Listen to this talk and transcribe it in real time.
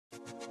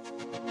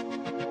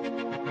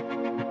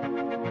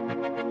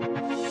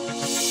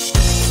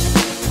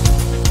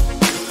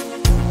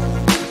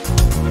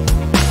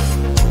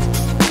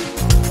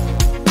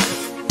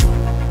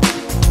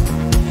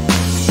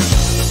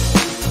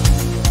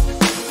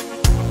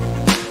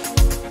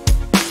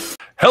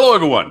Hello,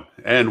 everyone,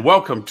 and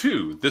welcome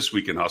to This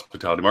Week in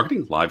Hospitality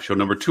Marketing, live show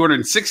number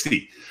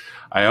 260.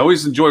 I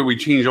always enjoy we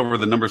change over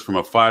the numbers from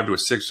a 5 to a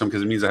 6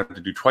 because it means I have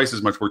to do twice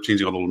as much work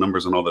changing all the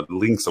numbers and all the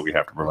links that we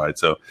have to provide.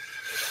 So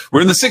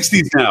we're in the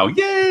 60s now.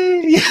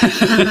 Yay!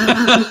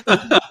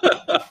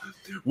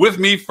 With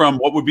me from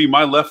what would be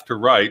my left to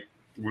right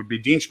would be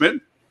Dean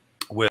Schmit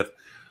with,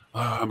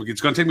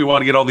 it's going to take me a while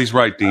to get all these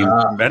right, Dean.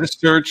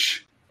 MetaSearch.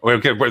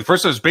 Okay,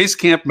 first there's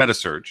Basecamp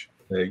MetaSearch.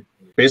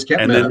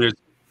 Basecamp and then there's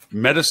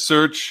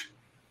MetaSearch.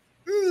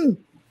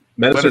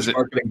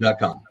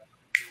 MetaSearchMarketing.com.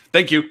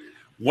 Thank you.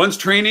 One's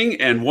training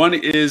and one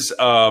is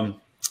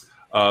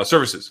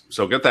services.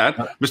 So get that.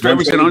 Mr.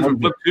 Edwin St. Ange with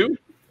Flip 2.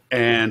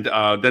 And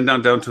then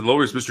down to the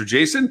lower is Mr.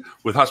 Jason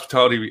with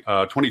Hospitality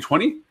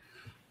 2020.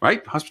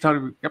 Right?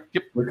 Hospitality. Yep.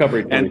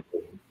 Recovery. And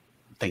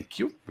thank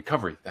you.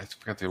 Recovery. I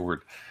forgot the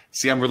word.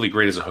 See, I'm really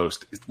great as a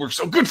host. It works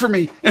so good for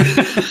me.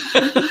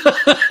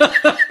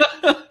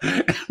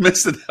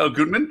 Miss Adele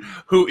Gutman,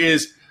 who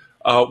is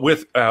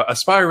with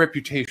Aspire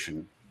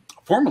Reputation,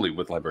 formerly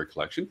with Library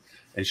Collection,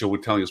 and she'll be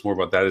telling us more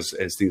about that as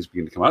things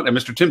begin to come out. And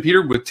Mr. Tim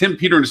Peter with Tim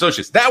Peter and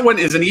Associates. That one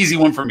is an easy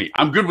one for me.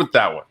 I'm good with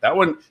that one. That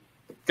one,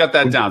 got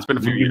that down. It's been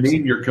a few years. You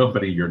name your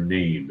company your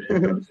name. It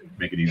does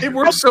make it easier. It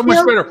works so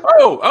much better.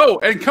 Oh,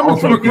 and coming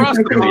from across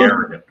the pond.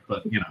 Arrogant,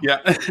 but you know.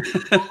 Yeah.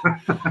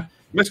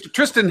 Mr.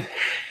 Tristan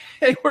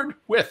Heaword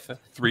with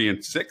 3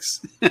 and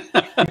 6.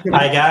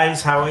 Hi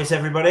guys, how is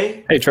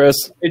everybody? Hey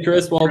Tris. Hey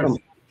Tris, welcome.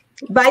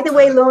 By the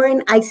way,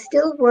 Loren, I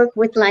still work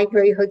with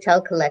Library Hotel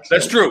Collection.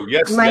 That's true.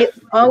 Yes.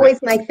 Always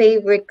my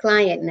favorite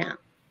client now.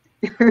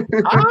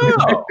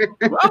 Oh,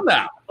 well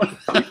now.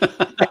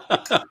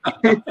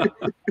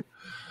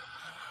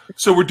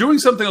 So we're doing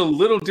something a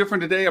little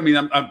different today. I mean,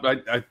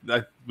 I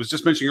was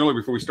just mentioning earlier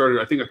before we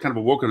started, I think I've kind of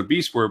awoken a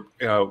beast where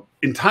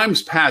in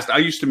times past, I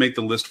used to make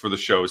the list for the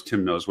show, as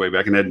Tim knows way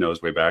back and Ed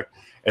knows way back.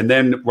 And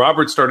then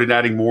Robert started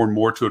adding more and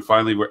more to it.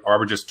 Finally,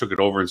 Robert just took it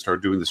over and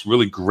started doing this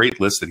really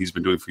great list that he's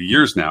been doing for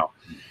years now.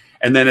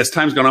 And then as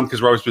time's gone on,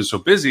 because Robert's been so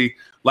busy,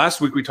 last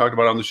week we talked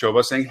about on the show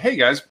about saying, hey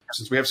guys,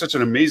 since we have such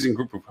an amazing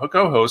group of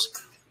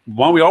co-hosts,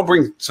 why don't we all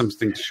bring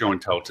something to show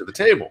and tell to the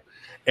table?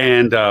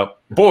 And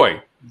boy,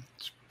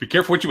 be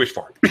careful what you wish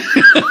for.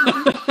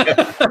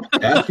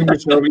 Asking you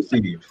shall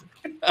receive.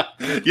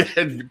 Yeah,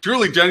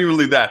 truly,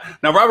 genuinely that.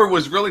 Now, Robert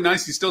was really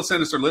nice. He still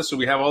sent us our list, so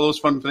we have all those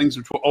fun things,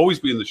 which will always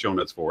be in the show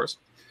notes for us.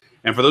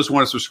 And for those who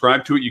want to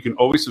subscribe to it, you can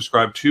always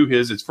subscribe to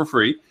his. It's for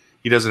free.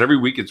 He does it every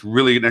week. It's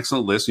really an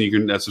excellent list, and you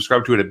can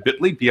subscribe to it at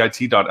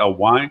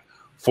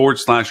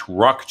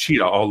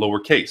bit.ly/rockcheetah, all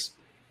lowercase.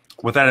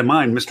 With that in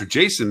mind, Mr.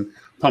 Jason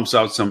pumps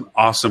out some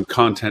awesome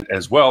content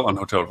as well on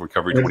Hotel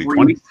Recovery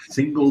 2020. Every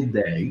single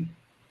day.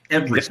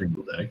 Every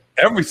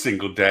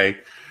single day.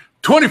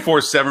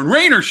 24/7,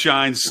 rain or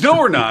shine, snow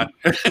or not.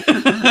 The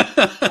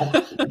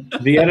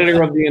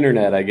editor of the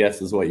internet, I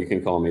guess, is what you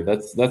can call me.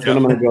 That's what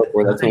I'm going to go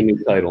for. That's my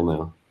new title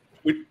now.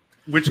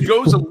 Which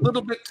goes a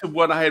little bit to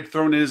what I had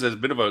thrown in as a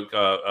bit of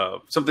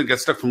a something that got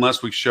stuck from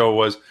last week's show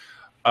was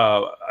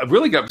I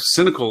really got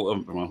cynical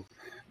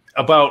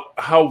about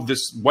how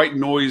this white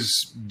noise,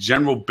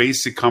 general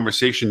basic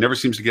conversation never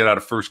seems to get out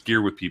of first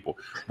gear with people.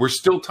 We're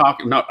still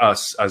talking, not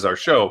us as our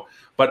show,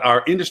 but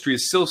our industry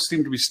is still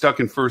seem to be stuck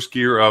in first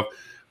gear of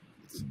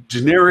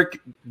generic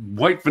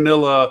white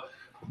vanilla,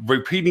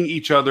 repeating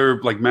each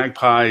other like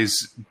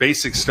magpies,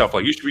 basic stuff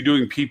like you should be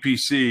doing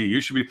PPC. You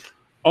should be,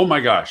 oh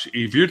my gosh,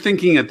 if you're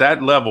thinking at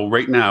that level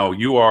right now,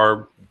 you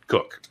are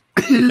cooked.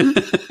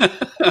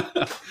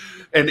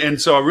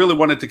 And so I really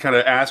wanted to kind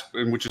of ask,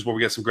 and which is where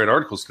we get some great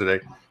articles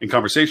today and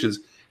conversations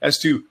as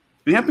to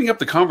amping up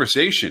the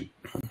conversation,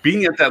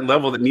 being at that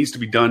level that needs to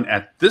be done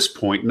at this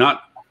point,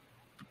 not,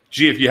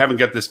 gee, if you haven't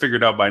got this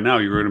figured out by now,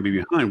 you're going to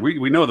be behind.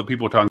 We know that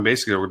people talking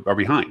basically are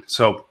behind.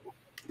 So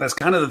that's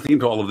kind of the theme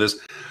to all of this.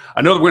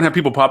 I know that we're going to have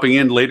people popping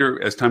in later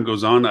as time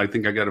goes on. I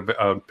think I got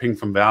a ping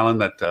from Valyn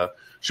that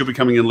she'll be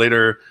coming in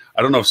later.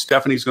 I don't know if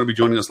Stephanie's going to be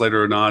joining us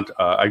later or not.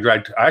 I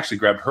actually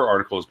grabbed her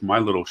article as my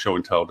little show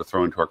and tell to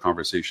throw into our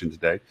conversation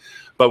today.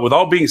 But with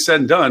all being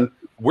said and done,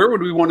 where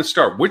would we want to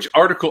start? Which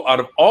article out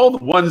of all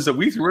the ones that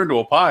we threw into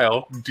a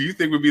pile do you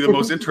think would be the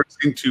most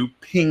interesting to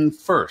ping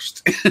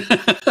first? Can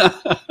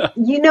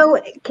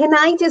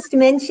I just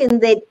mention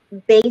that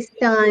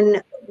based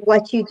on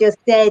what you just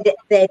said,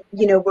 that,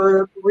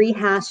 we're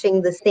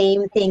rehashing the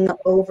same thing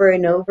over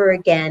and over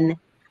again.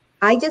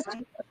 I just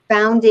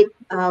found it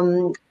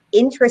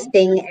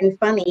interesting and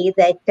funny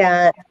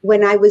that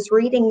when I was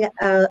reading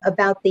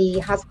about the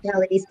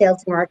Hospitality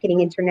Sales and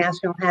Marketing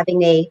International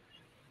having a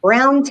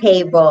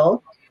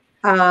roundtable,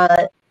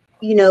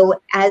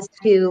 as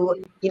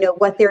to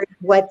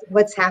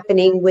what's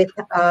happening with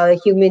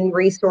human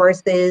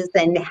resources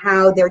and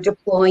how they're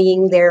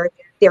deploying their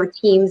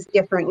teams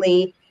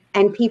differently,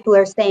 and people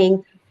are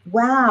saying,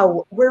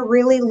 wow, we're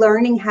really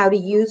learning how to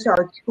use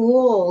our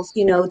tools,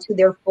 to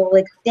their full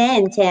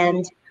extent,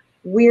 and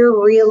we're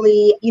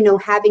really,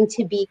 having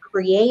to be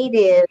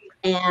creative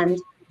and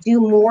do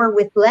more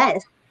with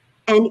less.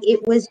 And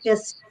it was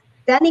just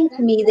stunning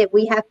to me that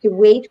we have to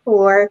wait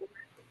for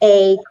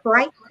a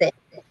crisis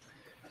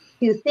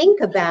to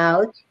think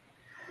about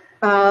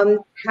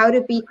how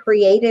to be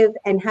creative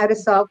and how to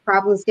solve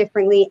problems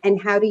differently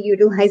and how to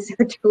utilize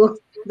our tools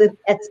to the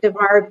best of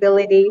our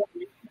ability.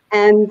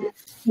 And,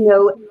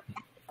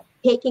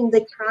 taking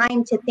the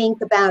time to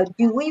think about,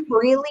 do we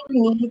really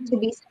need to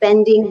be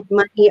spending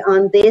money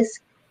on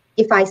this?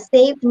 If I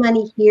save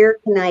money here,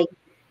 can I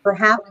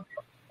perhaps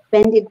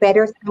spend it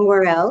better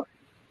somewhere else?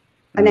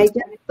 And I just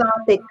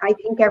thought that I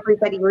think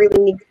everybody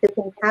really needs to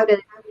think how to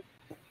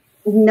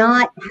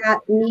not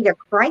need a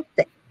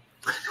crisis.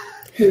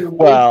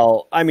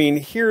 Well, I mean,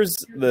 here's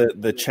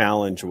the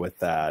challenge with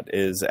that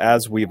is,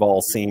 as we've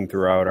all seen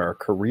throughout our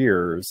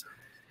careers,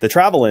 the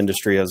travel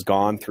industry has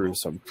gone through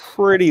some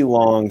pretty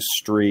long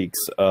streaks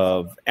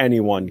of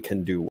anyone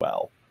can do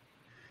well.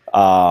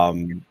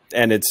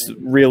 And it's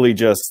really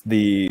just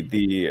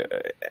the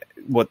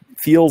what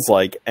feels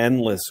like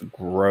endless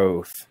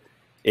growth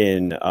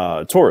in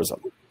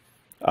tourism.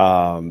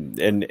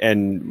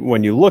 And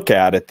when you look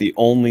at it, the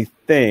only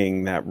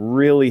thing that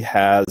really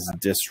has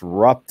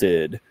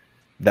disrupted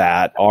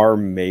that are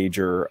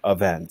major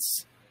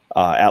events,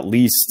 at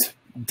least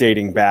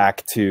dating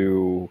back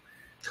to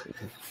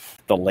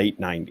the late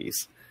 90s.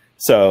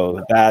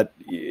 So that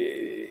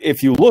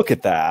if you look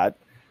at that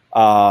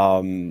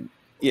and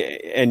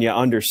you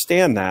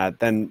understand that,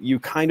 then you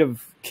kind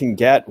of can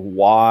get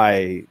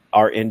why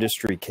our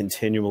industry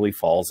continually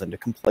falls into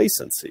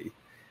complacency.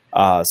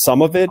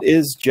 Some of it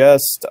is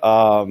just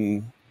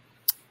the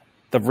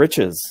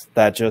riches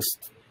that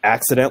just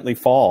accidentally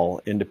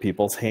fall into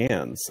people's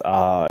hands.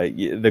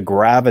 The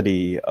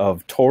gravity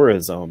of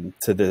tourism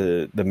to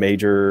the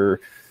major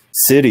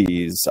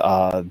cities,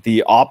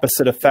 the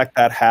opposite effect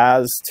that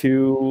has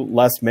to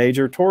less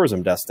major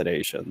tourism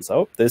destinations.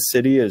 Oh, this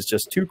city is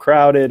just too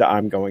crowded,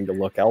 I'm going to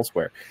look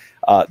elsewhere.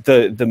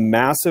 The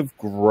massive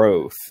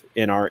growth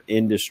in our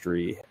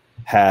industry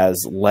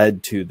has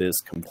led to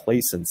this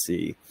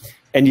complacency,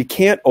 and you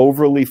can't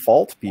overly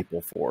fault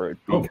people for it,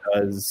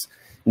 because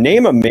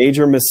name a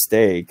major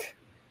mistake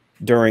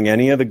during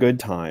any of the good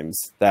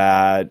times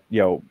that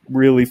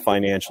really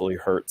financially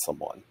hurt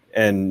someone.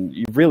 And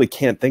you really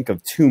can't think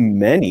of too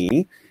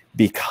many,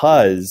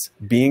 because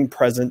being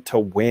present to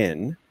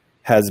win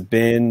has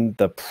been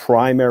the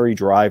primary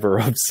driver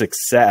of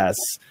success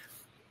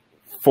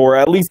for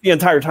at least the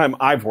entire time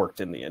I've worked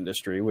in the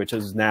industry, which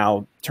is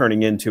now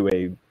turning into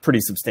a pretty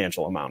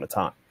substantial amount of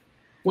time.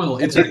 Well,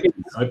 it's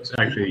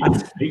actually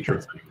a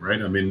nature thing,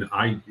 right? I mean,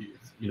 I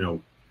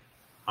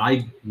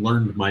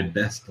learned my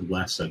best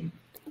lesson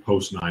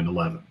post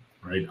 9/11,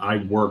 right? I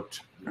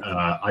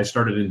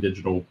started in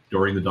digital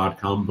during the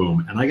dot-com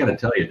boom. And I got to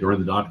tell you, during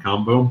the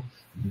dot-com boom,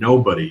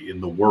 nobody in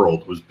the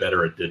world was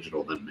better at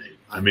digital than me.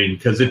 I mean,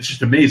 because it's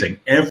just amazing.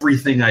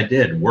 Everything I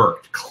did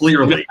worked.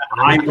 Clearly,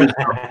 I was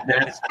the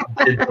best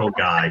digital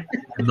guy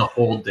in the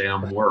whole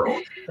damn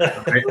world.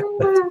 Okay?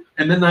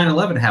 And then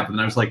 9/11 happened,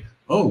 and I was like,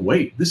 oh,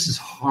 wait, this is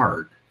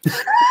hard.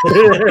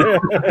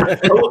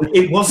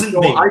 It wasn't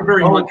me. I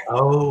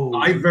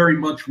very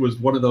much was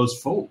one of those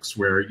folks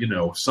where,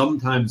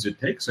 sometimes it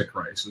takes a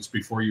crisis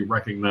before you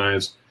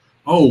recognize,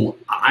 oh,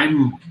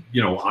 I'm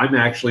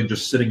actually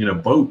just sitting in a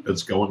boat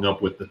that's going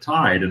up with the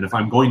tide. And if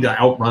I'm going to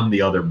outrun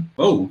the other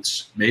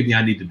boats, maybe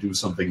I need to do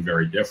something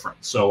very different.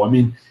 So, I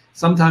mean,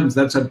 sometimes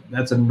that's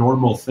a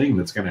normal thing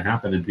that's going to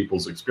happen in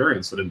people's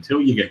experience, that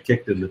until you get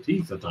kicked in the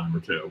teeth a time or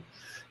two,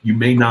 you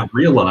may not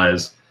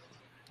realize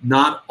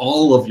not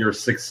all of your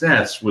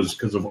success was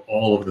because of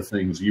all of the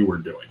things you were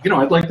doing.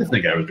 I'd like to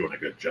think I was doing a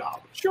good job.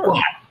 Sure.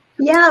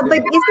 Yeah, but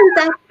isn't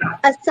that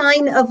a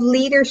sign of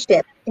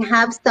leadership, to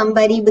have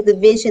somebody with a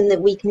vision that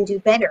we can do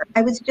better?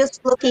 I was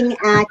just looking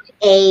at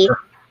an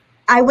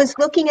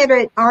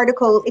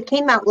article. It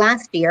came out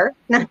last year,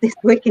 not this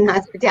week in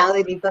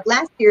hospitality, but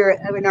last year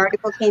an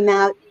article came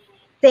out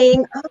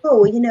saying,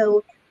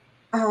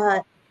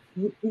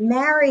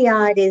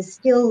 Marriott is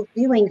still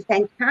doing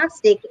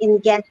fantastic in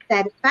guest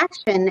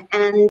satisfaction,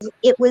 and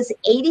it was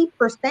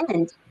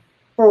 80%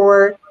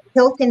 for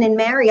Hilton and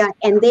Marriott,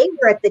 and they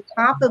were at the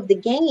top of the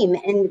game,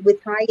 and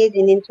with Hyatt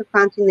and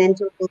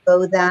Intercontinental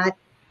below that,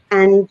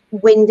 and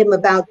Wyndham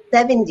about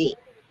 70.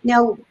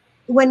 Now,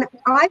 when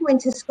I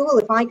went to school,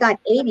 if I got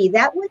 80,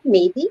 that would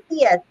maybe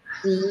be a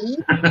C.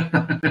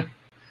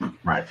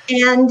 Right.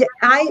 And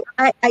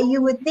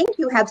you would think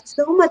you have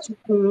so much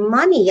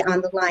money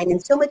on the line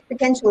and so much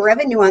potential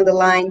revenue on the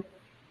line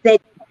that,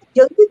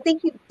 don't you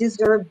think you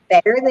deserve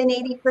better than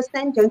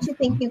 80%? Don't you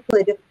think you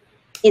could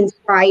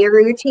inspire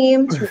your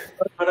team to?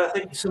 But I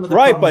think some of the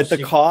but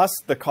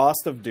the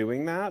cost of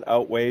doing that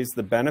outweighs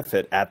the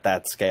benefit at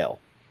that scale.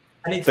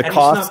 And it's, the and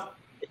cost. It's not,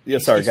 yeah,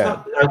 sorry, it's go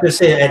not, ahead. I was going to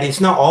say, and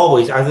it's not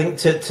always. I think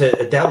to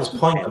Adele's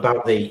point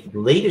about the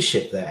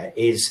leadership there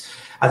is,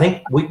 I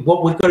think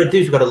what we've got to do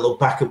is we've got to look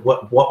back at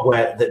what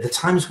we're the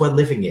times we're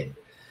living in,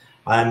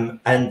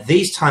 and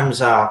these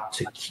times are,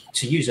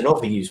 to use an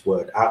overused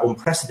word, are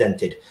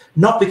unprecedented.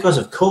 Not because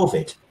of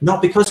COVID,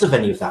 not because of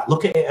any of that.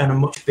 Look at it on a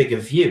much bigger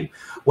view.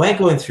 We're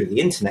going through the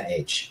internet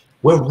age.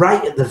 We're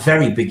right at the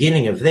very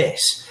beginning of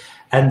this.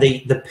 And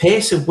the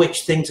pace at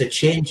which things are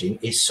changing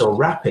is so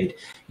rapid.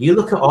 You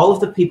look at all of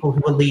the people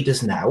who are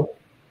leaders now,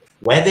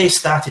 where they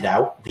started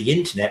out, the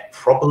internet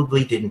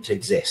probably didn't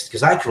exist,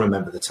 because I can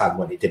remember the time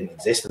when it didn't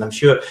exist, and I'm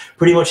sure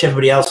pretty much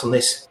everybody else on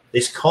this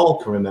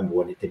call can remember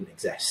when it didn't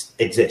exist.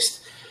 You're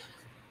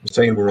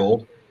saying we're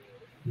old?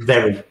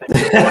 Very.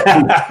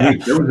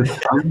 There was a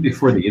time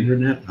before the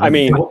internet. I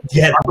mean,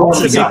 Yeah, to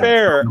be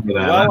fair,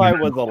 while I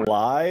was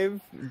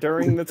alive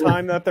during the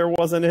time that there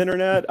wasn't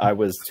internet, I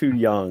was too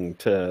young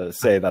to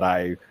say that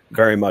I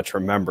very much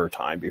remember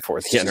time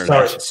before the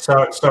internet.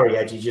 Sorry,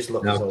 Ed, you just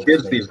look. Now,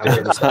 kids these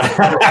days.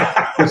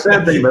 The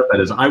sad thing about that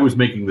is I was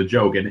making the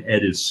joke and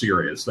Ed is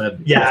serious.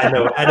 Yeah, I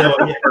know.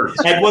 Yeah.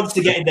 Ed wants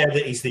to get in there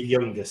that he's the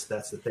youngest.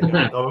 That's the thing.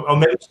 Or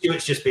maybe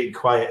Stuart's just being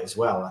quiet as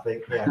well. I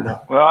think. Yeah.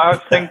 No. Well, I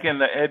was thinking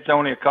that Ed's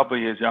only a couple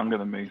of years younger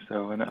than me,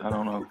 so I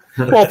don't know.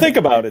 Well, think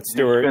about it,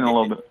 Stuart. It's been a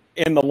little bit.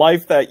 In the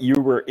life that you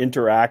were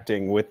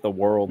interacting with the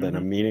world in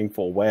a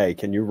meaningful way,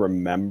 can you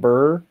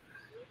remember?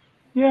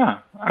 Yeah.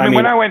 I mean,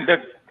 when I went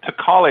to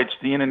college,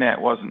 the internet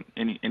wasn't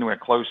anywhere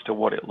close to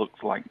what it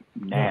looks like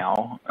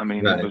now. I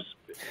mean, Right. it was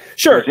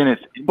Sure, it was in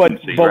its but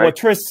infancy, but right? what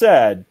Tris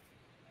said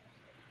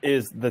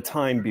is the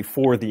time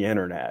before the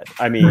internet.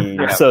 I mean,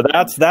 so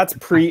that's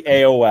pre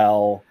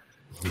AOL.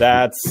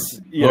 That's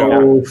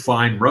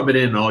fine. Rub it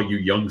in, all you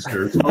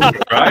youngsters.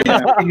 Right?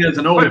 As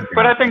an old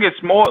But I think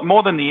it's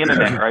more than the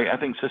internet, right? I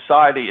think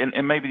society,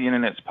 and maybe the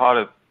internet's part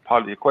of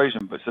the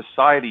equation, but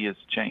society has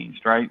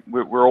changed, right?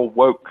 We're all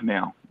woke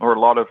now, or a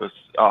lot of us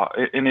are,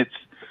 and it's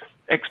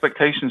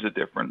expectations are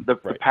different. The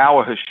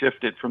power has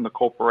shifted from the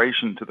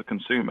corporation to the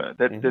consumer.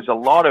 There's a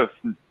lot of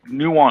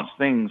nuanced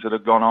things that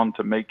have gone on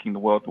to making the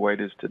world the way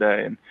it is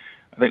today, and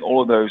I think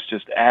all of those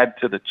just add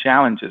to the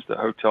challenges that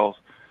hotels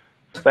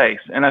face.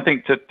 And I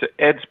think to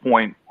Ed's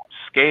point,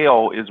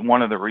 scale is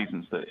one of the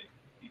reasons that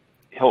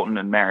Hilton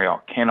and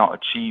Marriott cannot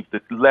achieve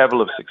the level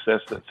of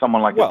success that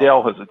someone like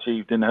Adele has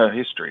achieved in her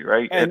history,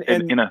 right? And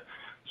in a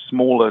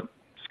smaller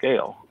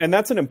scale. And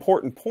that's an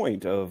important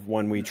point of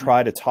when we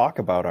try to talk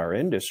about our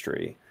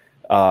industry,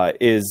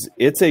 is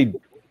it's an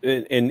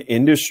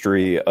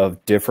industry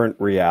of different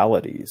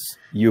realities.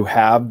 You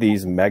have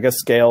these mega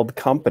scaled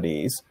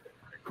companies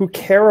who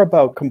care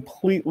about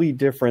completely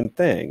different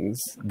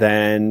things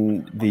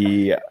than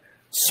the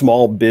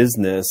small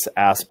business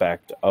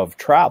aspect of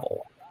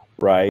travel,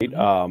 right?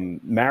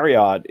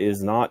 Marriott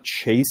is not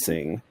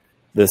chasing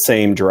the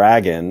same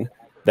dragon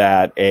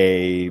that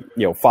a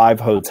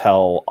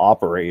 5-hotel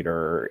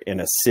operator in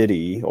a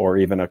city or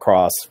even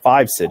across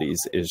 5 cities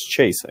is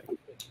chasing.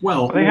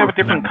 Well, they have a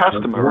different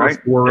customer, right?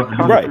 Or the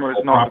customer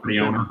is not property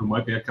owner who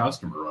might be a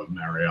customer of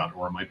Marriott,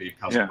 or might be a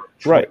customer of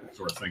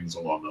Schmit, or things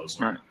along those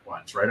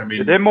lines, right? I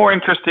mean, they're more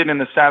interested in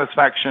the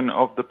satisfaction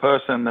of the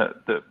person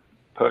that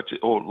purchase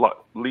or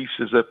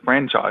leases a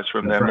franchise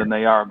from them than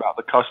they are about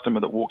the customer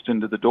that walks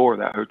into the door of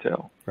that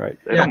hotel. Right.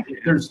 They don't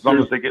care, as long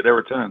as they get their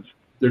returns.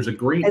 There's a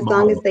great as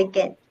long as they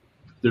get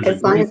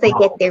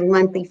their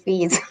monthly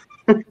fees.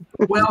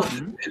 Well,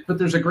 but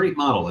there's a great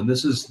model, and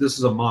this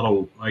is a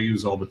model I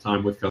use all the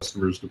time with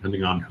customers,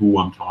 depending on who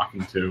I'm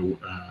talking to.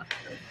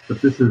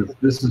 But this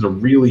is a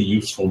really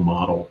useful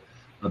model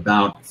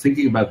about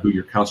thinking about who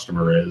your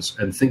customer is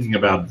and thinking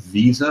about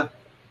Visa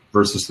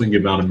versus thinking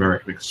about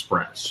American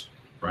Express.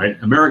 Right?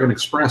 American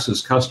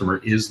Express's customer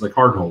is the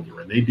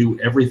cardholder, and they do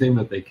everything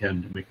that they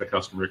can to make the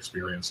customer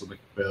experience and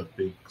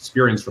the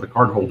experience for the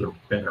cardholder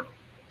better.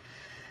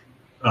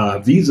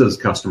 Visa's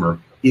customer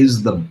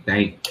is the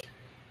bank,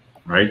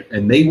 right?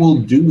 And they will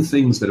do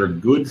things that are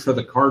good for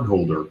the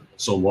cardholder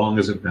so long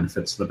as it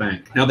benefits the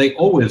bank. Now, they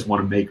always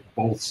want to make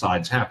both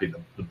sides happy,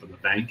 the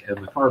bank and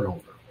the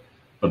cardholder.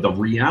 But the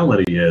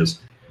reality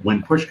is,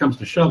 when push comes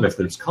to shove, if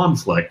there's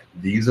conflict,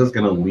 Visa's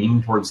going to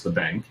lean towards the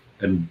bank,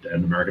 and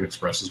American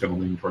Express is going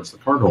to lean towards the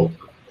cardholder.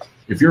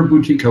 If you're a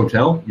boutique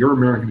hotel, you're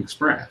American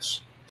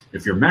Express.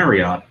 If you're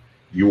Marriott,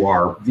 you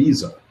are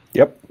Visa.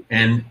 Yep.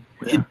 And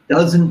it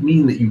doesn't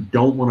mean that you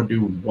don't want to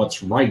do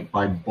what's right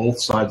by both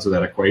sides of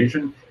that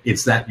equation.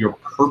 It's that your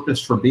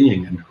purpose for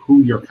being and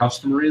who your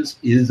customer is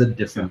a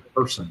different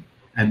person.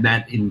 And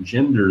that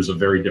engenders a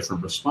very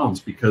different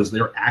response because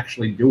they're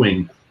actually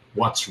doing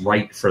what's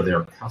right for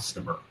their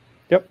customer.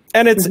 Yep,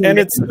 and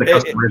the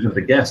customer isn't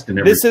the guest in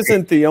every this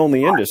isn't the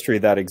only industry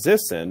that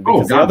exists in,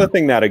 because the other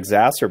thing that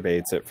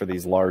exacerbates it for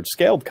these large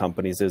scaled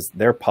companies is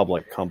they're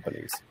public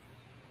companies.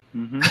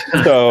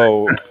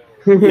 So,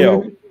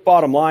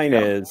 bottom line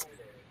is,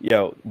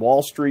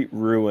 Wall Street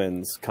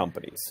ruins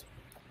companies.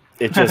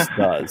 It just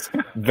does.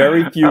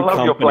 Very few I love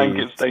companies. Your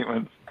blanket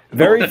statement.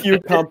 Very few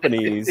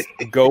companies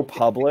go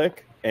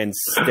public and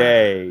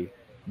stay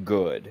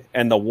good,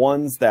 and the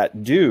ones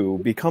that do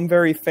become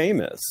very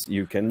famous.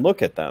 You can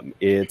look at them.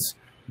 It's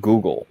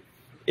Google,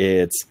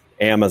 it's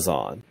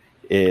Amazon,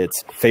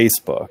 it's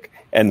Facebook.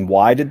 And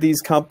why did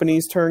these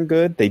companies turn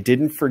good? They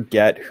didn't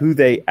forget who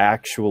they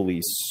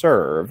actually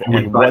serve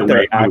and what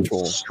their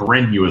actual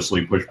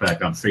strenuously push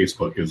back on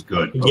Facebook is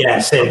good. Yeah,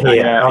 same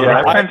here.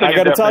 I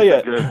got to tell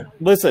you,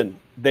 listen,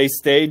 they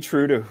stayed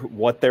true to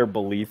what their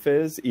belief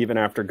is even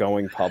after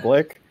going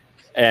public.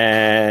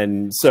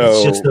 And so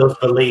it's just those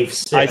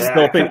beliefs. I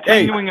still think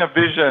continuing a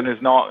vision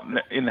is not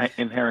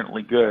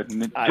inherently good.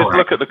 And just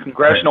look at the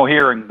congressional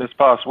hearing this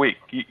past week.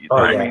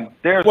 I mean,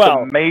 there's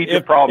some major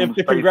problems.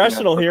 If the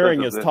congressional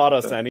hearing has taught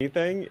us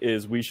anything,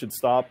 is we should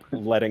stop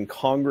letting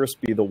Congress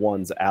be the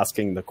ones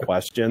asking the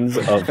questions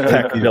of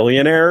tech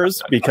billionaires,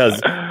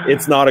 because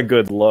it's not a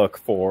good look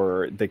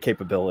for the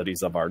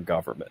capabilities of our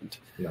government.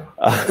 Yeah.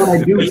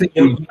 I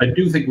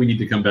do think we need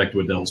to come back to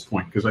Adele's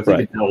point, because I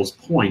think Adele's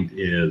point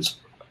is,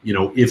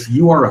 if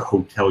you are a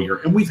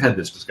hotelier, and we've had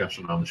this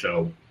discussion on the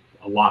show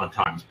a lot of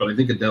times, but I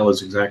think Adele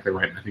is exactly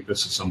right, and I think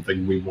this is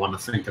something we want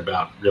to think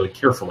about really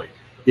carefully.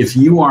 If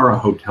you are a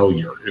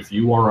hotelier, if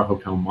you are a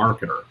hotel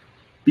marketer,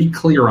 be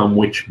clear on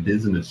which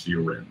business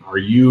you're in. Are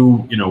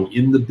you,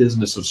 in the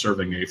business of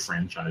serving a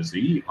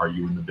franchisee? Are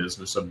you in the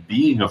business of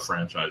being a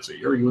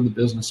franchisee? Are you in the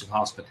business of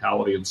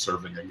hospitality and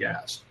serving a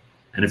guest?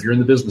 And if you're in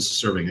the business of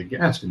serving a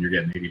guest and you're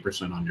getting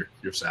 80% on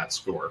your SAT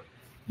score,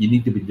 you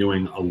need to be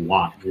doing a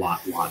lot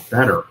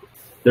better.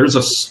 There's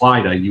a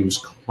slide I use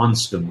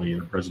constantly in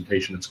a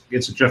presentation.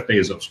 It's a Jeff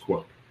Bezos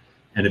quote,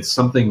 and it's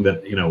something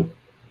that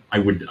I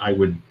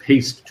would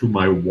paste to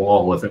my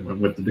wall if it went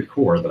with the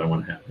decor that I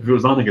want to have. If it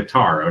was on a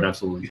guitar, I would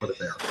absolutely put it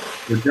there.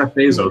 But Jeff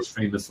Bezos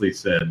famously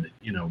said,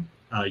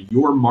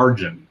 your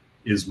margin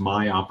is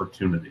my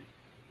opportunity.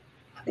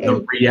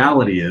 The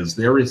reality is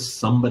there is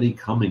somebody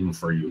coming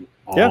for you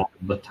all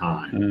the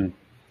time,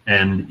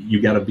 and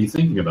you got to be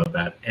thinking about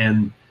that.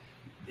 And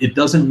it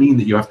doesn't mean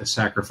that you have to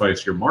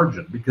sacrifice your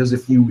margin, because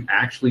if you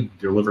actually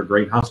deliver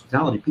great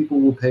hospitality, people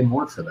will pay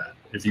more for that.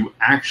 If you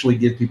actually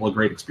give people a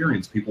great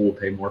experience, people will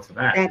pay more for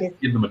that. If you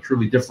give them a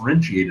truly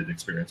differentiated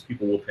experience,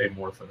 people will pay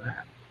more for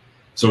that.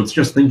 So it's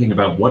just thinking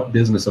about, what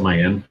business am I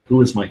in?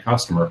 Who is my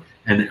customer?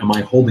 And am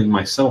I holding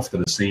myself to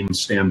the same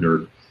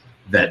standard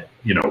that,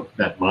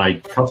 that my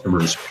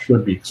customers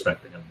should be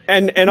expecting of me?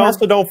 And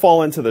also don't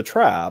fall into the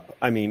trap.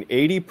 I mean,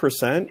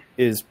 80%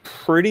 is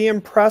pretty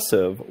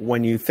impressive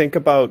when you think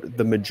about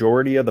the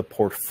majority of the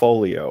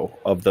portfolio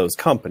of those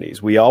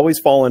companies. We always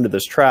fall into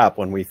this trap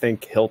when we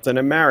think Hilton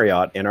and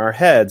Marriott. In our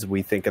heads,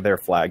 we think of their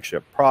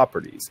flagship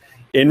properties.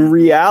 In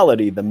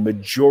reality, the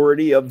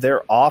majority of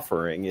their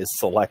offering is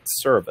select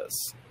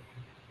service.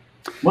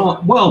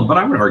 Well, but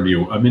I would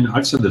argue, I mean,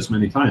 I've said this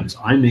many times,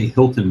 I'm a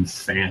Hilton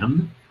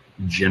fan,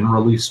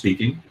 generally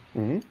speaking.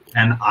 Mm-hmm.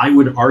 And I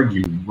would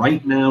argue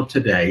right now,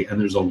 today, and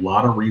there's a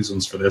lot of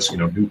reasons for this,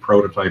 new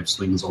prototypes,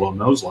 things along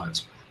those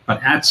lines.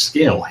 But at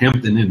scale,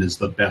 Hampton Inn is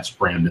the best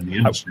brand in the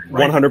industry.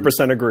 Right?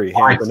 100% agree.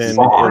 Hampton Inn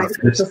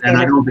and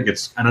I don't think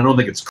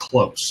it's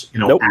close.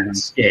 At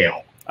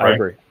scale. Right? I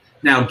agree.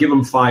 Now, give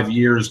them 5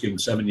 years, give them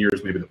 7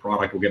 years, maybe the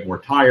product will get more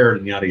tired,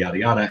 and yada yada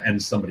yada,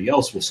 and somebody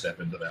else will step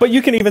into that. But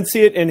you can even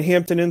see it in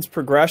Hampton Inn's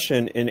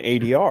progression in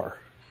ADR.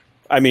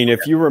 I mean,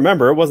 if you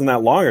remember, it wasn't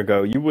that long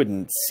ago, you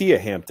wouldn't see a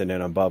Hampton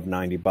Inn above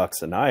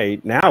 $90 a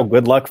night. Now,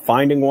 good luck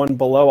finding one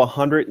below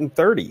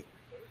 130.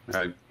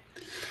 Right.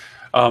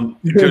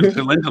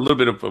 To lend a little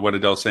bit of what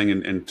Adele's saying,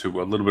 and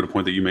to a little bit of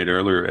point that you made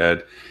earlier,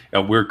 Ed,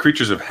 we're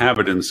creatures of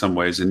habit in some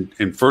ways.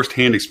 And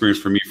firsthand experience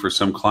for me, for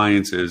some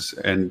clients is,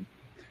 and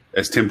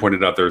as Tim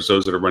pointed out, there's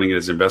those that are running it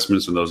as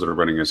investments and those that are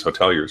running it as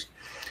hoteliers.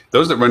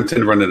 Those that tend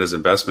to run it as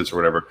investments or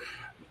whatever,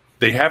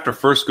 they have to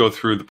first go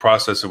through the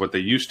process of what they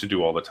used to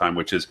do all the time,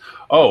 which is,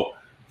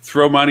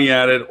 throw money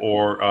at it,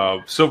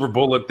 or silver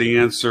bullet the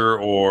answer,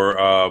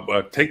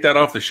 or take that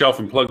off the shelf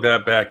and plug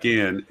that back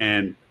in.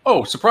 And,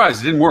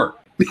 surprise, it didn't work.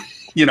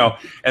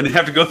 And they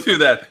have to go through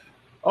that.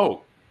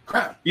 Oh,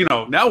 crap.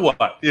 Now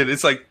what?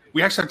 It's like,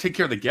 we actually have to take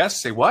care of the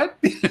guests. Say what?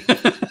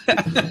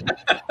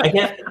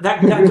 Again,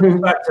 that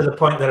comes back to the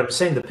point that I'm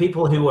saying. The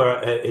people who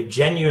are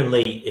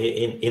genuinely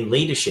in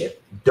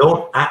leadership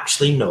don't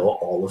actually know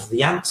all of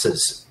the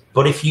answers.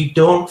 But if you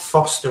don't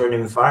foster an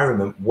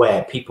environment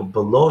where people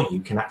below you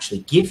can actually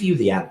give you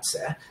the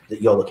answer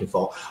that you're looking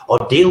for, or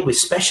deal with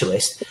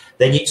specialists,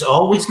 then it's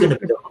always going to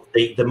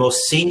be the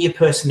most senior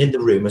person in the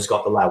room has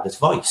got the loudest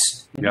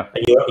voice. Yeah,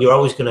 and you're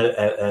always going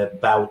to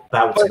bow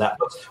to that.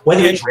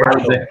 Whether it's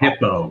the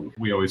hippo,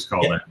 we always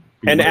call that.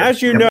 And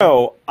as you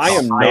know, I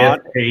am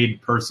not a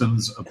paid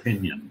person's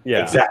opinion.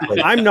 Yeah,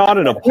 exactly. I'm not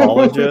an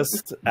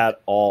apologist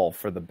at all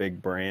for the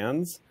big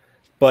brands.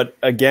 But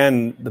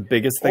again, the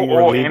biggest thing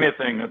or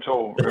anything at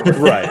all.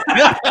 Right.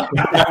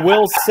 I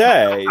will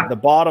say the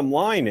bottom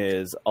line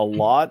is a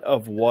lot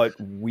of what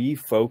we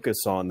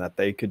focus on that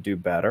they could do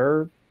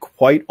better,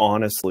 quite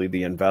honestly,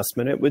 the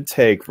investment it would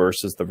take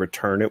versus the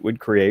return it would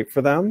create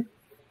for them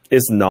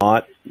is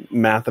not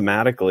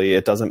mathematically,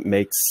 it doesn't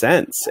make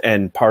sense.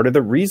 And part of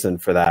the reason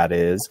for that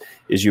is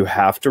you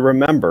have to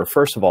remember,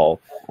 first of all,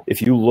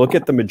 if you look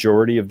at the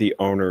majority of the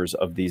owners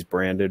of these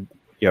branded,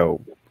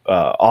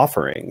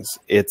 offerings,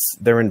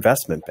 they're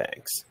investment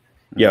banks.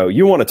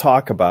 You want to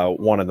talk about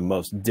one of the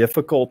most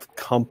difficult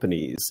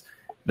companies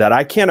that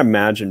I can't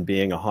imagine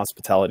being a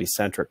hospitality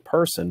centric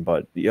person,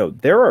 but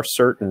there are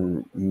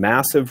certain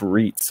massive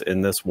REITs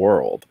in this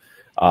world.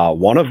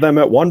 One of them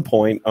at one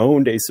point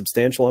owned a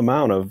substantial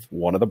amount of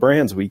one of the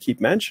brands we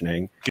keep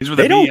mentioning.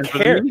 They don't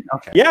care.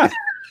 Okay. Yeah.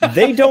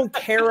 They don't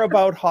care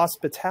about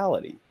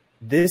hospitality.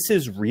 This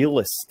is real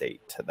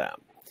estate to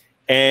them.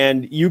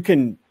 And you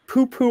can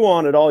poo-poo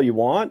on it all you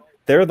want.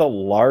 They're the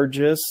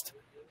largest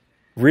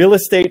real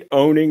estate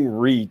owning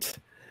REIT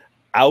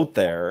out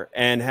there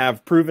and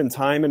have proven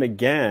time and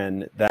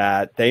again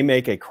that they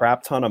make a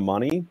crap ton of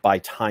money by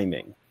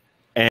timing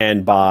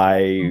and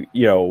by,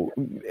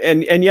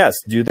 and yes,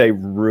 do they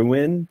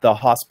ruin the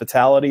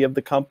hospitality of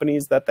the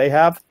companies that they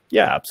have?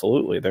 Yeah,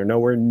 absolutely. They're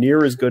nowhere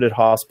near as good at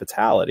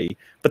hospitality,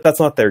 but that's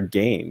not their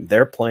game.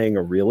 They're playing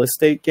a real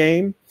estate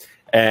game,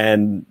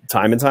 and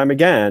time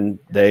again,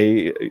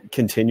 they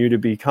continue to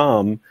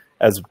become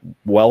as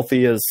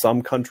wealthy as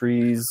some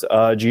countries'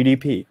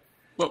 GDP.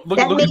 Well, look,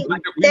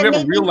 we have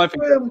a real life.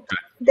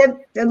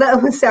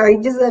 Sorry,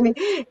 just let me.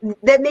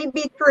 That may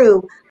be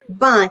true,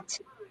 but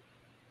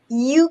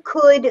you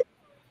could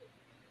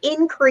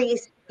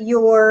increase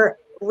your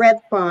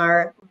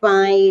RevPAR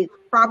by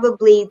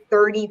probably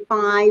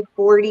 35,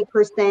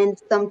 40%,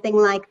 something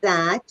like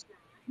that,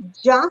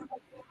 just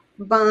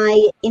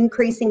by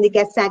increasing the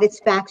guest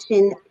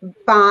satisfaction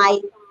by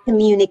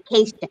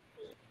communication.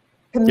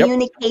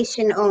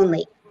 Communication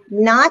only.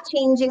 Not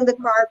changing the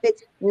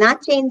carpets,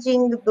 not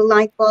changing the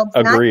light bulbs,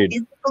 Agreed.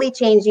 Not physically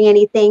changing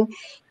anything.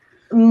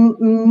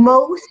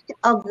 Most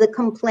of the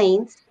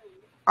complaints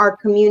are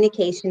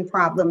communication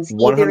problems,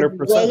 100%. either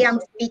the way I'm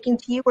speaking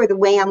to you or the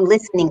way I'm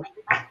listening.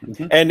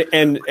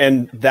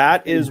 And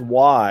that is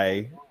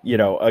why,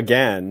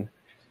 again,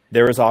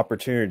 there is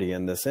opportunity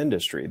in this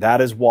industry.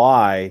 That is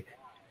why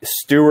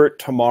Stuart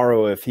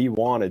tomorrow, if he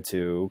wanted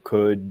to,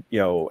 could,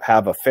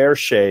 have a fair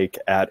shake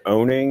at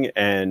owning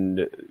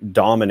and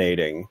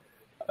dominating,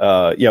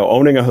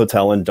 owning a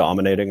hotel and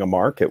dominating a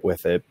market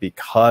with it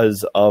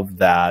because of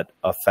that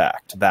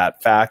effect.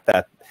 That fact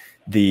that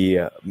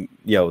the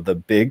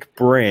big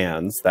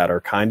brands that are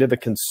kind of the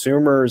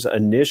consumer's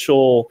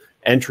initial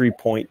entry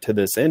point to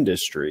this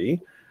industry,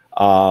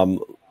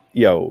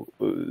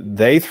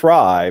 they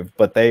thrive,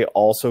 but they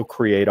also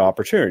create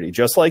opportunity,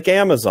 just like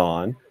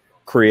Amazon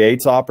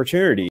creates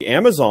opportunity.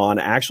 Amazon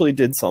actually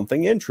did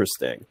something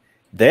interesting.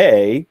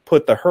 They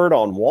put the hurt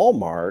on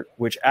Walmart,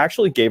 which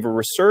actually gave a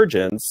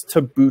resurgence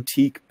to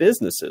boutique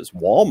businesses.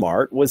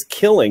 Walmart was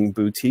killing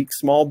boutique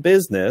small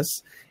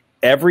business.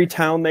 Every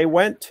town they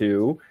went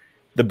to,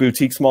 the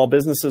boutique small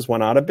businesses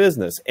went out of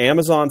business.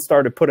 Amazon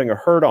started putting a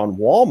hurt on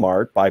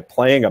Walmart by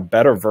playing a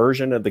better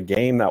version of the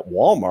game that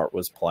Walmart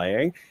was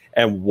playing.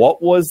 And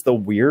what was the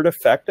weird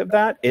effect of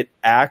that? It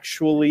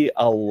actually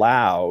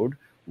allowed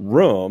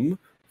room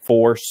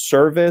for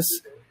service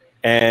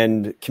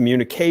and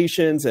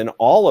communications and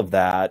all of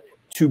that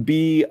to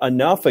be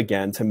enough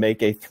again to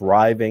make a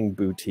thriving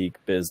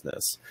boutique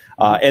business.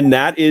 And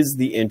that is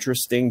the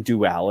interesting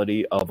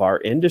duality of our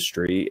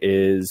industry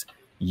is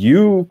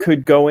you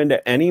could go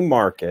into any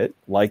market,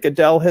 like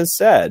Adele has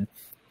said,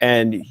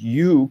 and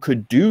you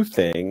could do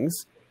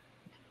things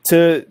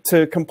to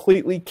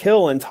completely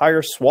kill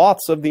entire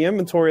swaths of the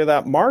inventory of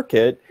that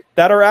market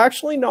that are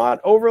actually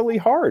not overly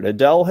hard.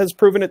 Adele has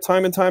proven it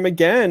time and time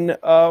again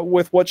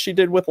with what she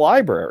did with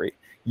Library.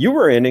 You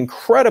were in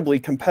incredibly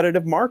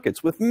competitive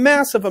markets with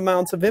massive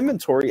amounts of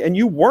inventory, and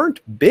you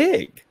weren't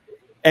big.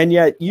 And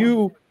yet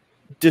you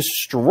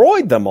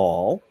destroyed them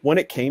all when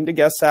it came to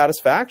guest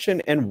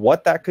satisfaction and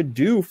what that could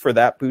do for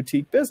that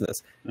boutique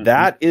business. Mm-hmm.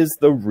 That is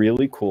the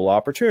really cool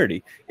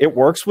opportunity. It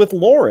works with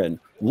Loren.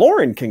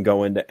 Loren can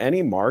go into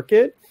any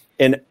market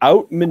and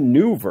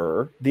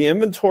outmaneuver the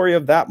inventory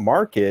of that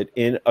market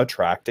in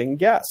attracting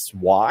guests.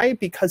 Why?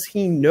 Because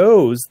he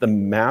knows the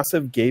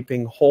massive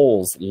gaping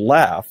holes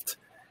left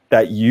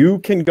that you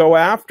can go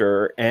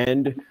after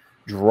and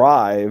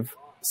drive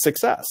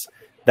success.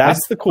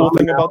 That's the cool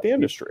thing about the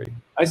industry.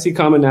 I see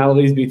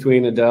commonalities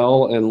between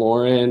Adele and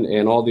Loren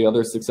and all the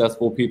other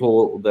successful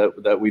people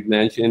that we've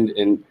mentioned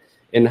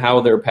in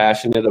how they're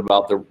passionate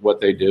about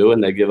what they do,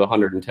 and they give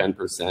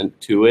 110%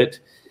 to it,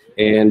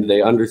 and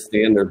they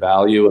understand their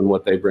value and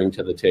what they bring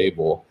to the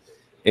table.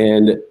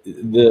 And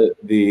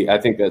I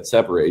think that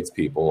separates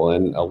people,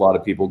 and a lot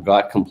of people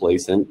got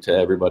complacent, to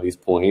everybody's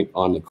point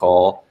on the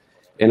call.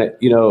 And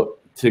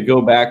to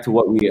go back to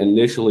what we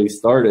initially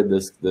started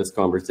this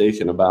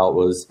conversation about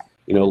was,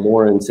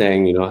 Loren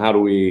saying, how do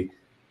we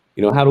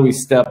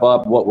step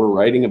up what we're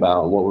writing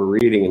about and what we're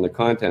reading and the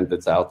content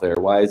that's out there?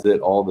 Why is it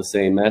all the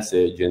same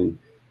message? And,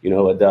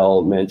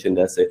 Adele mentioned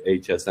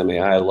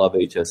HSMAI. I love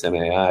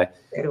HSMAI.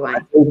 I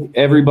think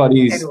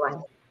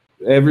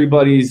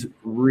everybody's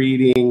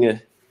reading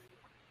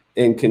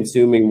and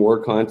consuming more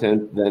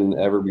content than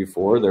ever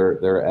before.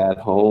 They're at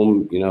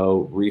home,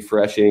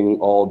 refreshing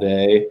all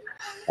day.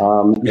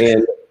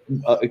 And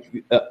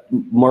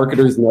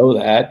marketers know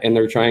that, and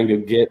they're trying to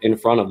get in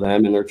front of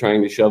them, and they're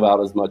trying to shove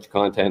out as much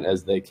content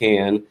as they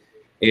can.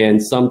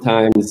 And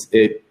sometimes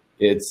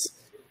it's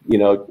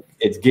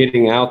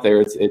getting out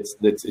there.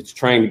 It's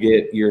trying to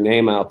get your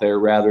name out there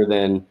rather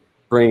than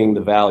bringing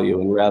the value,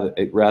 and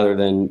rather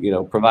than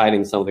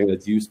providing something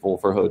that's useful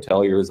for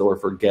hoteliers or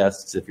for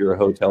guests. If you're a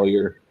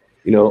hotelier,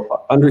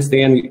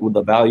 understand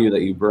the value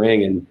that you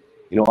bring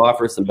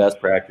offer some best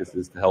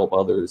practices to help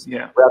others,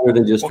 rather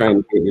than just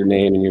trying to get your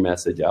name and your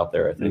message out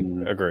there. I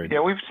think. Agreed.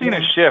 Yeah, we've seen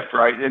a shift,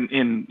 right,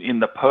 in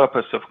the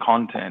purpose of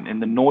content.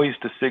 And the noise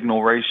to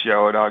signal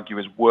ratio, I'd argue,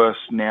 is worse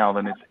now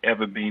than it's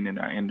ever been in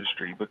our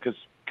industry, because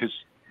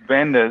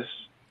vendors,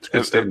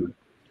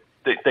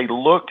 they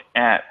look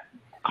at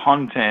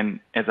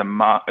content as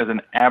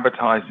an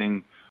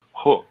advertising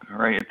hook,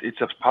 right?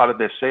 It's a part of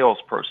their sales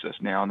process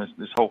now. And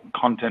this whole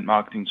content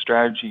marketing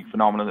strategy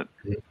phenomenon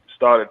that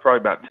started probably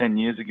about 10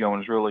 years ago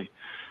and has really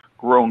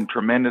grown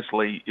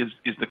tremendously is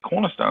the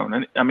cornerstone.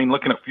 And I mean,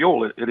 looking at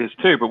fuel, it is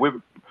too, but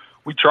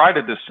we try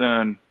to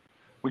discern,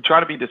 we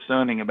try to be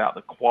discerning about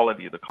the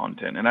quality of the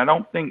content. And I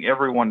don't think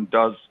everyone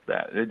does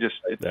that.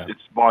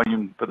 It's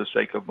volume for the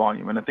sake of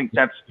volume. And I think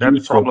that's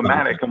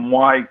problematic, and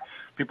why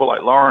people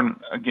like Loren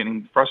are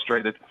getting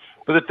frustrated.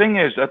 But the thing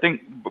is, I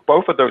think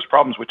both of those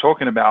problems we're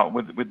talking about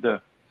with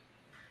the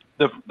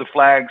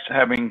flags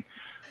having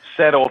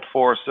settled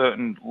for a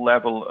certain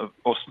level of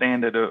or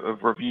standard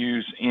of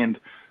reviews, and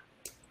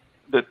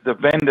the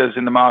vendors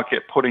in the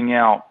market putting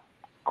out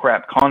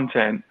crap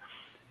content,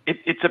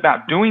 it's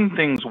about doing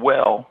things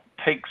well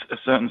takes a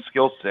certain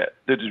skill set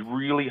that is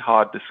really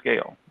hard to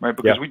scale, right?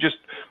 Because we just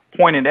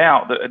pointed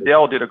out that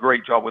Adele did a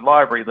great job with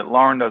library, that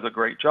Loren does a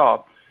great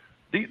job.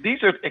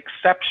 These are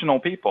exceptional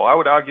people. I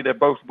would argue they're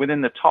both within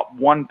the top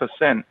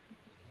 1%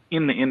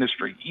 in the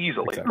industry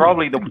easily,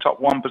 probably the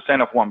top 1%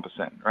 of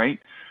 1%, right?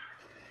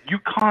 You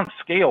can't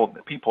scale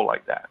people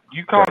like that.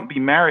 You can't be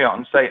Marriott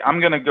and say, I'm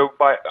going to go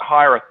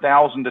hire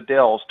 1,000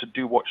 Adeles to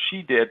do what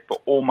she did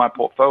for all my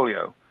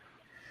portfolio.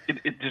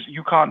 It just,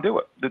 you can't do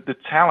it. The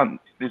talent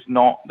is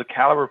not, the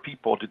caliber of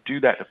people to do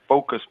that, to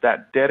focus,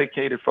 that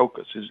dedicated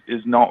focus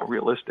is not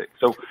realistic.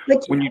 So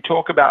when you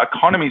talk about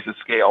economies of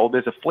scale,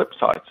 there's a flip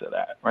side to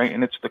that, right?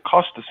 And it's the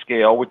cost of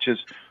scale, which is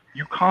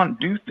you can't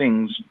do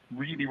things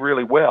really,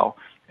 really well.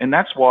 And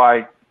that's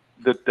why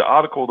the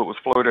article that was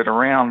floated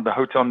around, the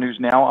Hotel News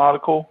Now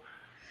article,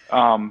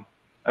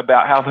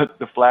 about how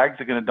the flags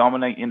are going to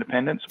dominate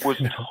independence, was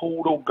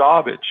total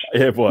garbage.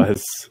 It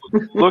was.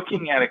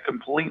 Looking at it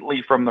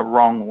completely from the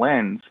wrong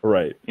lens.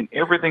 Right. And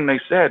everything they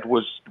said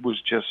was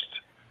just,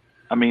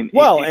 I mean,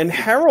 and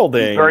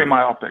heralding, very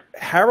myopic.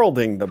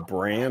 Heralding the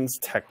brand's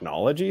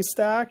technology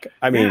stack.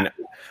 I mean,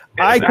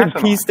 I could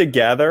piece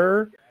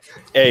together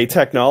a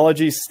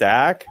technology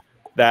stack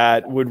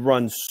that would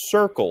run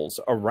circles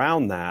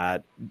around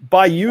that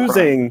by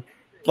using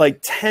like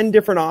 10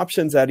 different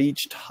options at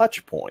each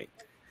touch point.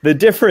 The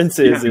difference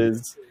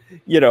is,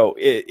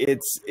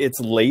 it's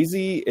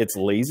lazy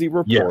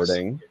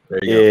reporting.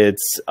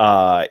 It's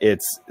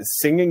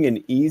singing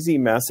an easy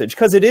message,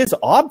 because it is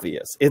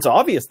obvious. It's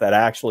obvious that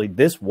actually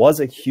this was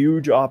a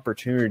huge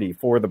opportunity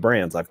for the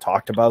brands. I've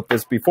talked about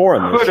this before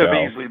on this show. Could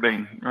have easily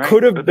been, right?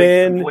 Could have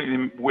been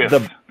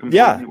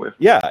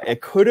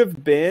it could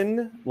have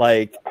been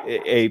like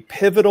a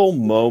pivotal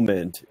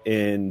moment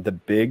in the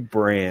big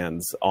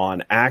brands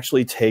on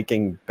actually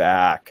taking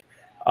back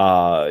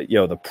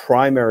the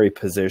primary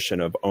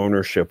position of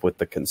ownership with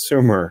the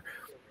consumer,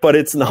 but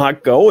it's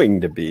not going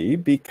to be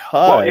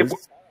because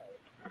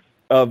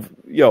of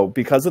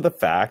the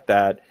fact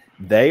that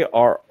they've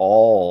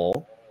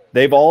all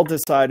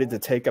decided to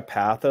take a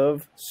path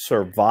of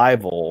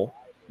survival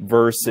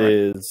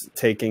versus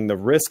taking the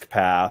risk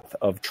path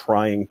of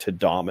trying to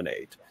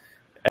dominate.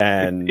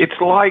 And it's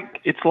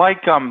like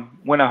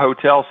when a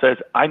hotel says,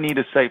 I need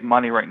to save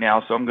money right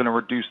now, so I'm going to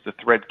reduce the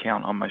thread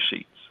count on my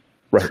sheets.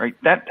 Right.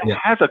 That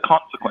has a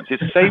consequence.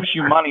 It saves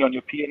you money on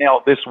your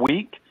P&L this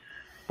week,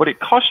 but it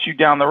costs you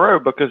down the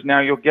road because now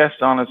your guests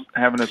aren't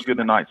having as good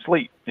a night's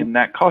sleep, and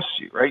that costs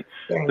you, right?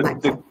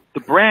 The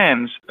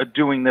brands are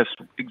doing this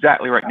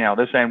exactly right now.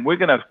 They're saying, we're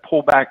going to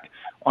pull back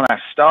on our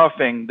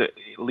staffing that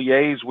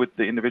liaise with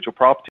the individual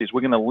properties.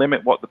 We're going to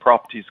limit what the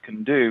properties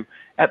can do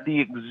at the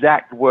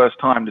exact worst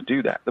time to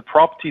do that. The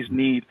properties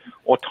need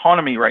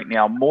autonomy right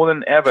now more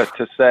than ever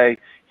to say,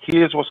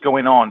 here's what's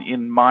going on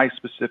in my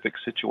specific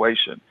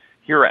situation.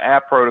 Here are our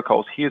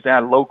protocols. Here's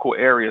our local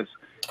areas.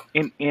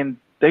 And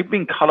they've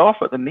been cut off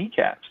at the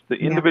kneecaps. The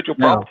individual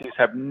properties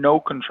have no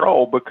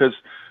control because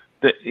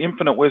the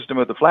infinite wisdom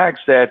of the flag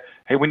said,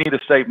 hey, we need to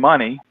save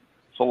money,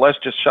 so let's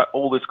just shut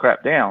all this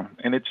crap down.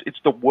 And it's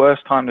the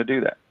worst time to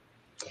do that.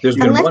 There's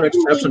been one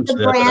exception to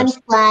the brand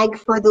flag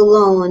for the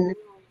loan.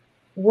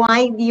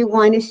 Why do you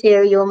want to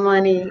share your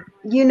money?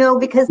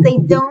 Because they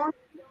don't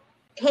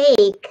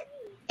take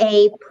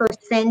a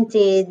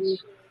percentage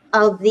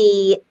of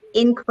the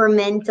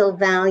incremental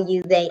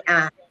value they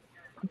add.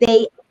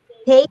 They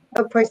take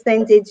a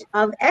percentage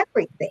of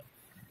everything.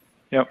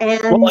 Yep.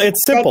 And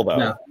it's simple though.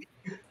 No.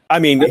 I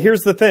mean,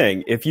 here's the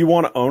thing. If you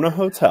want to own a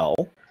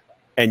hotel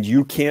and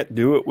you can't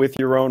do it with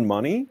your own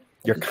money,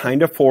 you're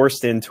kind of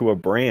forced into a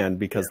brand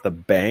because the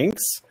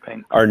banks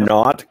are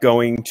not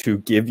going to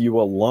give you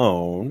a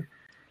loan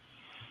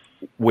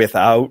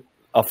without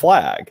a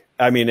flag.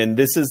 I mean, and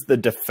this is the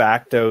de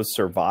facto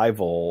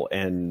survival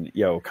and,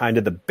 kind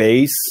of the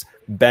base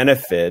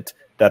benefit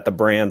that the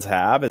brands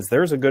have is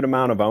there's a good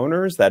amount of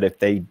owners that if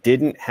they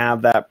didn't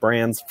have that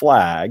brand's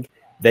flag,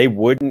 they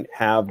wouldn't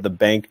have the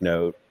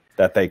banknote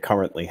that they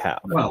currently have.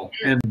 Well,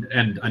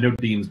 and I know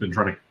Dean's been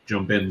trying to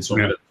jump in, so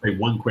I'm going to say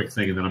one quick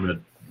thing, and then I'm going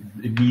to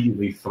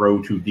immediately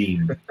throw to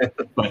Dean.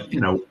 But,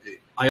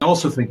 I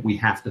also think we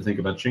have to think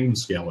about chain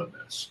scale in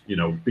this,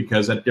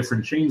 because at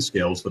different chain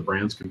scales, the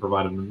brands can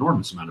provide an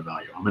enormous amount of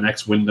value. I'm an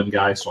ex-Wyndham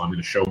guy, so I'm going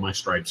to show my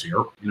stripes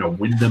here.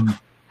 Wyndham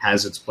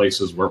has its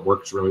places where it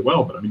works really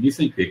well. But, you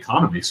think the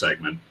economy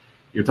segment,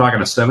 you're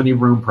talking a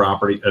 70-room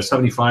property, a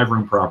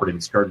 75-room property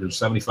that's charging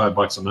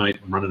 $75 a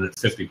night and running at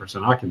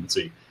 50%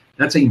 occupancy.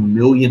 That's $1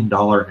 million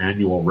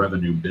annual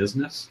revenue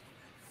business.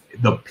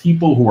 The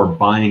people who are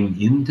buying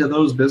into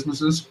those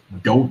businesses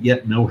don't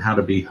yet know how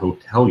to be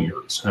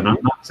hoteliers. And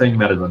I'm not saying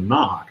that as a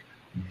knock.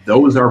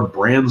 Those are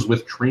brands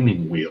with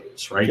training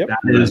wheels, right? Yep.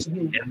 That is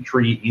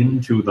entry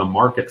into the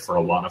market for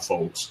a lot of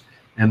folks.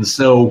 And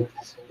so,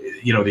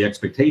 the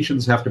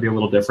expectations have to be a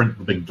little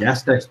different. The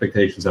guest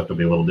expectations have to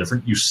be a little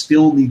different. You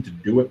still need to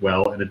do it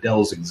well. And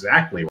Adele's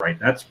exactly right.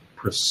 That's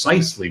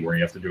precisely where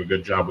you have to do a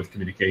good job with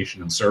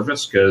communication and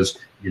service, because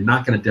you're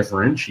not going to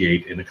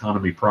differentiate an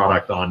economy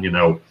product on,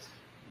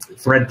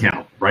 thread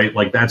count, right?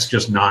 Like, that's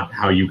just not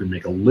how you can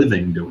make a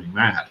living doing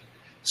that.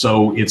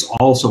 So it's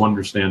also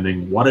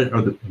understanding what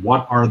are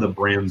the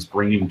brands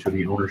bringing to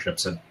the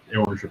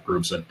ownership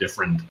groups at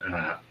different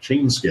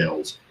chain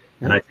scales.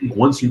 And I think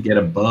once you get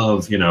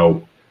above,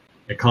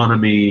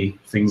 economy,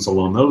 things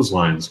along those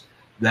lines,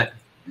 that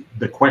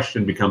the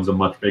question becomes a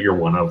much bigger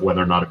one of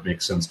whether or not it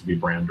makes sense to be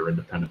brand or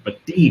independent.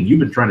 But Dean, you've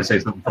been trying to say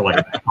something for like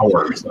an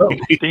hour. So.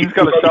 Dean's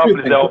got to sharpen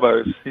his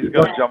elbows. He's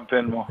got to jump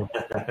in more.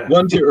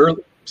 One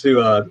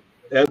to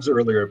Ed's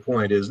earlier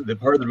point is that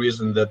part of the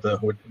reason that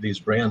these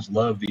brands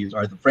love these,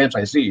 or the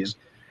franchisees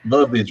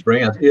love these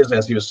brands, is,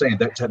 as he was saying,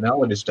 that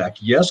technology stack.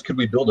 Yes, could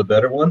we build a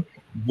better one?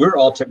 We're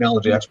all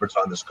technology experts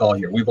on this call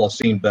here. We've all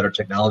seen better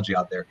technology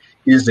out there.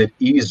 Is it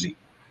easy?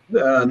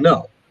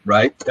 No.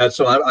 Right?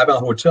 So I'm at a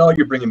hotel,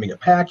 you're bringing me a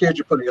package,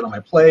 you're putting it on my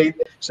plate,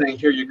 saying,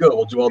 here you go,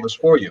 we'll do all this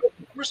for you.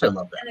 Of course I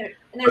love that.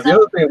 But the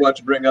other thing I wanted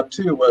to bring up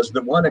too was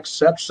the one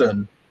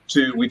exception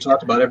to, we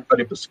talked about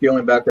everybody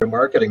scaling back their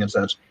marketing and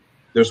such.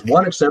 There's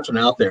one exception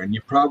out there, and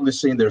you've probably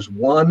seen there's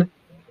one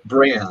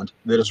brand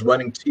that is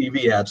running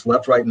TV ads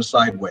left, right, and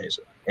sideways.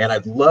 And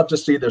I'd love to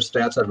see their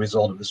stats as a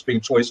result of this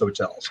being Choice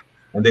Hotels.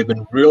 And they've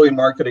been really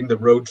marketing the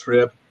road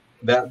trip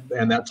that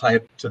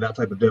type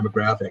of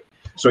demographic.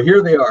 So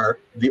here they are,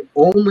 the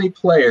only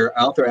player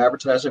out there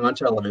advertising on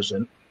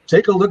television.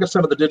 Take a look at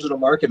some of the digital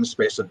marketing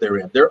space that they're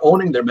in. They're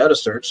owning their meta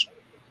search.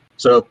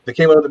 So they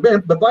came out of the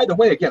band. But by the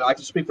way, again, I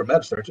can speak for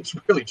meta search. It's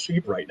really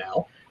cheap right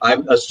now.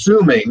 I'm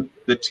assuming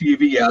the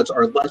TV ads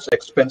are less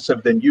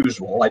expensive than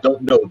usual. I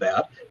don't know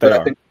that, but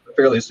I think it's a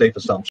fairly safe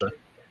assumption.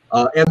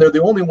 And they're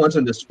the only ones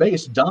in this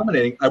space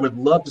dominating. I would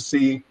love to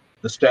see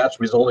the stats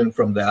resulting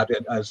from that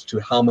and as to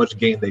how much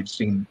gain they've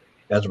seen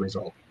as a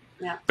result.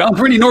 Yeah. Valyn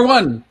Perini, nor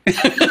one.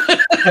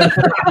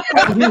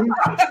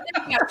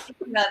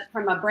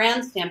 From a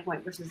brand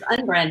standpoint versus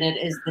unbranded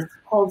is this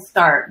cold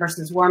start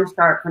versus warm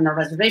start from a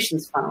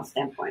reservations funnel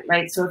standpoint,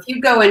 right? So if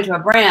you go into a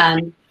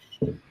brand,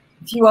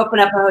 if you open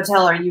up a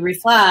hotel or you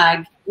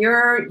reflag,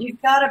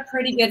 you've got a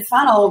pretty good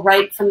funnel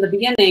right from the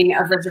beginning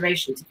of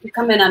reservations. If you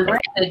come in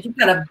unbranded, you've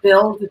got to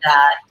build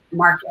that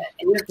market,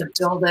 and you have to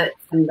build it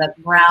from the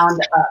ground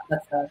up.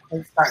 That's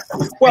the start.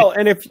 Well,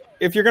 and if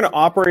you're going to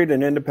operate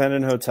an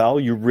independent hotel,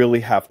 you really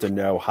have to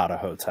know how to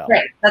hotel.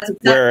 Right. That's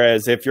exactly.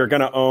 Whereas if you're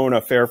going to own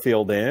a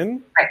Fairfield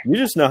Inn, right, you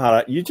just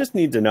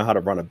need to know how to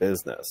run a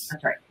business.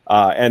 That's right.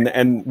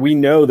 And we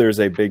know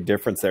there's a big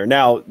difference there.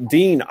 Now,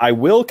 Dean, I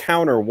will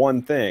counter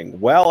one thing.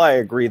 While I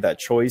agree that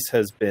Choice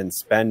has been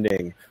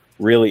spending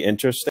really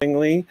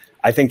interestingly,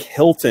 I think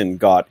Hilton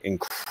got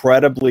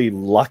incredibly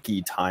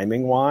lucky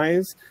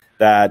timing-wise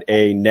that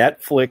a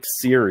Netflix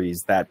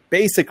series that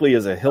basically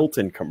is a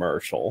Hilton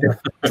commercial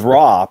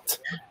dropped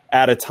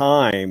at a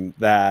time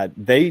that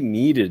they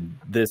needed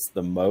this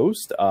the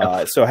most.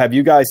 So have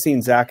you guys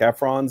seen Zac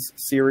Efron's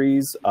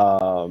series,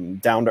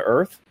 Down to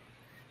Earth?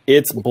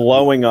 It's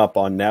blowing up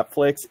on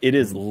Netflix. It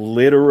is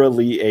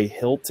literally a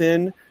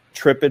Hilton,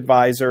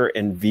 TripAdvisor,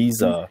 and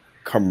Visa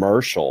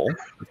commercial.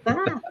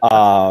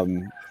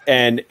 And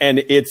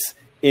it's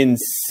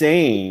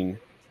insane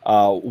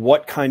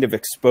what kind of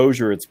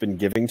exposure it's been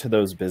giving to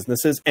those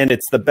businesses. And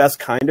it's the best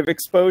kind of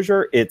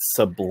exposure. It's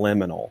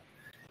subliminal.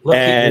 Look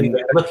at you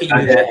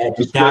there,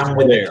 down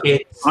with the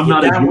kids. I'm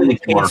not down with the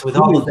kids with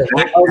all of the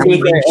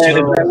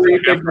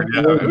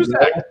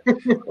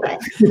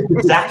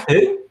Zach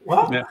who?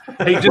 What? Yeah.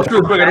 Hey, just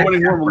real quick, I don't want to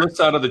hear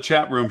Melissa out of the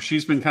chat room.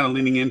 She's been kind of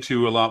leaning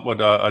into a lot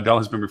what Adele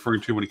has been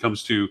referring to when it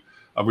comes to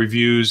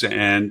reviews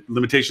and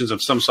limitations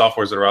of some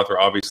softwares that are out there,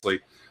 obviously.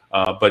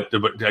 But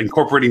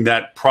incorporating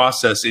that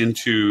process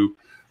into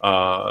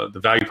the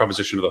value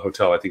proposition of the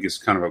hotel, I think, is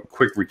kind of a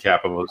quick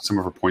recap of some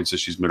of her points that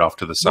she's made off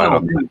to the side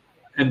on that.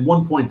 And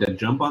one point to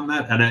jump on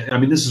that, and I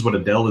mean, this is what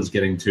Adele is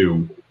getting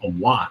to a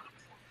lot.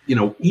 You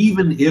know,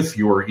 even if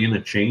you're in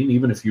a chain,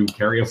 even if you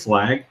carry a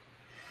flag,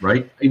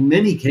 right? In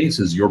many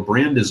cases, your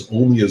brand is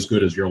only as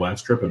good as your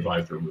last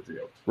TripAdvisor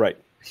review. Right.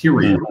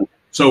 Period. Mm-hmm.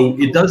 So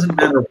it doesn't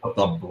matter what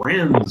the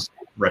brand's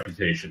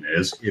reputation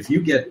is. If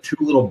you get 2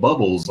 little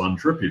bubbles on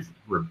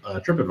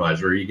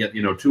TripAdvisor, or you get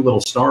 2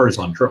 little stars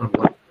on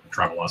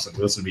Travelocity,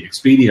 this would be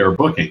Expedia or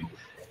Booking.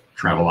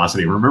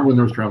 Travelocity. Remember when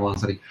there was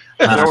Travelocity?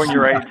 Knowing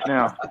your age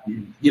now.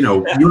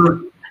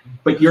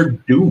 You're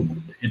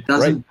doomed. It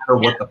doesn't matter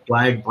what the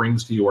flag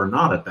brings to you or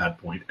not at that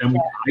point. And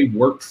I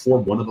worked for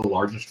one of the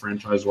largest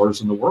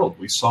franchisors in the world.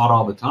 We saw it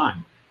all the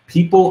time.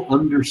 People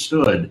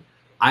understood,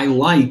 I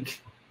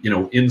like,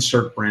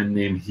 insert brand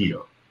name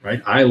here,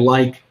 right? I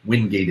like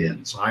Wingate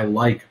Inns. I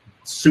like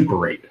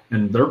Super 8.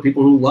 And there are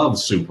people who love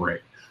Super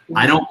 8.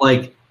 I don't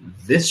like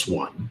this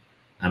one,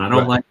 and I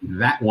don't like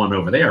that one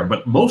over there,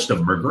 but most of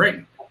them are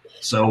great.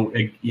 So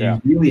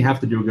you really have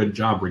to do a good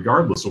job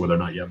regardless of whether or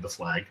not you have the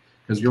flag,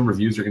 because your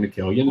reviews are going to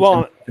kill you.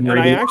 Well, and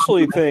I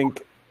actually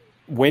think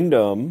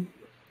Wyndham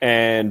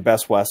and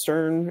Best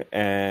Western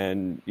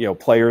and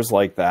players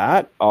like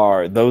that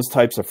are those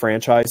types of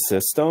franchise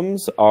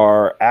systems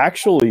are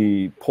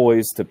actually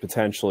poised to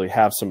potentially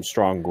have some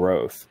strong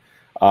growth.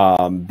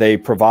 They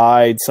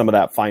provide some of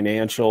that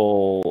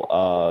financial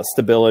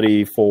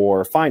stability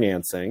for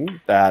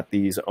financing that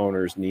these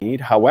owners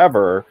need.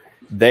 However,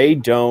 they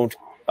don't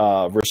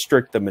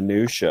restrict the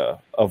minutia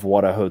of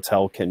what a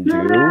hotel can do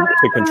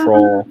to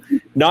control,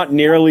 not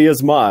nearly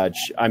as much.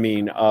 I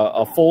mean,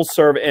 a full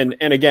service,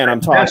 and again,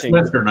 I'm talking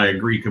Best Western. I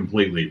agree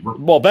completely.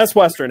 Well, Best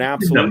Western,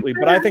 absolutely,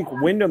 but I think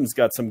Wyndham's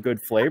got some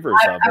good flavors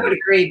of it. I would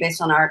agree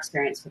based on our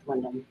experience with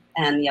Wyndham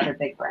and the other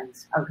big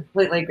brands. I would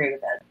completely agree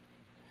with it.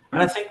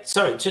 And I think,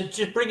 sorry, to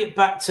just bring it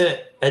back to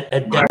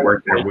Adele. I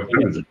worked there with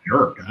him as a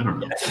jerk. I don't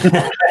know.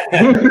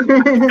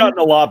 It's gotten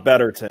a lot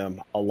better,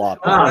 Tim. A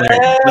lot better.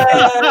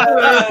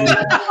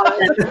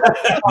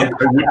 I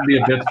wouldn't be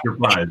a bit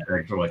surprised,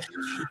 actually.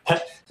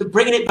 So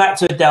bringing it back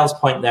to Adele's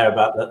point there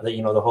about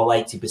the whole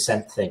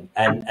 80% thing,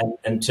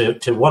 and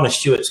to one of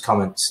Stuart's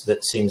comments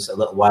that seems a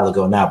little while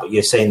ago now, but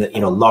you're saying that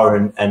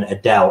Loren and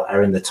Adele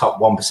are in the top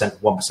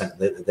 1%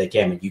 of their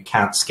game, and you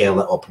can't scale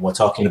that up. And we're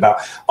talking about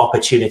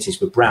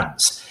opportunities with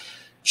brands.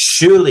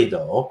 Surely,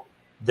 though,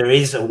 there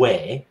is a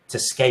way to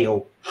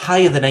scale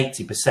higher than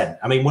 80%.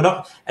 I mean, we're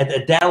not.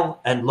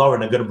 Adele and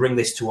Loren are going to bring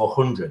this to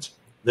 100.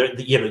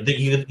 You're going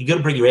to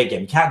bring your A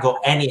game. You can't go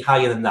any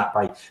higher than that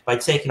by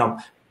taking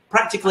on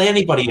practically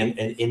anybody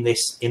in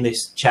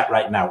this chat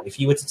right now.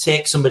 If you were to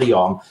take somebody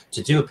on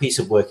to do a piece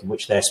of work in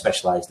which they're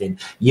specialized in,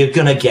 you're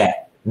going to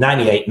get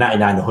 98,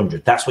 99,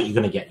 100. That's what you're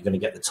going to get. You're going to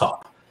get the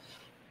top.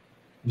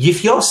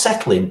 If you're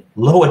settling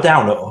lower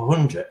down at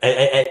 100,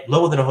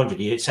 lower than 100,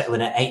 you're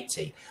settling at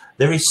 80.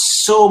 There is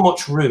so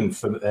much room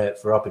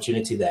for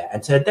opportunity there.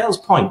 And to Adele's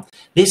point,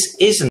 this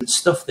isn't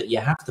stuff that you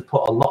have to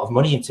put a lot of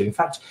money into. In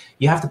fact,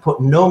 you have to put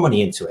no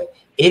money into it.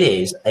 It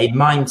is a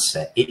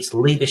mindset. It's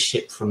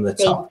leadership from the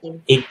top.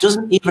 It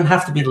doesn't even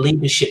have to be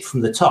leadership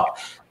from the top.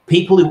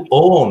 People who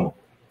own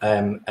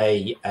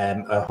a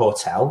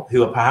hotel,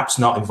 who are perhaps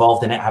not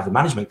involved in it, have a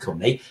management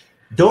company,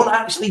 don't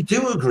actually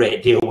do a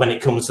great deal when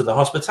it comes to the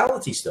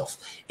hospitality stuff.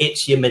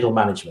 It's your middle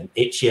management.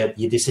 It's your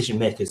decision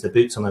makers, the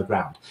boots on the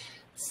ground.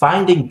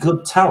 Finding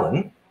good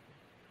talent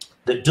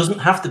that doesn't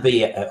have to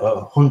be at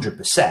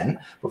 100%,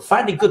 but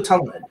finding good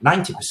talent at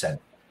 90%,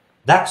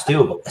 that's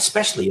doable,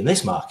 especially in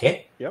this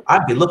market. Yep.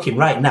 I'd be looking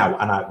right now,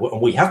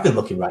 and we have been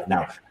looking right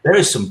now. There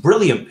is some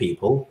brilliant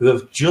people who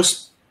have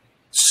just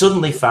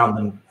suddenly found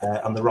them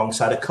on the wrong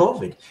side of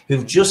COVID,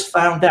 who've just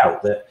found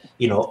out that,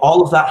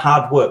 all of that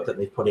hard work that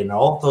they've put in,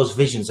 all of those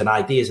visions and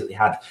ideas that they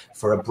had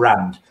for a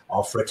brand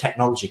or for a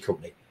technology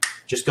company,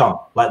 just gone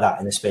like that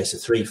in the space of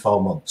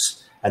 3-4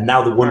 months. And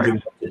now they're wondering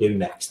what to do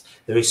next.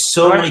 There is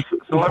so many.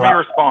 So let me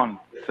respond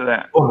to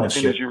that. As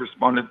soon as you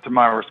responded to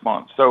my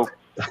response. So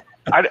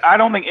I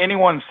don't think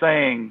anyone's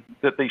saying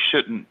that they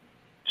shouldn't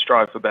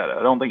strive for better.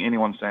 I don't think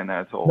anyone's saying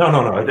that at all. No.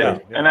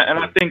 And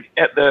I think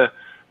at the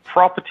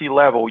property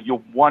level,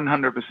 you're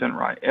 100%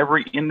 right.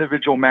 Every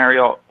individual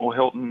Marriott or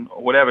Hilton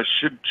or whatever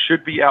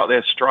should be out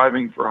there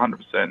striving for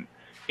 100%.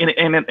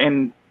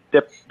 And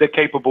they're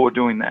capable of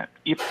doing that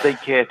if they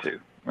care to,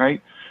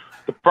 right?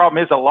 The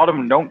problem is a lot of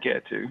them don't care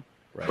to.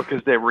 Right.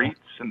 Because they're REITs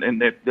and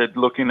they're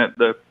looking at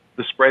the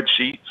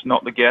spreadsheets,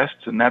 not the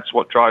guests, and that's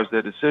what drives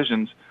their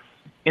decisions.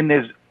 And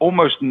there's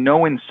almost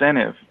no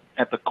incentive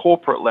at the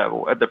corporate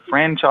level, at the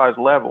franchise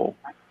level,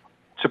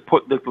 to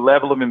put the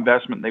level of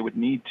investment they would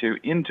need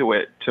into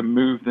it to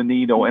move the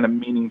needle in a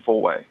meaningful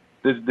way.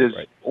 There's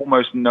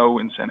almost no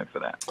incentive for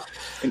that.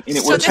 And it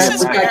so this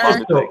is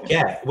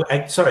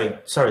where...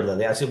 Sorry,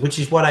 Lily. I said, which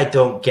is what I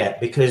don't get,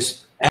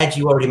 because Ed,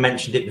 you already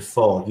mentioned it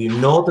before. You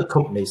know the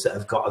companies that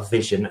have got a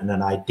vision and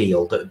an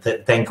ideal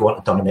that then go on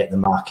to dominate the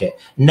market.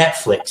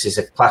 Netflix is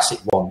a classic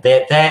one.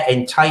 Their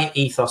entire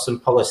ethos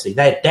and policy,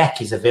 their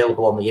deck is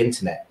available on the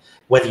internet.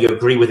 Whether you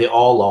agree with it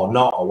all or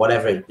not or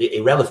whatever,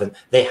 irrelevant,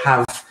 they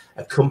have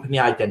a company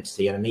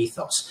identity and an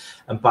ethos.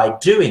 And by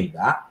doing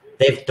that,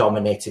 they've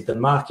dominated the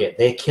market.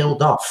 They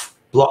killed off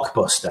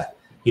Blockbuster.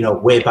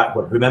 way back.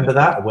 Remember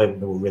that? We're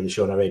really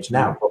showing our age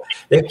now. But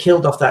they've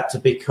killed off that to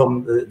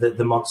become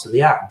the monster of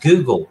the app.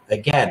 Google,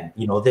 again,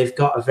 they've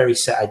got a very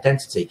set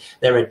identity.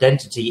 Their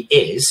identity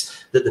is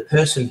that the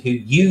person who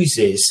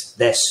uses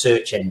their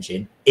search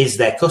engine is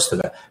their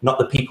customer, not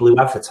the people who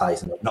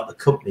advertise on it, not the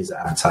companies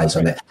that advertise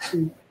on it.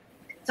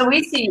 So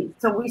we see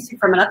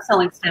from an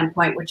upselling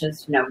standpoint, which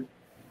is,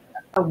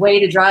 a way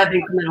to drive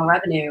incremental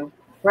revenue,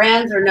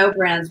 brands or no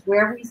brands,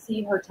 where we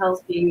see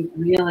hotels being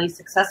really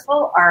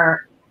successful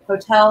are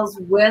hotels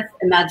with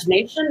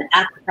imagination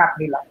at the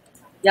property level.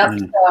 Yep.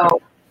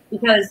 So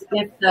because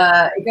if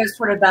it goes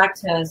sort of back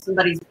to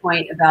somebody's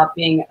point about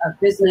being a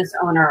business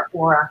owner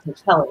or a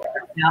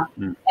hotelier.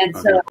 And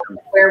so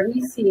where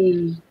we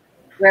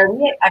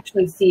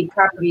actually see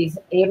properties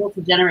able to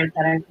generate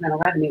that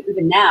incremental revenue,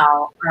 even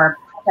now, are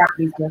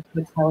properties with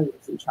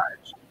hoteliers in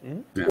charge.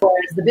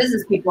 Whereas the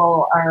business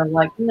people are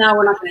like, no,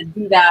 we're not going to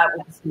do that.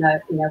 We're just going to,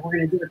 we're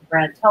going to do what the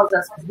brand tells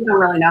us because we don't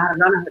really know how to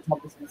run a hotel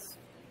business.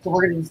 So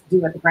we're going to just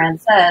do what the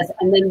brand says.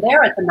 And then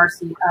they're at the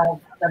mercy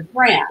of the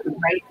brand,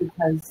 right?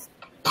 Because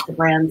if the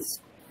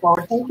brand's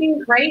forward thinking,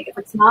 great. If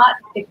it's not.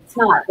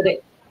 But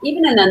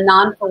even in the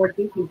non-forward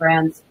thinking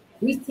brands,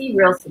 we see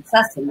real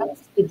success in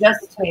this. It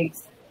just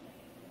takes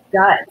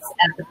guts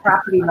at the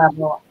property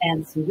level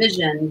and some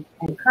vision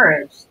and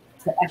courage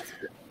to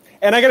execute.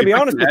 And I got to be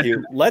honest with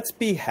you, let's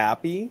be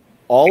happy.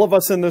 All of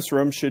us in this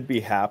room should be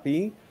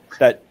happy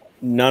that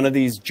none of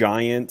these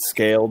giant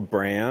scaled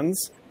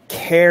brands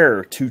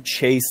care to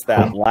chase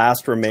that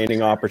last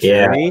remaining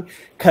opportunity.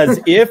 Because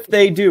if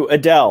they do,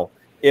 Adele,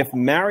 if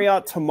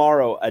Marriott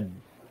tomorrow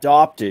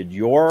adopted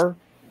your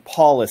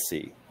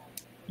policy,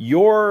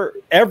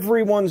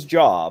 everyone's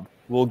job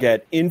will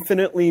get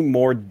infinitely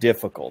more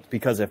difficult.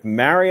 Because if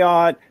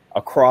Marriott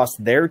across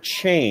their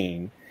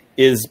chain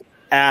is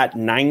at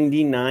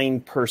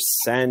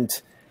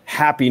 99%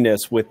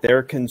 happiness with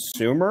their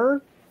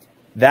consumer,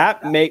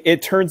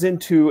 it turns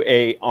into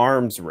a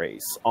arms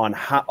race on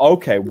how,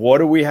 okay, what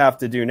do we have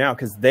to do now?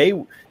 Because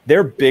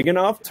they're big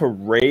enough to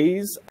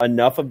raise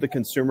enough of the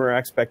consumer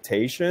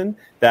expectation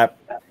that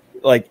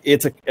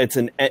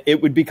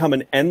it would become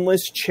an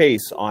endless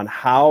chase on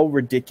how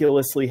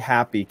ridiculously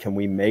happy can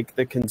we make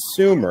the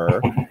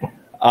consumer,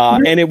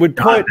 and it would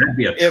put that'd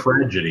be a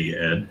tragedy,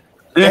 Ed.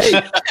 Hey,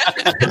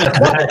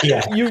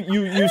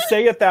 you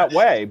say it that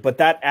way, but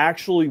that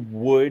actually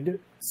would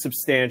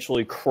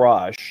substantially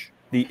crush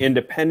the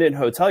independent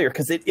hotelier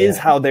because it is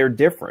how they're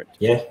different.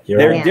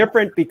 They're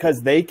different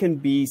because they can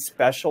be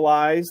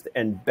specialized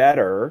and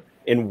better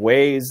in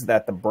ways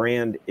that the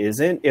brand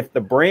isn't. If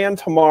the brand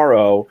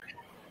tomorrow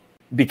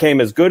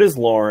became as good as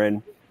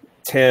Loren,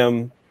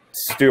 Tim,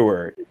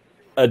 Stuart,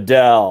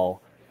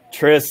 Adele,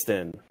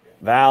 Tristan,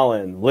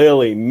 Valyn,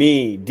 Lily,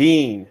 me,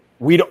 Dean,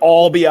 we'd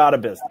all be out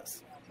of business.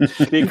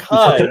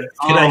 Because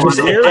can I just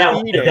say,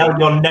 Adele,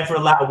 you're never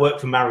allowed to work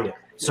for Marriott.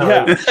 So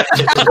we're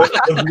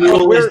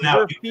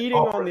feeding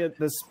on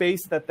the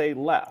space that they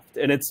left.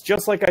 And it's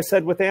just like I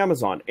said with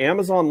Amazon.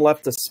 Amazon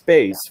left a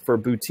space for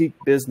boutique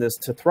business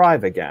to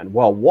thrive again.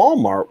 Well,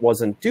 Walmart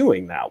wasn't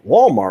doing that.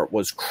 Walmart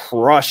was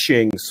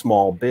crushing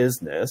small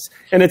business.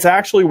 And it's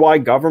actually why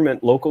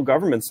local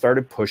government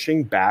started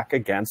pushing back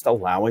against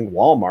allowing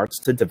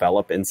Walmarts to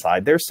develop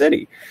inside their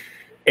city.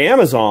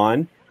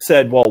 Amazon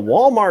said, well,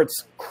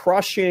 Walmart's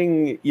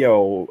crushing,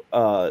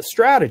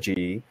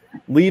 strategy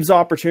leaves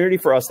opportunity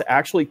for us to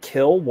actually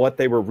kill what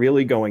they were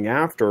really going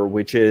after,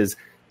 which is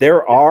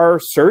there are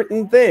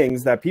certain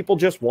things that people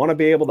just want to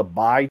be able to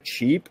buy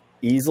cheap,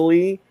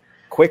 easily,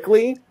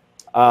 quickly.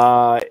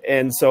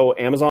 And so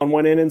Amazon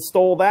went in and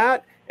stole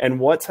that. And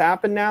what's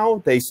happened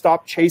now? They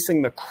stopped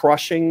chasing the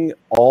crushing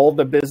all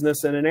the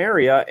business in an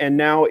area. And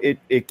now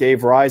it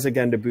gave rise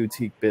again to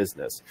boutique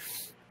business.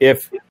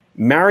 If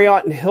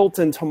Marriott and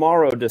Hilton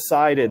tomorrow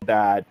decided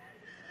that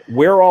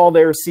we're all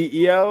their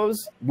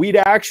CEOs, we'd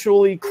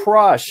actually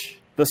crush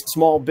the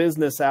small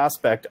business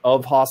aspect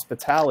of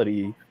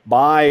hospitality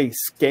by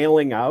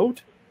scaling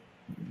out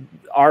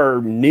our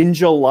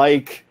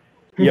ninja-like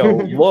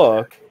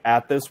look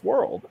at at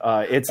world.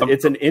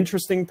 It's an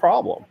interesting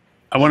problem.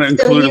 I want to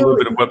include a little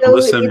bit of what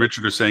Melissa and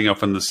Richard are saying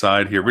off on the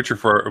side here. Richard,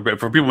 for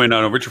people who may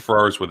not know, Richard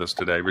Farrar is with us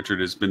today.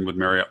 Richard has been with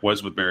Marriott,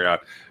 was with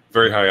Marriott,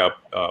 very high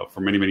up for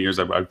many, many years.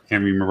 I can't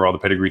even remember all the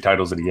pedigree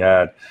titles that he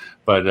had,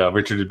 but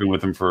Richard has been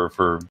with him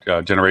for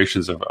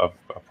generations of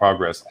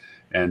progress.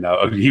 And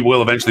he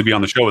will eventually be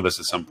on the show with us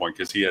at some point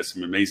because he has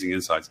some amazing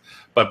insights.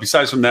 But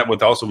besides from that,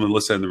 with also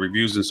Melissa and the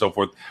reviews and so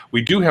forth,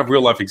 we do have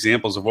real life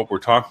examples of what we're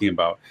talking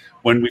about.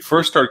 When we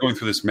first started going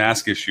through this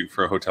mask issue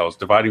for hotels,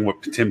 dividing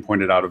what Tim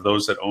pointed out of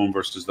those that own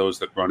versus those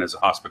that run as a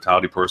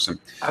hospitality person.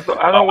 I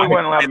don't we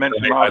weren't allowed to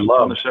mention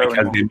on the show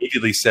because they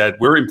immediately said,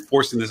 we're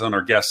enforcing this on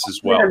our guests as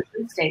well.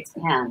 Blue states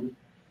can.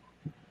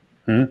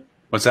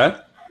 What's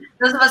that?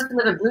 Those of us who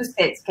live in blue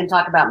states can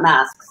talk about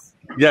masks.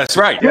 Yes,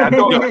 right. Yeah,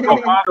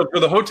 for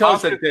the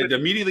hotels that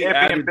immediately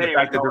added the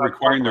fact that they're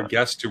requiring their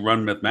guests to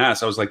run with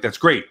masks, I was like, that's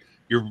great.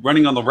 You're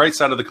running on the right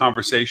side of the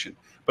conversation.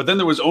 But then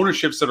there was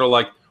ownerships that are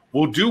like,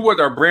 we'll do what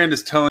our brand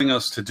is telling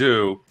us to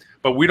do,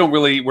 but we're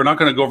not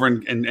going to go over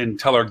and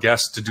tell our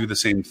guests to do the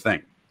same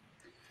thing.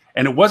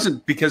 And it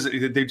wasn't because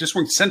they just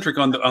weren't centric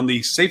on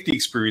the safety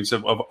experience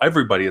of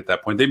everybody at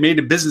that point. They made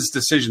a business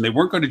decision. They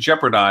weren't going to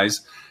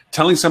jeopardize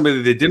telling somebody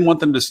that they didn't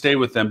want them to stay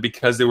with them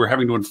because they were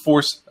having to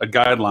enforce a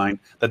guideline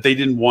that they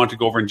didn't want to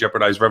go over and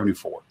jeopardize revenue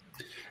for.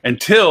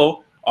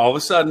 Until all of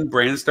a sudden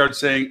brands start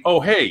saying, oh,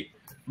 hey,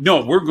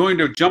 no, we're going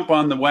to jump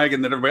on the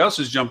wagon that everybody else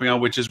is jumping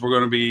on, which is we're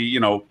going to be,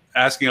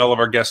 asking all of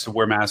our guests to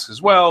wear masks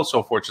as well,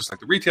 so forth, just like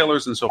the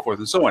retailers and so forth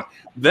and so on.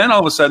 Then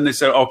all of a sudden they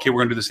said, okay, we're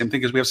going to do the same thing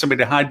because we have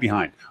somebody to hide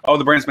behind. Oh,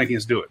 the brand's making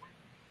us do it.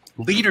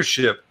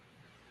 Leadership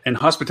and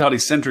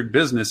hospitality-centric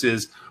business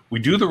is we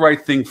do the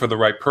right thing for the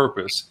right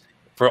purpose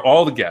for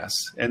all the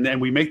guests, and then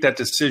we make that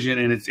decision,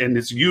 and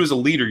it's you as a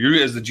leader,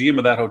 you as the GM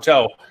of that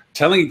hotel,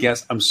 telling a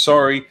guest, I'm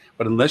sorry,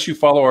 but unless you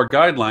follow our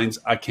guidelines,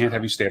 I can't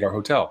have you stay at our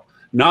hotel.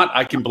 Not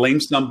I can blame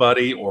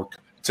somebody or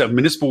it's a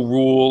municipal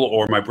rule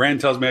or my brand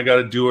tells me I got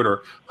to do it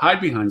or hide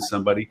behind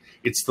somebody.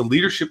 It's the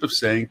leadership of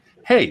saying,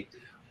 hey,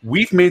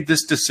 we've made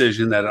this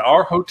decision that at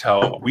our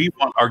hotel, we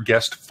want our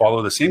guests to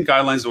follow the same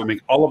guidelines that we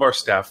make all of our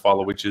staff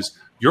follow, which is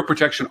your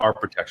protection, our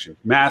protection,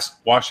 mask,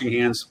 washing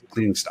hands,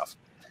 cleaning stuff.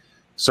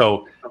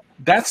 So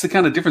that's the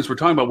kind of difference we're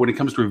talking about when it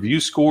comes to review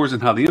scores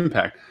and how they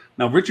impact.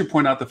 Now, Richard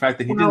pointed out the fact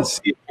that he didn't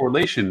see a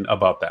correlation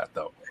about that,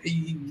 though.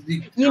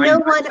 You know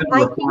what?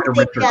 I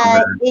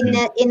think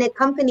that in a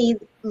company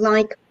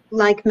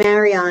like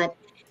Marriott,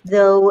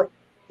 though,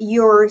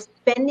 you're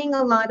spending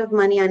a lot of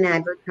money on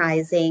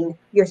advertising,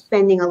 you're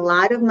spending a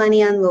lot of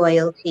money on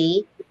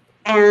loyalty,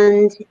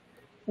 and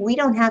we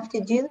don't have to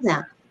do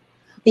that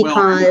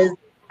because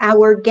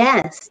our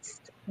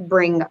guests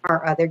bring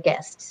our other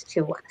guests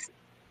to us.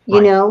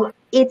 You know,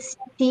 it's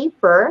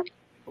cheaper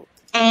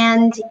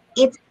and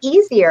it's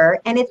easier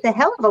and it's a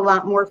hell of a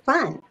lot more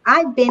fun.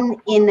 I've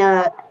been in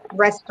a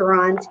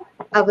restaurant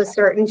of a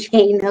certain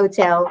chain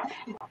hotel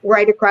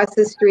right across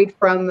the street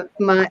from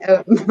my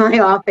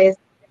office,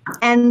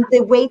 and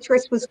the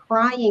waitress was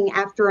crying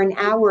after an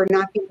hour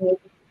not being able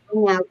to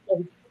bring out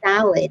a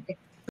salad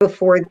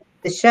before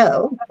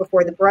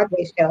the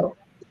Broadway show,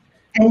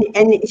 and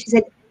she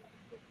said,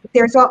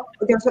 there's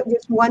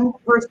one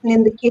person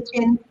in the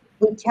kitchen.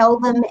 We tell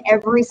them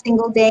every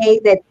single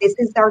day that this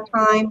is our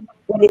time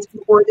when it's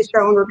before the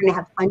show and we're going to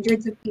have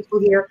hundreds of people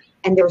here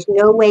and there's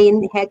no way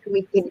in heck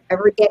we can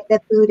ever get the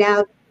food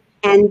out.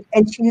 And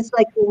she was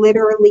like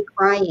literally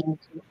crying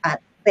to us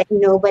that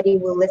nobody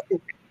will listen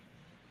to.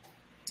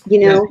 You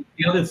know,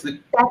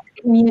 that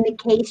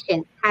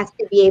communication has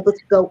to be able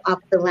to go up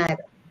the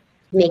ladder.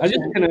 I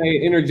just kind of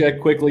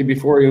interject quickly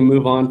before we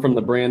move on from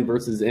the brand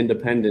versus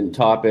independent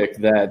topic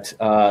that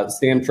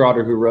Sam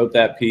Trotter, who wrote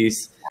that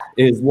piece,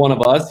 is one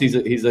of us. He's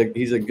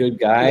a good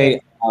guy,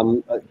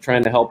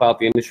 trying to help out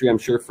the industry. I'm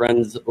sure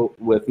friends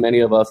with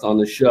many of us on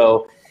the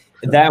show.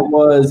 That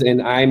was,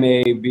 and I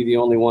may be the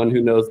only one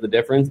who knows the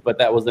difference, but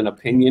that was an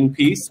opinion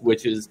piece,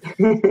 which is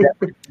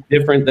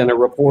different than a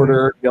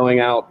reporter going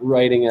out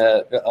writing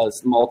a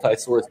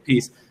multi-source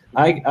piece.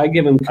 I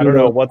give him. I don't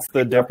know what's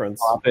the difference.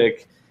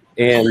 Topic.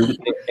 And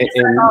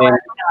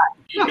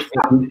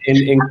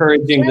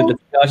encouraging the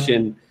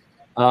discussion.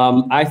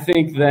 I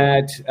think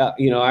that,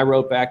 I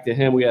wrote back to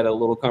him. We had a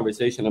little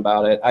conversation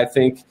about it. I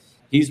think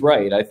he's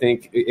right. I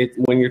think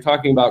when you're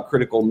talking about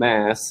critical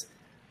mass,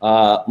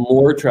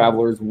 more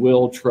travelers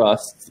will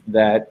trust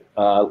that,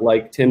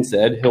 like Tim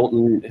said,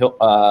 Hampton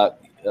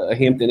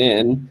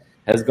Inn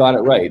has got it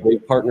right.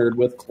 They've partnered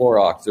with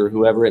Clorox or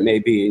whoever it may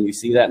be, and you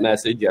see that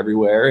message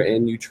everywhere,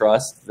 and you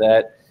trust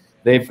that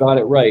they've got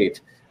it right.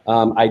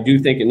 I do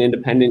think an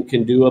independent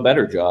can do a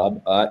better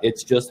job.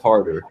 It's just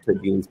harder, to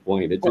Dean's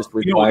point. It just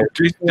requires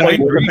you have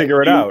to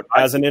figure it out.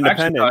 As an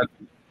independent,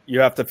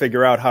 you have to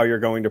figure out how you're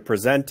going to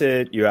present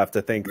it. You have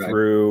to think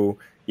through,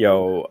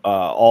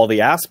 all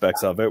the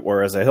aspects of it.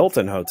 Whereas a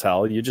Hilton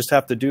hotel, you just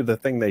have to do the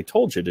thing they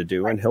told you to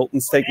do, and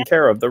Hilton's taking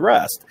care of the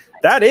rest.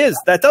 That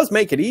does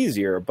make it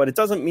easier, but it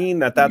doesn't mean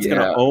that that's going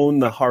to own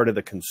the heart of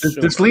the consumer.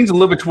 This leans a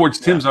little bit towards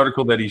Tim's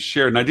article that he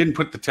shared, and I didn't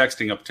put the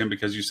texting up, Tim,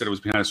 because you said it was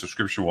behind a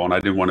subscription wall, and I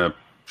didn't want to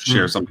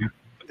share something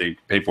that they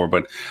pay for.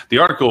 But the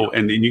article,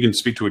 and you can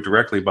speak to it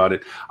directly about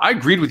it, I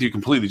agreed with you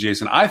completely,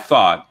 Jason. I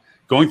thought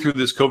going through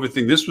this COVID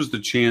thing, this was the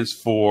chance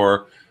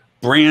for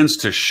brands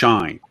to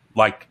shine.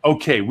 Like,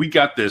 okay, we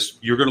got this.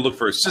 You're going to look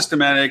for a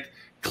systematic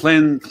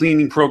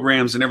cleaning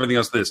programs and everything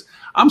else.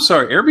 I'm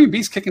sorry,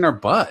 Airbnb's kicking our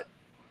butt.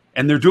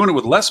 And they're doing it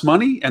with less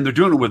money, and they're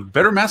doing it with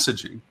better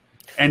messaging.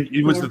 And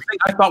it was the thing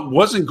I thought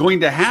wasn't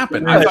going to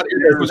happen. I thought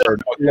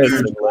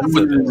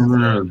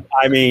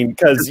I mean,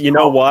 because you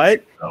know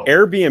what?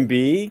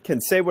 Airbnb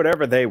can say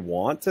whatever they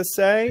want to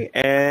say,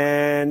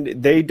 and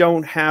they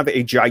don't have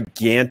a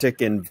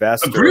gigantic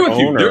investor. Agree with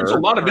owner. You. There's a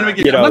lot of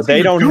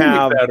they don't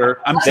have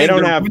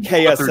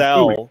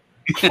KSL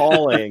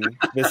calling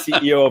the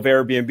CEO of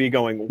Airbnb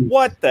going,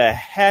 what the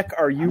heck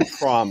are you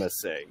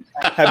promising?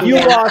 Have you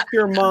lost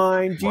your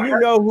mind? Do you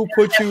know who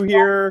put you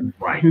here?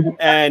 Right.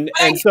 And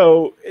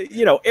so,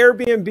 you know,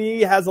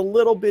 Airbnb has a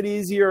little bit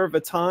easier of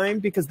a time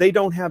because they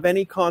don't have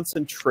any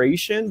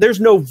concentration. There's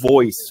no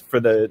voice for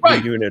the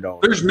unit owner.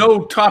 There's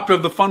no top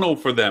of the funnel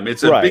for them.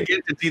 It's a big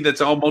entity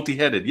that's all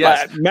multi-headed.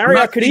 Yes.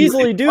 Marriott could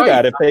easily do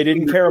that if they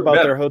didn't care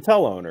about their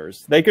hotel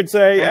owners. They could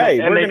say, hey,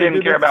 and they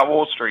didn't care about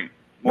Wall Street.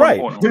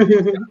 Right.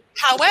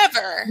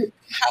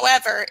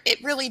 However,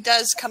 it really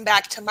does come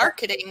back to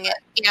marketing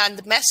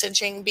and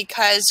messaging,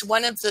 because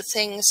one of the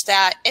things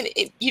that, and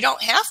you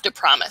don't have to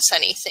promise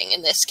anything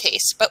in this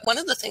case, but one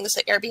of the things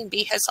that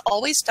Airbnb has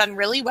always done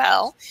really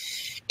well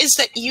is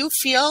that you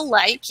feel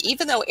like,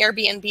 even though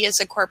Airbnb is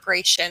a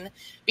corporation,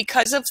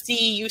 because of the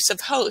use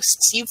of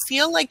hosts, you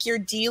feel like you're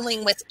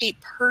dealing with a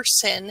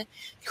person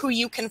who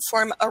you can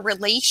form a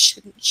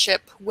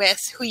relationship with,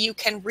 who you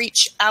can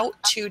reach out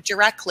to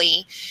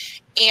directly.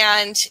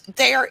 And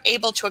they are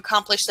able to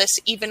accomplish this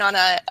even on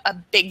a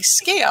big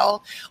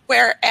scale,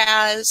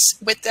 whereas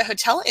with the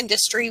hotel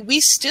industry, we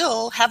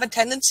still have a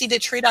tendency to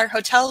treat our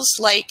hotels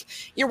like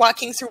you're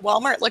walking through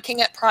Walmart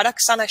looking at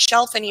products on a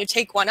shelf and you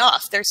take one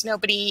off. There's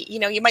nobody, you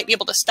know, you might be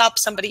able to stop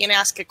somebody and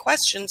ask a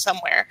question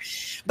somewhere,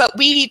 but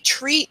we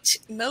treat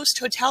most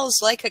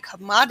hotels like a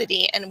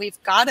commodity, and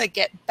we've got to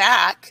get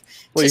back.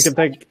 Well, you can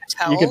thank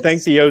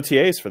the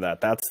OTAs for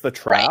that. That's the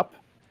trap. Right.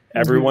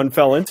 Everyone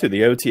fell into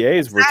the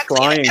OTAs. We're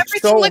trying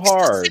so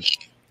hard.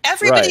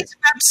 Everybody's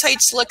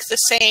websites look the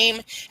same.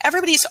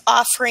 Everybody's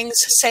offerings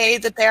say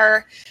that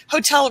their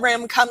hotel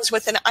room comes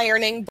with an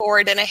ironing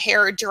board and a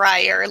hair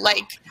dryer.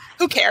 Like,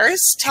 who cares?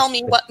 Tell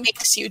me what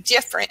makes you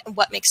different and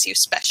what makes you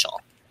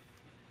special.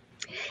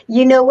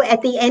 You know,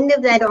 at the end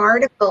of that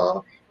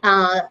article,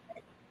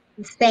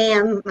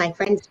 Sam, my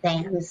friend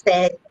Sam,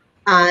 said,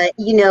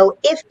 you know,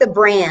 if the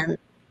brand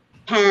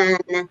can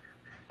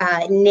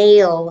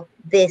nail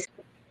this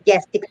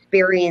guest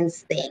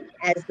experience thing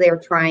as they're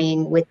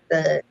trying with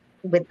the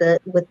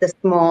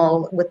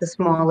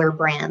smaller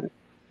brands,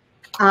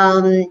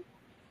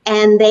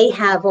 and they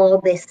have all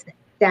this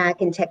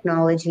stack and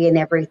technology and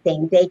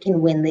everything, they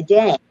can win the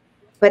day.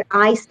 But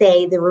I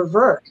say the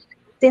reverse,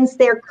 since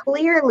they're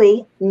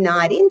clearly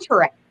not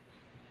interested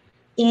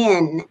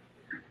in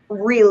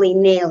really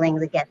nailing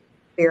the guest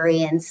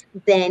experience,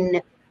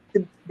 then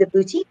the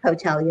boutique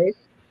hoteliers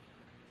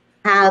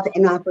have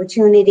an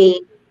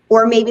opportunity,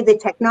 or maybe the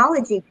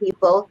technology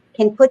people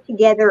can put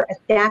together a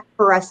stack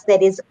for us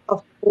that is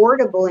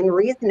affordable and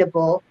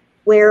reasonable,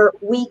 where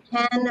we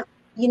can,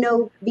 you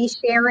know, be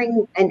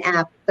sharing an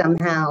app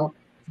somehow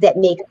that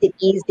makes it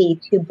easy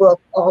to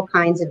book all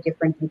kinds of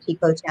different boutique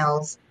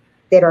hotels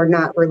that are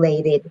not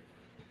related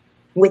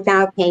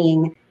without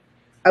paying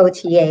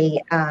OTA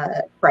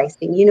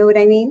pricing. You know what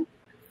I mean?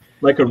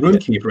 Like a room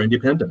key for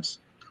independence.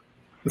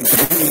 Which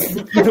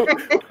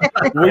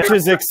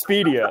is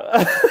Expedia.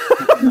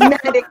 And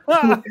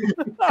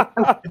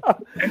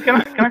can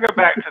I go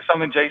back to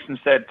something Jason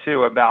said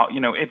too about, you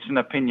know, it's an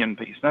opinion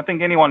piece, and I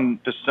think anyone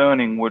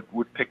discerning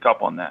would pick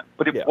up on that.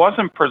 But it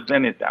wasn't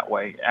presented that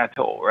way at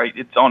all, right?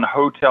 It's on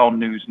Hotel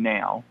News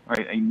Now,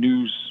 right?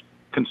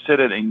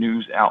 Considered a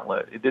news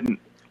outlet. It didn't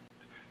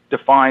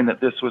define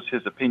that this was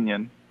his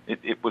opinion.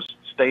 It was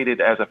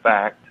stated as a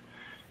fact,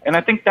 and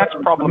I think that's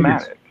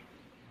problematic.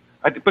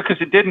 Because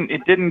it didn't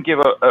give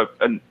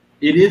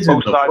it is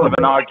both sides of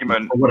an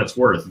argument. For what it's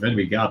worth, then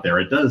we got there.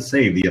 It does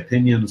say the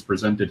opinions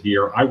presented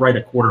here. I write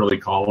a quarterly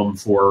column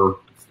for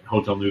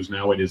Hotel News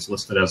Now. It is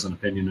listed as an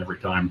opinion every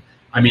time.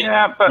 I mean,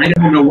 I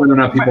don't know whether or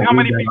not people. How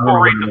many people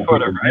read the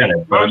footer?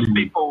 Most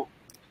people.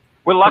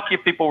 We're lucky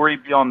if people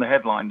read beyond the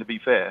headline. To be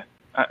fair,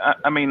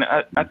 I mean,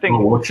 I think.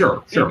 Oh, well,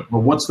 sure.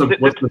 Well, what's the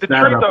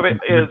truth of it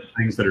is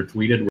things that are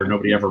tweeted where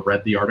nobody ever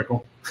read the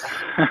article?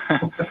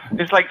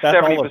 It's like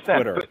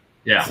 70%.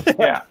 Yeah.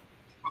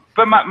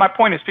 But my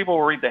point is, people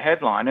will read the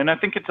headline, and I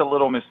think it's a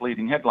little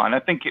misleading headline. I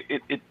think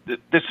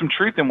there's some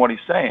truth in what he's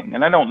saying,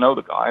 and I don't know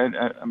the guy.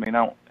 I mean,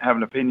 I don't have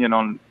an opinion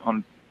on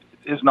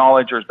his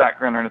knowledge or his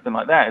background or anything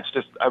like that. It's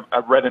just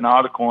I've read an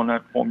article and I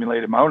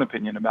formulated my own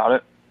opinion about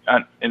it,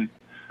 and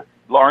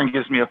Loren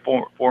gives me a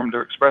forum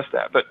to express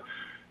that. But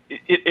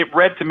it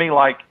read to me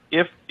like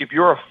if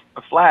you're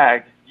a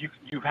flag,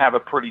 you have a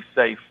pretty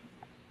safe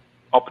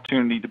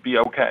opportunity to be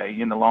okay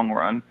in the long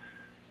run.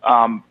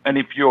 And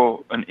if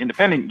you're an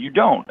independent, you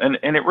don't. And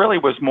it really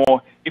was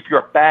more, if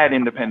you're a bad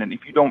independent,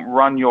 if you don't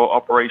run your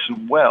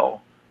operation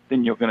well,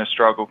 then you're going to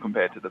struggle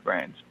compared to the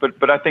brands.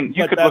 But I think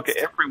you could look at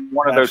every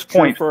one of those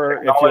points. If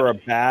you're a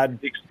bad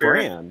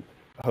brand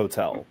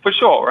hotel. For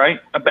sure, right?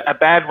 A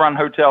bad run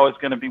hotel is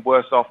going to be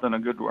worse off than a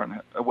good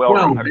run, a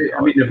well-run hotel.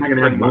 I mean, if I can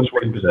add one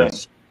thing to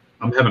this,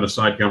 I'm having a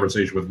side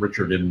conversation with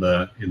Richard in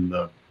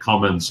the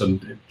comments,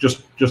 and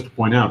just to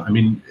point out, I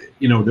mean,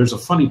 you know, there's a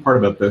funny part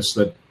about this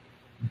that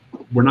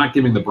we're not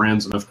giving the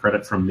brands enough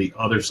credit from the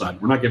other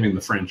side. We're not giving the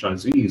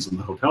franchisees and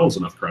the hotels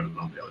enough credit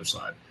on the other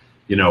side.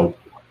 You know,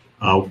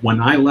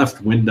 When I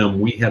left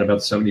Wyndham, we had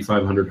about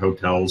 7,500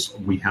 hotels.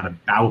 We had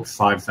about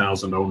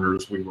 5,000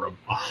 owners. We were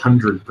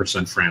 100%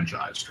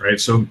 franchised, right?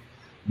 So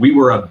we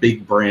were a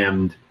big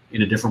brand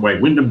in a different way.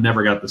 Wyndham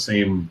never got the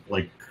same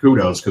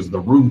kudos because the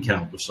room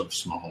count was so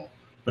small.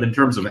 But in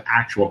terms of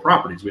actual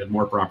properties, we had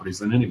more properties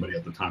than anybody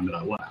at the time that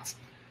I left.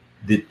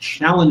 The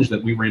challenge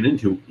that we ran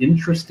into,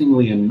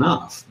 interestingly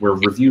enough, where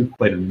reviews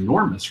played an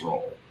enormous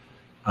role,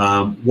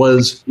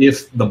 was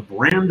if the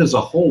brand as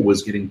a whole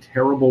was getting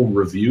terrible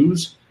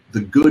reviews, the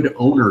good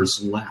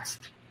owners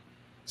left.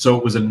 So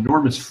it was an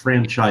enormous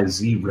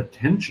franchisee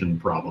retention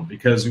problem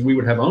because we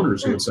would have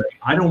owners who would say,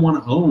 I don't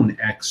want to own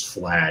X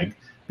flag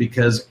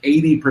because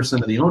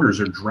 80% of the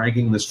owners are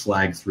dragging this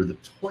flag through the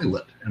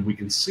toilet and we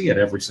can see it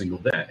every single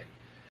day.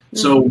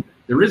 So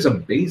there is a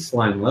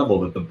baseline level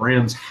that the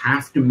brands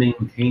have to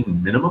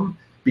maintain minimum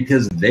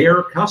because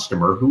their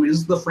customer, who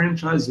is the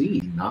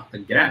franchisee, not the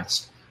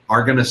guest,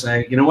 are going to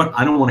say, you know what,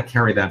 I don't want to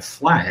carry that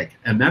flag.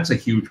 And that's a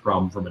huge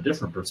problem from a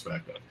different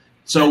perspective.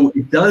 So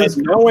it does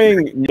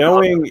knowing from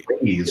time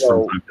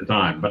to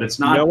time, but it's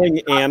not knowing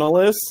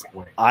analysts.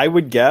 I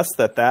would guess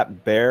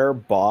that bare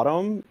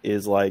bottom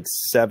is like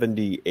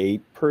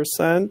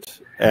 78%,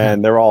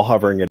 and they're all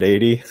hovering at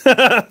 80.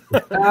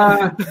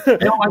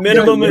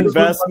 Minimum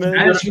investment,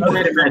 as you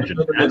might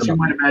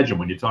imagine,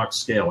 when you talk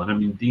scale. And I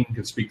mean, Dean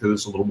can speak to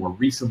this a little more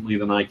recently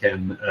than I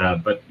can,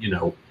 but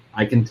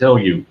I can tell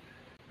you.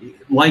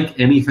 Like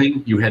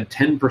anything, you had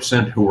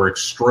 10% who were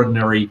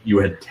extraordinary. You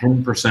had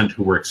 10%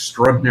 who were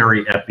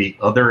extraordinary at the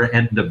other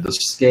end of the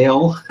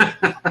scale,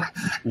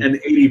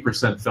 and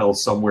 80% fell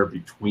somewhere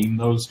between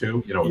those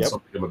two. It's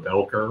something of a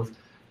bell curve.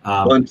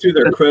 And to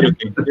their credit,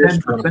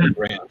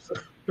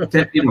 10%.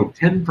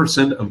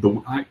 10% of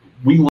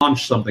we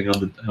launched something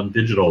on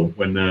digital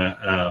when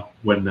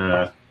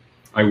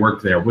I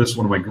worked there. It was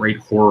one of my great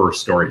horror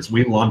stories.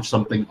 We launched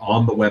something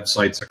on the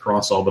websites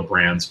across all the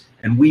brands,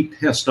 and we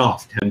pissed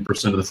off 10%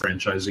 of the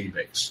franchisee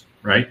base,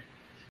 right?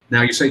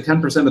 Now you say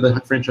 10% of the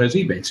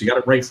franchisee base, you got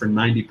it right for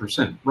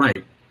 90%,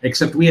 right?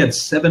 Except we had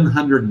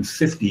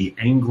 750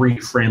 angry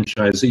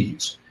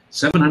franchisees.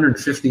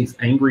 750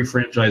 angry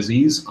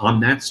franchisees on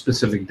that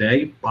specific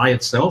day by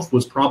itself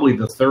was probably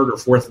the third or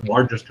fourth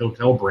largest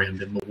hotel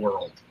brand in the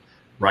world,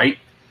 right?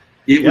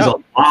 It was a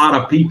lot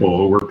of people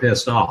who were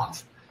pissed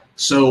off.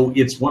 So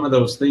it's one of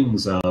those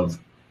things of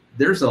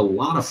there's a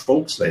lot of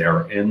folks there,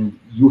 and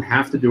you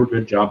have to do a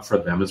good job for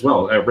them as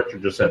well.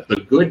 Richard just said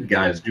the good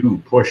guys do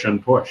push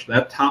and push.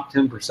 That top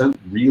 10%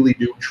 really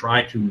do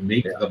try to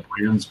make the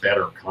brands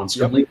better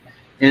constantly,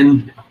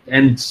 and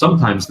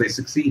sometimes they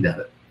succeed at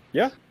it.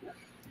 Yeah.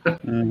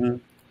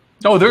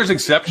 Oh, there's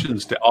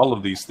exceptions to all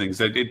of these things.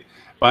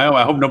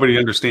 I hope nobody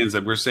understands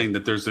that we're saying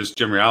that there's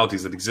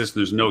generalities that exist.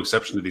 And there's no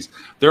exception to these.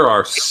 There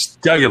are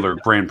stellar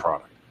brand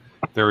products.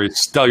 There is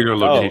stellar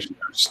location,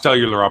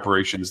 stellar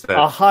operations that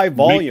a high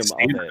volume of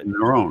it in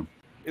their own.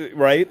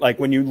 Right? Like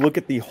when you look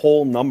at the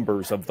whole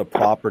numbers of the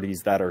properties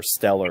that are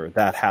stellar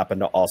that happen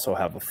to also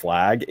have a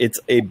flag,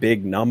 it's a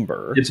big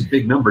number. It's a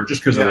big number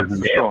just because of the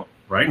scale,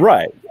 right?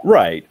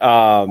 Right.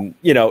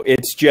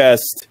 It's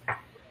just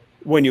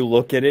when you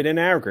look at it in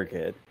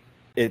aggregate,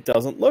 it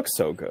doesn't look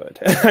so good.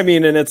 I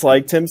mean, and it's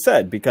like Tim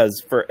said,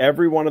 because for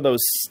every one of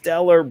those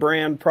stellar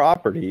brand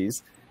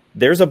properties,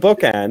 there's a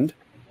bookend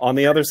on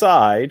the other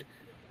side.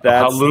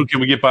 How little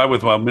can we get by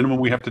with? Well, minimum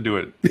we have to do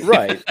it.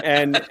 Right.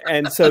 And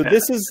so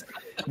this is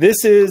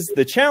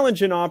the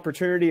challenge and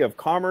opportunity of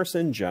commerce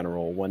in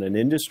general. When an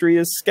industry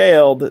is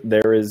scaled,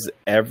 there is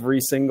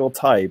every single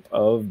type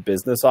of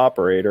business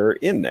operator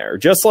in there.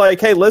 Just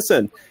like, hey,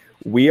 listen,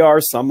 we are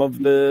some of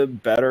the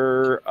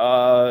better,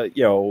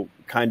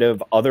 kind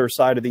of other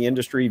side of the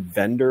industry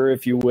vendor,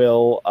 if you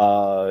will,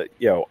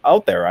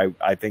 out there.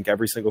 I think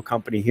every single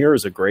company here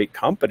is a great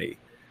company.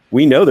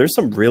 We know there's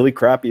some really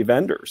crappy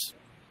vendors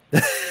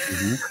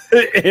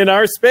in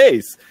our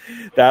space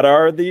that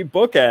are the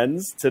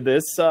bookends to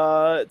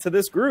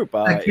this group.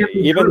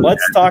 Even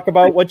let's talk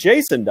about what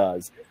Jason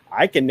does.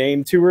 I can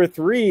name 2 or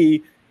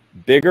 3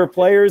 bigger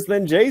players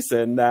than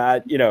Jason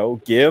that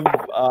give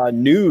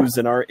news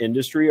in our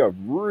industry a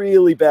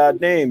really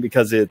bad name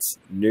because it's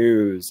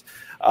news.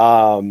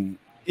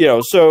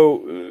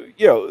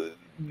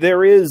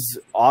 There is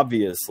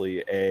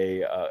obviously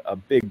a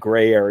big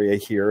gray area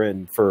here,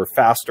 and for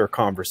faster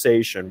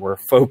conversation, we're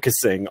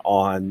focusing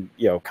on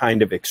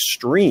kind of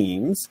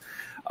extremes.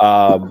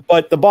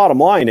 But the bottom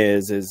line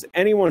is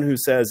anyone who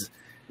says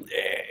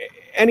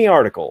any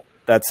article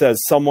that says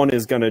someone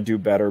is going to do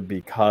better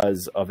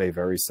because of a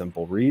very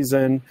simple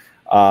reason,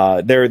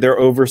 they're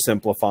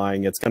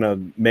oversimplifying. It's going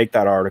to make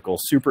that article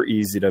super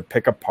easy to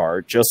pick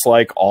apart, just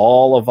like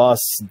all of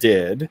us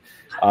did.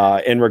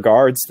 In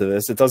regards to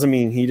this, it doesn't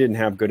mean he didn't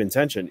have good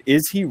intention.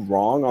 Is he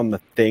wrong on the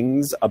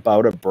things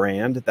about a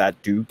brand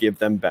that do give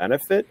them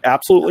benefit?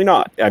 Absolutely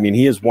not. I mean,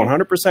 he is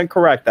 100%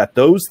 correct that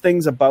those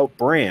things about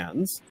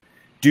brands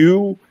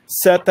do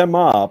set them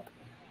up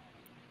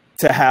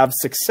to have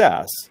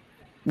success.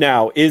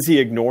 Now, is he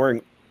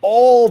ignoring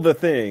all the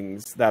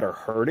things that are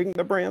hurting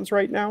the brands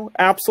right now?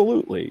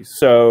 Absolutely.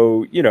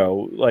 So,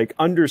 like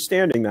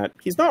understanding that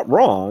he's not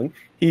wrong.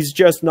 He's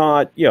just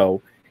not,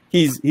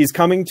 he's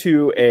coming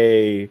to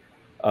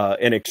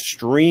an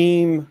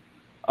extreme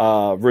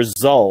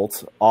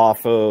result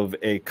off of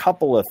a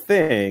couple of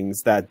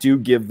things that do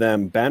give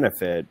them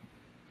benefit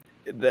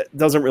that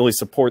doesn't really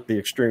support the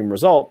extreme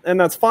result. And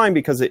that's fine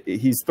because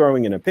he's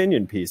throwing an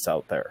opinion piece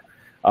out there,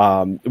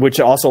 which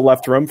also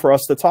left room for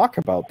us to talk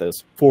about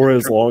this for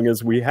as long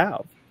as we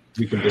have.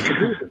 You can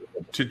disagree.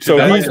 So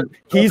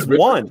he's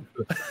won.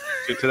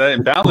 To that,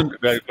 and Valyn,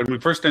 when we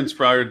first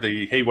inspired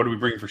hey, what are we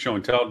bringing for show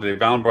and tell today?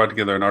 Valyn brought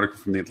together an article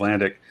from The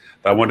Atlantic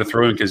that I wanted to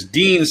throw in because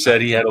Dean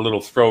said he had a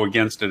little throw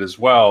against it as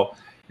well.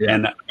 Yeah.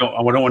 And I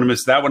don't want to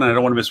miss that one, and I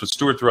don't want to miss what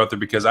Stuart threw out there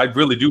because I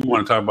really do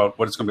want to talk about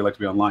what it's going to be like to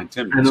be online.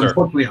 Tim, and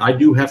unfortunately, I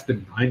do have to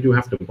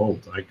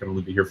bolt. I can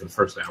only be here for the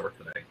first hour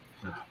today.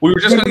 We were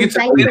just going to get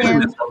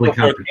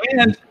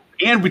to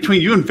and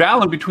between you and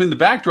Valyn, between the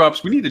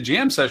backdrops, we need a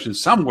jam session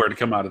somewhere to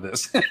come out of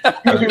this. It's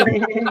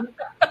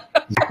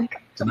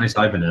a nice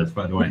Ibanez,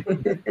 by the way.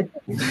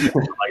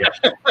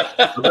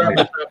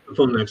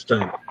 Until next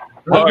time.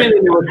 I'll get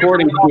in the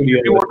recording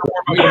studio.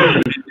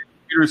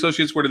 Peter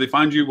Associates, where do they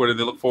find you? What do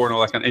they look for? And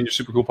all that kind of, and your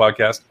super cool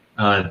podcast.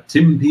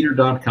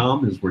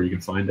 TimPeter.com is where you can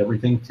find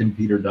everything.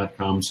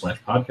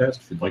 TimPeter.com/podcast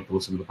if you'd like to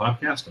listen to the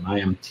podcast. And I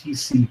am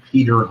TC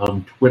Peter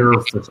on Twitter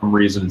for some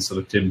reason instead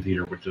of Tim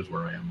Peter, which is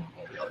where I am on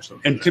all the other stuff.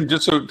 And Tim,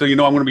 just so you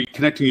know, I'm going to be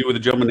connecting you with a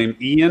gentleman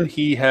named Ian.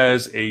 He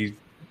has a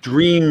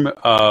dream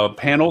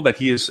panel that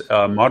he is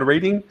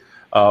moderating.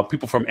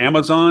 People from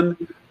Amazon,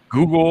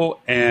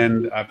 Google,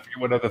 and I forget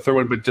what other third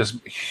one, but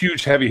just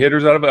huge heavy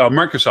hitters out of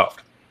Microsoft.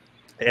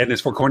 And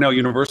it's for Cornell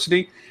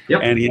University.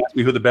 Yep. And he asked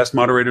me who the best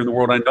moderator in the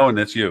world I know, and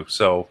that's you.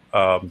 So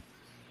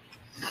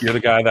you're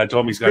the guy that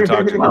told me he's got to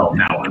talk to. Well,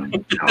 now I'm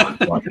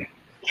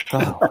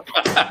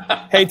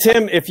Hey,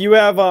 Tim, if you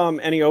have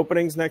any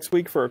openings next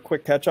week for a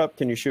quick catch-up,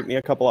 can you shoot me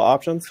a couple of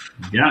options?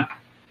 Yeah.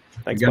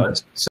 Thanks,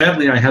 bud.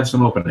 Sadly, I have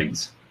some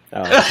openings.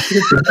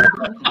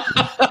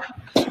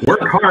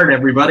 Work hard,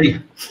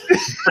 everybody.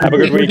 Have a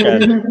good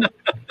weekend.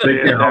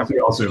 Take care. I'll see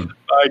you all soon.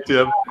 Bye,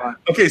 Tim.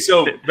 Okay,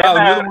 so Tim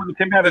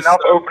had enough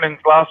openings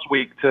last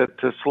week to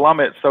slum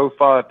it so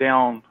far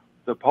down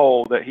the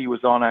pole that he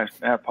was on our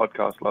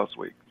podcast last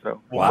week. So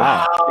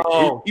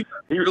wow,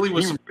 he really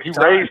was. He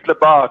raised the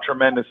bar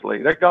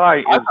tremendously. That guy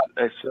is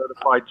a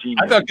certified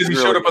genius. I thought because he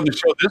showed up on the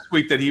show this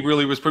week that he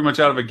really was pretty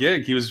much out of a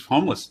gig. He was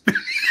homeless.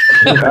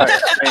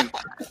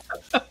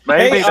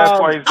 Maybe that's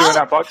why he's doing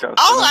that podcast.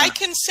 All I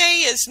can say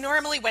is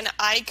normally when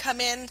I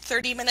come in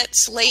 30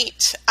 minutes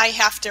late, I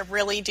have to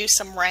really do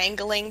some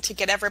wrangling to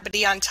get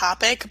everybody on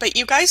topic. But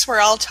you guys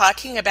were all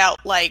talking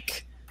about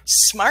like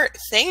smart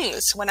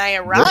things when I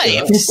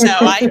arrived, so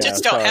I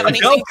just don't have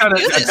anything to do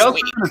this Adele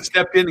week. kind of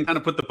stepped in and kind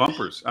of put the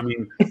bumpers. I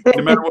mean,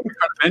 no matter what we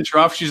try to venture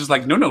off, she's just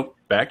like, no,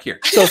 back here.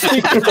 So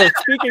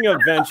speaking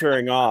of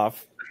venturing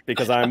off,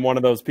 because I'm one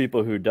of those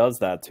people who does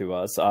that to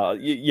us,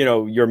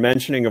 your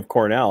mentioning of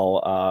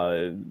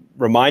Cornell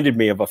reminded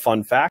me of a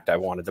fun fact I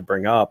wanted to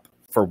bring up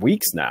for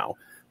weeks now,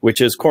 which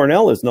is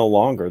Cornell is no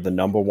longer the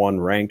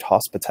 #1 ranked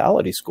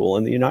hospitality school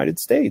in the United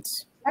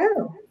States.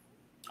 Oh.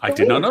 I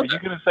did not know that. You're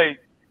going to say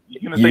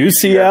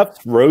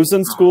UCF's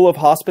Rosen School of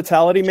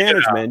Hospitality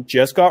Management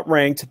just got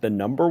ranked the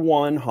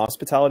 #1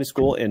 hospitality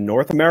school in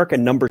North America,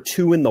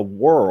 #2 in the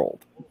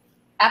world.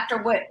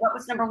 After what? What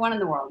was #1 in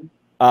the world?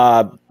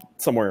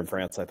 Somewhere in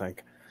France, I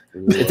think.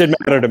 It didn't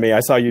matter to me.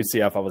 I saw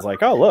UCF. I was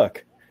like, oh,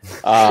 look.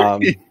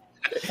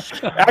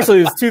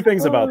 Actually, there's two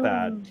things about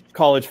that.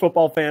 College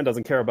football fan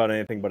doesn't care about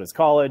anything but his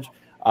college.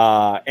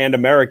 And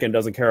American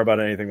doesn't care about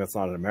anything that's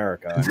not in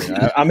America. I mean,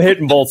 I'm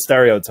hitting both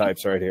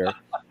stereotypes right here.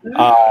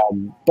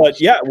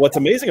 But yeah, what's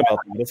amazing about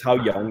that is how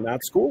young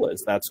that school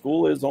is. That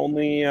school is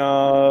only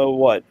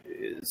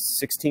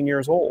 16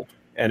 years old,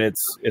 and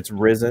it's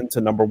risen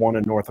to #1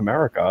 in North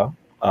America.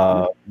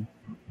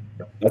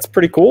 That's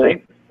pretty cool.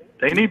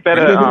 They need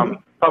better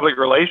public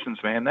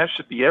relations, man. That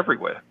should be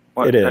everywhere.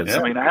 It is.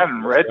 I mean, I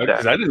haven't read that.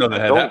 Because I didn't know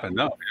that had happened.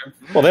 No.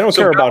 Well, they don't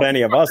care about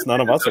any of us.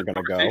 None of us are going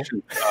to go.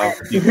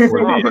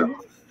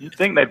 You'd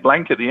think they'd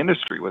blanket the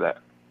industry with that.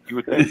 You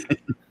would think.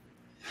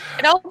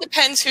 It all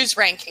depends who's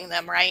ranking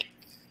them, right?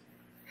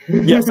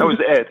 Yes. That was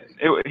Ed.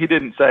 He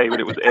didn't say,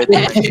 but it was Ed.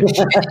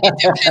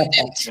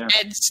 Independent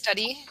ed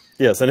study.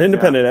 Yes, an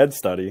independent ed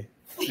study.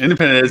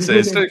 Independent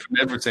ed study from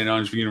Edward St.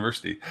 Ange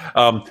University.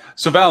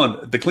 So,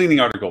 Valyn, the cleaning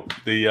article,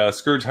 the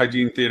Scourge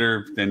Hygiene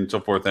Theater, and so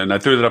forth, and I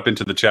threw that up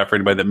into the chat for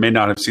anybody that may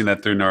not have seen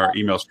that through our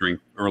email string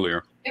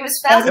earlier. It was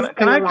fascinating.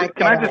 Can I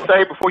just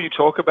say before you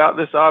talk about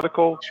this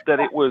article that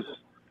it was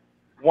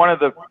one of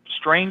the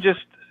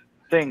strangest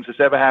things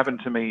that's ever happened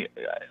to me.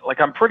 Like,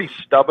 I'm pretty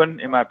stubborn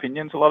in my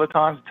opinions a lot of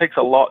times. It takes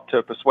a lot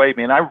to persuade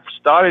me. And I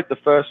started the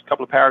first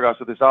couple of paragraphs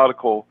of this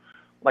article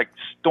like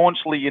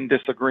staunchly in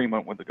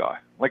disagreement with the guy.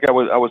 Like I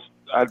was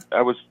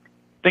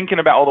thinking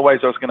about all the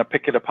ways I was going to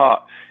pick it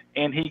apart,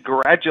 and he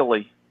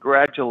gradually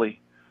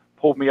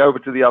pulled me over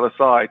to the other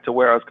side to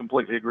where I was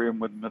completely agreeing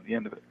with him at the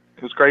end of it.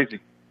 It was crazy.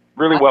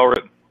 Really well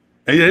written.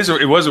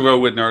 It was a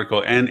well-written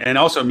article, and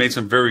also made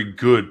some very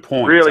good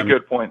points. Really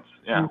good points.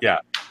 Yeah. Yeah.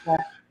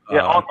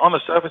 Yeah, on the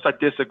surface I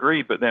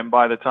disagree, but then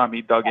by the time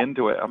he dug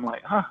into it, I'm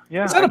like, huh,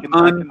 yeah. Is that a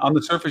pun? On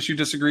the surface you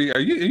disagree? Are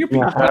you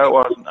being No, it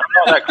wasn't. I'm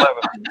not that clever.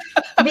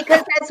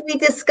 Because as we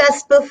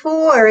discussed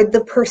before,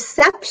 the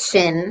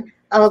perception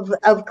of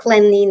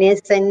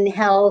cleanliness and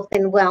health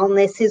and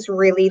wellness is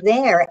really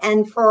there.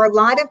 And for a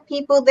lot of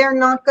people, they're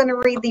not going to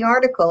read the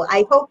article.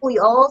 I hope we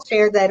all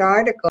share that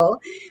article,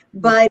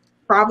 but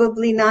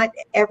probably not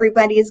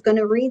everybody is going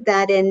to read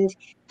that.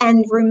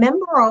 And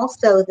remember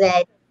also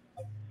that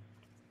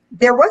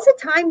there was a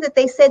time that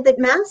they said that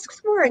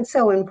masks weren't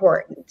so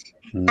important,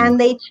 and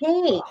they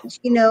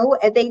changed.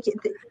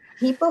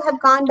 People have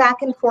gone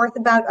back and forth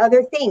about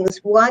other things.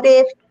 What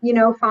if,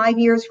 5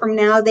 years from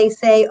now they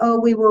say, oh,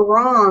 we were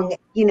wrong,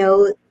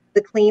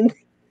 the clean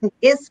thing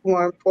is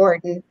more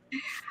important.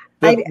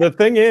 The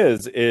thing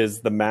is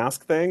the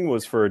mask thing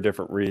was for a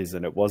different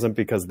reason. It wasn't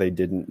because they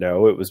didn't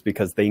know. It was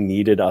because they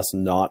needed us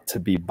not to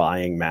be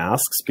buying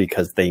masks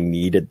because they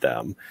needed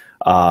them.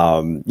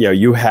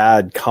 You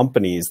had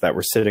companies that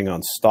were sitting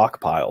on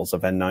stockpiles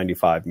of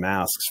N95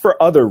 masks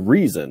for other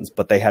reasons,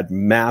 but they had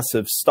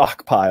massive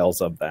stockpiles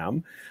of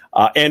them.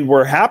 And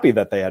we're happy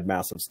that they had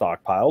massive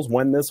stockpiles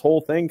when this whole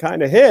thing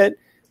kind of hit,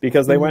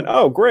 because they went,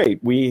 oh,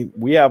 great, we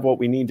have what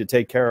we need to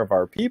take care of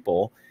our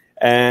people.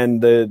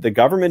 And the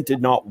government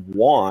did not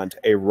want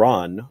a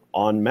run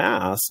on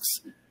masks,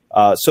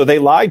 so they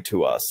lied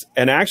to us.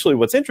 And actually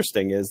what's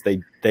interesting is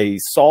they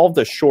solved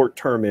a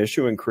short-term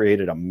issue and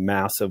created a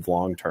massive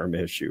long-term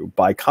issue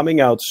by coming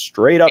out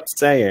straight up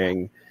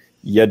saying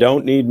you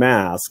don't need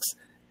masks.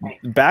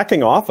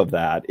 Backing off of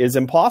that is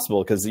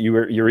impossible, because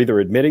you're either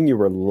admitting you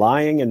were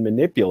lying and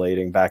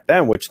manipulating back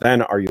then, which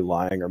then are you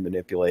lying or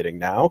manipulating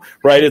now,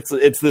 right?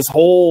 It's this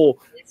whole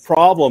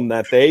problem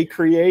that they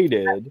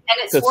created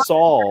to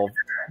solve.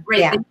 Right.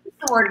 Yeah. They use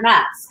the word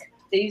mask.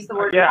 They use the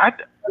word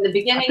mask. In the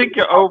beginning, I think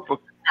you're over.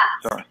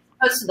 Sorry.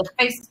 Opposed to the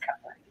face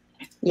covering.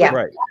 Yeah.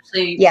 Right.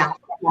 Actually, Yeah.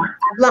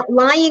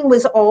 Lying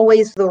was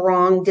always the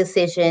wrong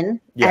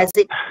decision, as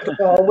it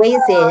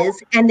always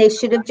is. And they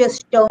should have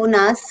just shown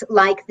us,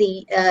 like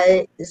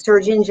the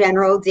Surgeon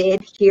General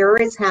did, here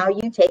is how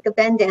you take a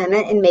bandana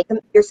and make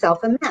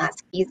yourself a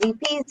mask. Easy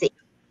peasy.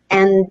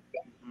 And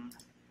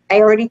I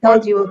already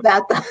told you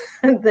about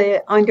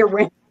the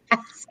underwear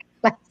mask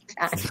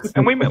last time.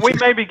 And we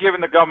may be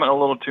giving the government a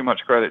little too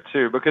much credit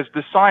too, because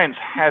the science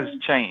has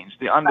changed.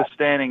 The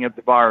understanding of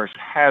the virus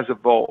has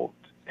evolved.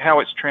 How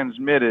it's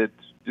transmitted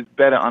is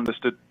better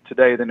understood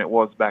today than it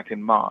was back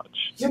in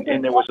March.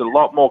 And there was a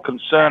lot more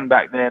concern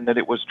back then that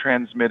it was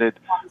transmitted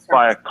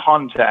via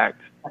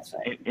contact.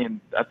 And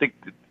I think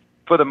that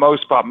for the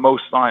most part,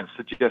 most science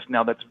suggests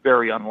now that's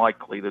very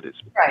unlikely that it's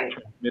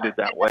transmitted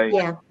that way.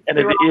 Yeah. And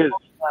it is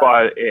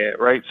by air,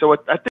 right? So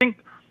I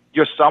think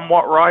you're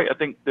somewhat right. I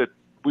think that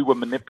we were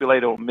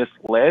manipulated or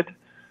misled,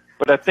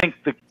 but I think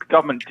the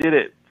government did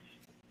it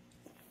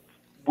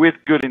with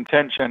good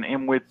intention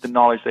and with the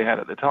knowledge they had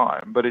at the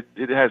time. But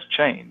it has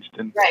changed.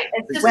 And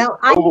well,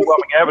 I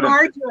used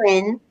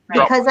margarine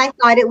because I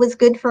thought it was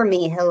good for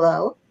me.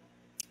 Hello.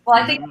 Well,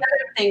 I think the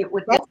other thing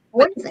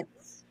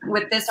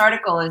with this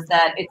article is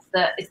that it's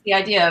the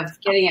idea of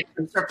getting it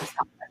from surface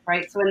contact,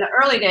 right? So in the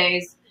early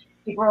days,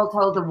 people were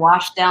told to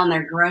wash down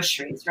their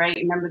groceries, right?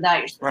 You remember that?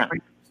 You're supposed to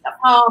bring stuff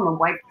home and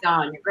wipe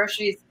down your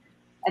groceries.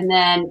 And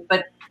then,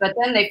 but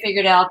then they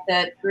figured out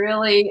that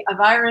really a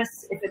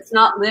virus, if it's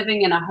not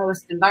living in a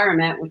host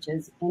environment, which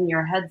is in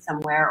your head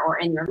somewhere or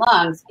in your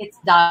lungs, it's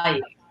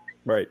dying.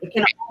 Right. It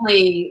can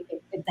only,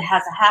 it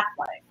has a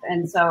half-life.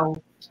 And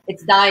so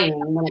it's dying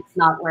when it's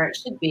not where it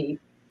should be.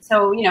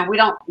 So,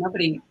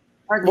 nobody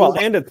hardly. Well,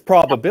 and it's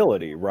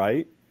probability,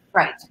 right?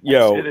 Right.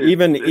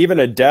 Even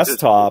a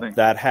desktop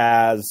that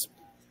has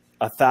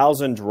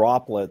 1,000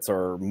 droplets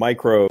or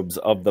microbes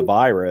of the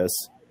virus,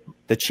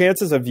 the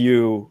chances of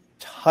you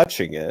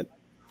touching it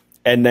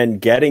and then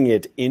getting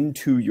it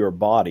into your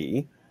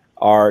body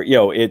are,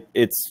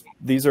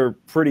 these are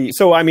pretty,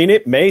 so I mean,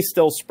 it may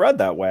still spread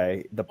that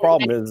way. The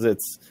problem is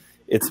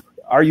it's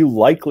are you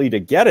likely to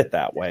get it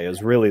that way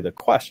is really the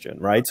question,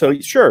 right? So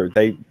sure,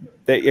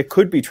 it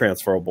could be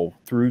transferable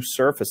through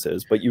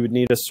surfaces, but you would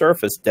need a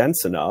surface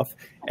dense enough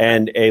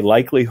and a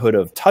likelihood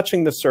of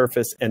touching the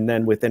surface and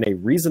then within a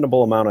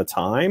reasonable amount of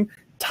time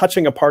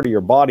touching a part of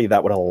your body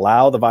that would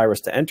allow the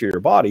virus to enter your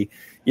body.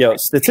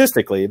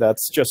 Statistically,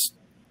 that's just,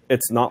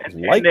 it's not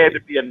likely. And there to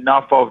be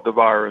enough of the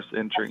virus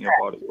entering your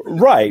body.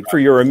 Right, for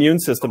your immune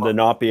system to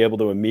not be able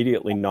to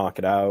immediately knock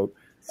it out.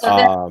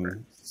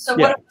 So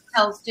what do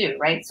hotels do,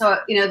 right? So,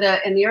 in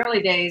the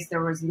early days,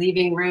 there was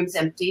leaving rooms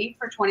empty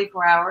for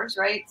 24 hours,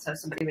 right? So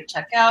somebody would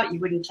check out, you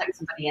wouldn't check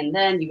somebody in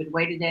then, you would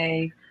wait a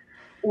day,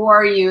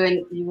 or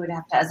you would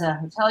have to, as a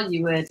hotel,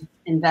 you would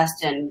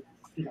invest in,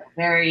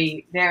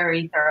 very,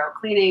 very thorough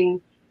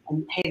cleaning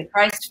and pay the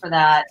price for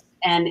that.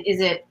 And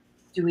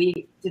do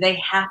they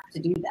have to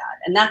do that?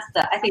 And I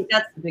think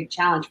that's the big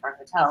challenge for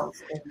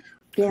hotels.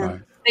 Yeah.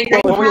 Right.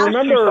 If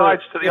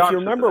you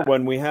remember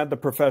when we had the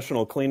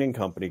professional cleaning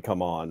company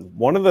come on,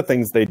 one of the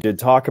things they did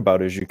talk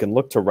about is you can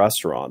look to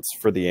restaurants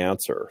for the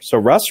answer. So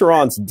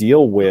restaurants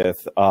deal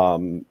with, how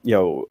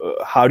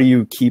do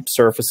you keep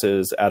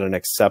surfaces at an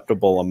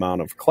acceptable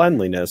amount of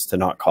cleanliness to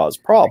not cause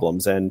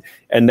problems? And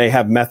they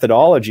have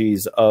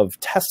methodologies of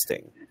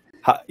testing.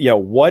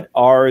 What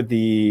are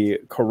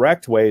the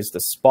correct ways to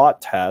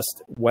spot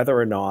test whether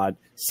or not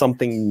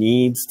something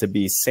needs to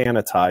be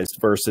sanitized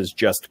versus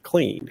just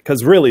cleaned?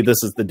 Because really,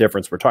 this is the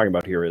difference we're talking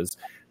about here: is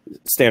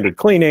standard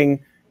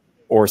cleaning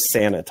or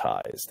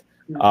sanitized.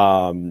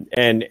 The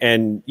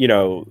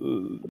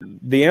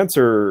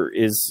answer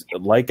is,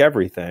 like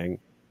everything,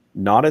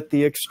 not at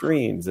the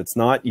extremes. It's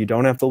not you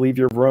don't have to leave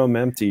your room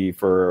empty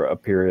for a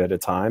period at a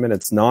time, and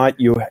it's not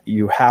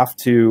you have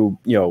to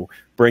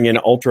bring in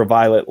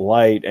ultraviolet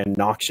light and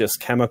noxious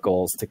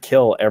chemicals to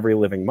kill every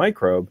living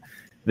microbe.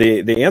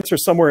 The answer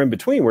is somewhere in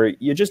between, where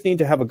you just need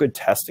to have a good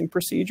testing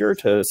procedure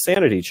to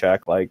sanity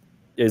check, like,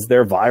 is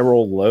there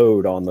viral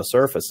load on the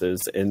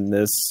surfaces in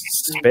this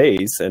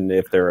space? And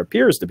if there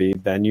appears to be,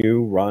 then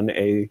you run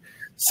a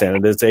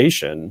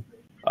sanitization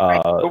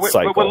cycle.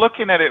 But we're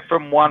looking at it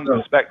from one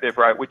perspective,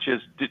 right, which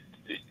is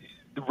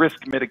the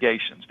risk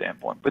mitigation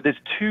standpoint. But there's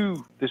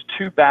two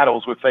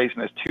battles we're facing.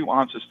 There's two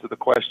answers to the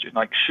question.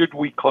 Like, should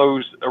we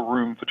close a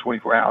room for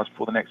 24 hours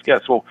before the next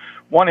guest? Well,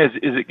 one is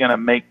it going to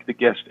make the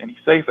guest any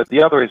safer?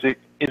 The other is it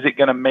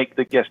going to make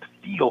the guest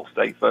feel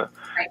safer?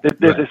 Right.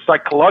 There's a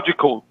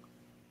psychological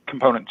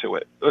component to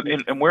it,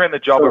 and we're in the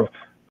job of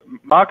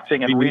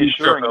marketing and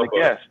reassuring the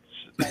guests.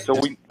 So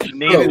we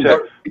need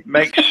to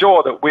make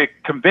sure that we're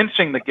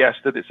convincing the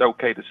guest that it's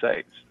okay to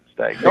stay.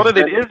 Not that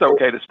it is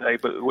okay to stay,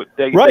 but what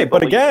they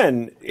But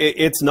again,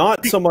 it's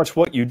not so much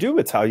what you do;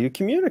 it's how you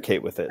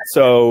communicate with it.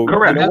 So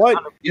correct. You know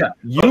what?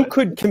 You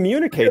could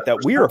communicate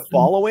that we are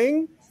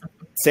following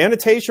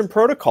sanitation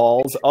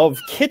protocols of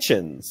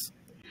kitchens.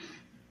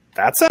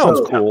 That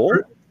sounds cool.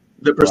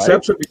 The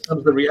perception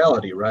becomes the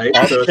reality, right?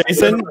 So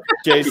Jason.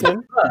 Dean,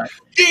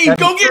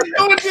 go get it.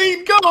 Go,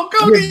 Dean. Go,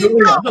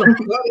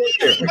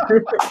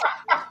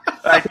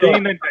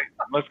 Dean. Dean,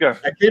 let's go.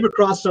 I came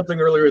across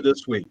something earlier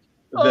this week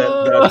that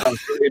was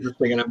really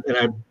interesting, and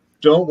I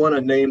don't want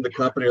to name the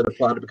company or the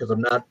product because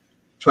I'm not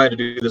trying to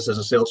do this as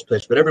a sales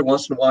pitch, but every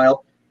once in a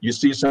while you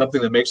see something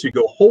that makes you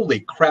go, holy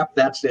crap,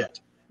 that's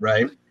it,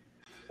 right?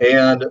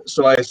 And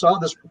so I saw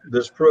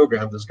this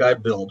program this guy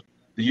built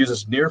that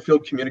uses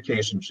near-field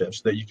communication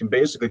chips that you can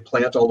basically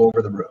plant all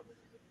over the room.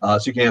 So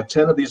you can have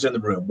 10 of these in the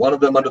room, one of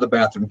them under the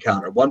bathroom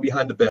counter, one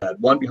behind the bed,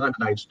 one behind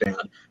the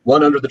nightstand,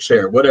 one under the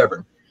chair,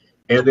 whatever.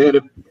 And then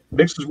it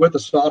mixes with a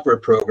software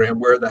program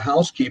where the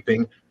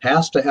housekeeping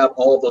has to have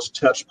all of those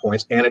touch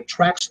points, and it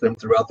tracks them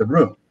throughout the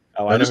room.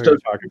 Oh, I know what you're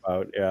talking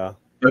about, yeah.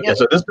 Okay,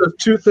 so this does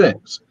two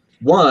things.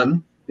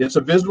 One, it's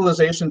a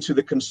visualization to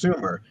the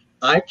consumer.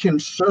 I can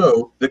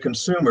show the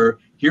consumer,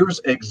 here's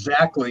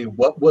exactly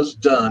what was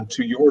done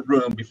to your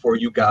room before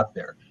you got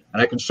there.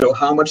 And I can show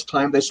how much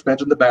time they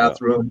spent in the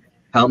bathroom,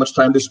 how much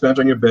time they spent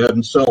on your bed,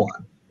 and so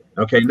on.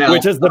 Okay, now,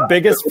 which is the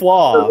biggest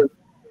flaw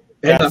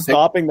that's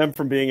stopping them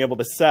from being able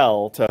to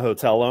sell to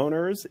hotel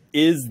owners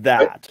is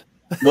that.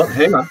 Well,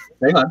 hang on.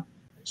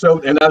 So,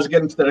 and I was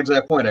getting to that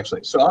exact point,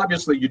 actually. So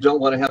obviously you don't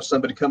want to have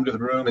somebody come to the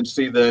room and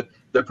see that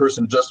the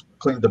person just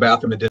cleaned the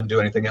bathroom and didn't do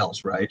anything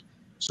else, right?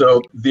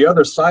 So the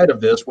other side of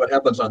this, what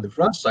happens on the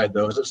front side,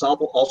 though, is it's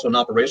also an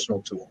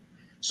operational tool.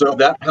 So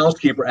that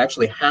housekeeper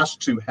actually has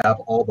to have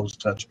all those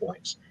touch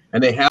points,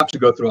 and they have to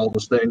go through all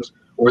those things,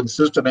 or the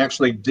system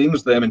actually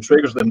dings them and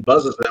triggers them,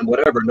 buzzes them,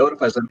 whatever,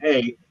 notifies them,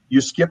 hey,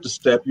 you skipped a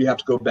step, you have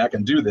to go back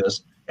and do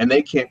this, and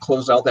they can't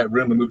close out that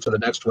room and move to the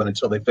next one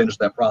until they finish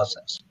that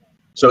process.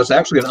 So it's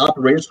actually an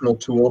operational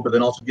tool, but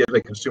then also gives a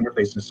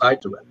consumer-facing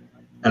side to it.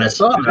 And I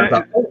saw it, and I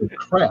thought, holy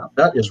crap,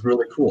 that is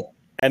really cool.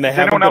 And they Is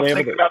anyone else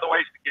thinking about the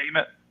ways to game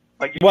it?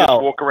 Like you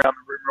just walk around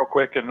the room real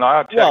quick and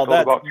check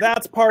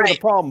that's part of the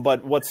problem.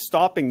 But what's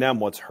stopping them,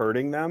 what's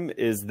hurting them,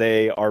 is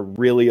they are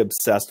really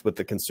obsessed with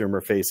the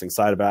consumer-facing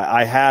side of it.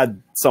 I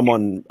had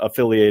someone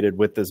affiliated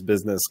with this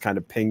business kind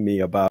of ping me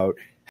about,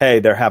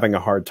 hey, they're having a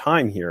hard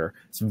time here.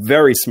 It's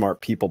very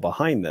smart people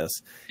behind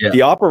this. Yeah.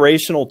 The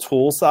operational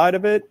tool side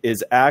of it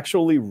is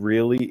actually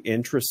really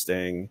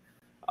interesting,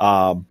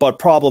 but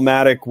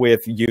problematic with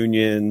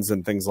unions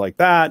and things like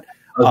that.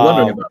 I was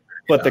wondering about that.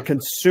 But the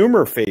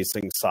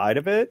consumer-facing side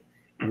of it,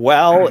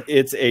 well,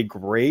 it's a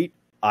great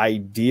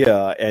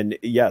idea. And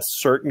yes,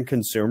 certain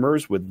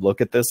consumers would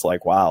look at this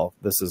like, wow,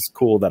 this is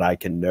cool that I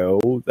can know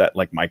that,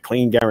 like, my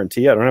clean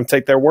guarantee, I don't have to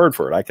take their word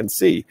for it. I can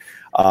see.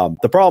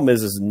 The problem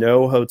is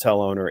no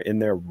hotel owner in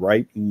their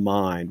right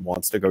mind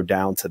wants to go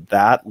down to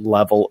that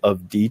level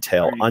of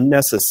detail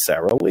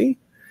unnecessarily,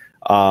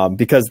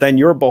 because then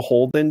you're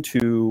beholden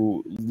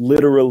to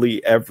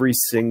literally every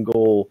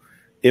single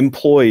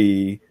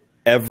employee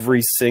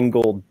every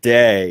single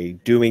day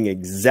doing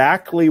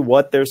exactly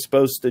what they're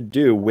supposed to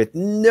do with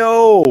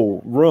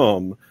no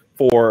room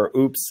for,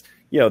 oops,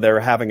 they're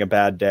having a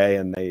bad day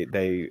and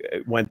they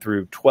went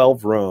through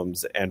 12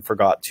 rooms and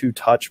forgot 2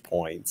 touch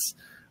points.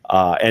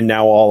 And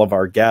now all of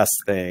our guests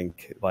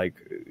think like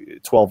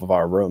 12 of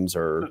our rooms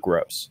are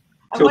gross.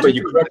 So, but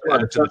you correct a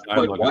lot of touch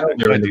point while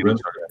they're in the room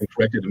and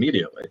corrected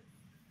immediately.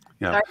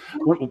 Yeah.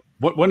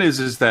 What one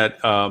is that,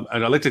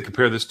 and I like to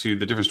compare this to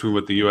the difference between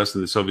what the U.S.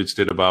 and the Soviets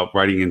did about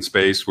writing in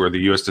space, where the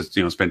U.S. just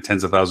spent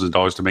tens of thousands of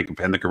dollars to make a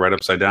pen that could write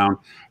upside down,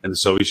 and the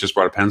Soviets just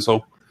brought a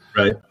pencil.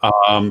 Right.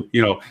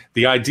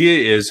 The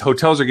idea is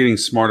hotels are getting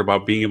smart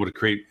about being able to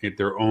create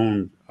their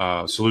own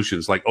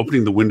solutions, like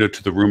opening the window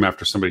to the room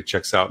after somebody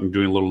checks out and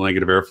doing a little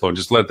negative airflow and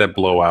just let that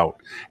blow out.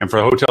 And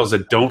for hotels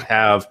that don't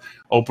have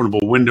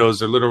openable windows,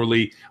 they're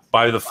literally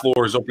by the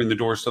floors, opening the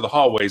doors to the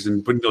hallways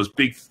and putting those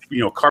big,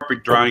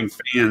 carpet drying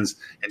fans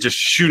and just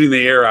shooting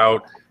the air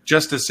out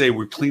just to say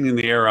we're cleaning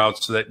the air out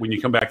so that when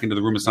you come back into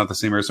the room, it's not the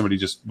same air somebody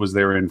just was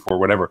there in for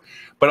whatever.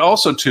 But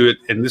also to it,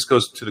 and this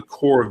goes to the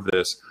core of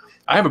this,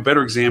 I have a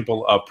better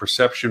example of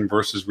perception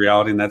versus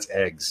reality, and that's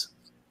eggs.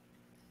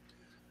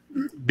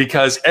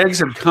 Because eggs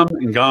have come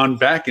and gone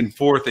back and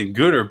forth and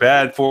good or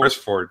bad for us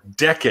for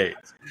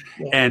decades.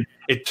 Yeah. And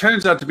it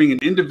turns out to be an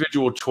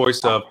individual choice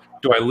of,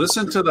 do I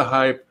listen to the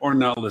hype or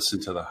not listen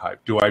to the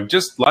hype? Do I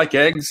just like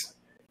eggs?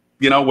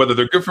 Whether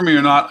they're good for me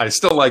or not, I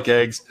still like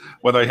eggs,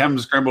 whether I have them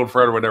scrambled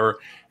fried or whatever.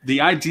 The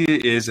idea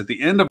is at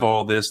the end of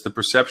all this, the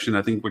perception,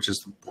 I think, which is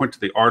the point to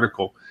the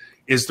article,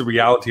 is the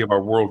reality of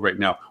our world right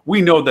now.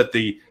 We know that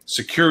the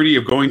security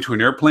of going to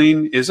an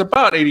airplane is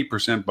about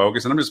 80%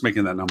 bogus, and I'm just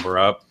making that number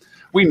up.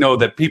 We know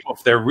that people,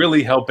 if they're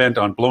really hell-bent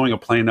on blowing a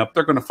plane up,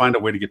 they're going to find a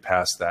way to get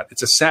past that.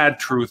 It's a sad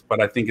truth,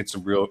 but I think it's a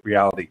real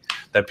reality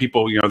that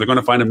people, they're going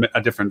to find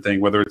a different thing,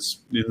 whether it's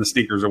in the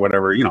sneakers or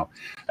whatever,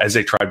 as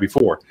they tried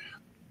before.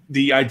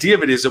 The idea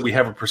of it is that we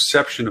have a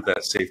perception of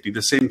that safety.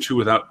 The same true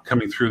without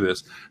coming through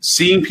this.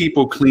 Seeing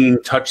people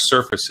clean touch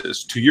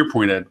surfaces, to your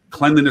point, Ed,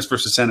 cleanliness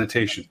versus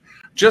sanitation.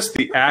 Just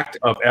the act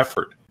of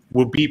effort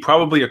will be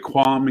probably a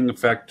calming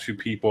effect to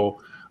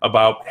people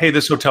about, hey,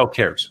 this hotel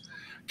cares.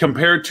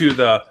 Compared to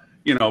the,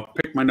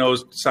 pick my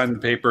nose, sign the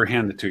paper,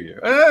 hand it to you.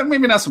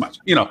 Maybe not so much,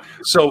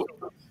 So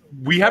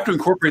we have to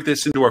incorporate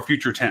this into our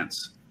future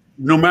tense.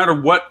 No matter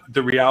what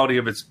the reality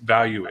of its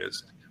value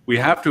is, we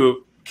have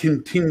to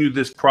continue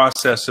this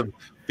process of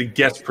the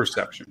guest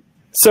perception.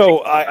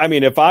 So, I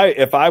mean, if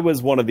I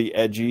was one of the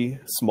edgy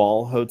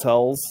small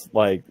hotels,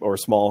 or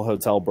small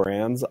hotel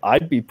brands,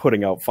 I'd be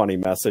putting out funny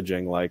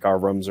messaging like, our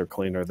rooms are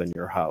cleaner than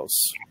your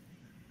house.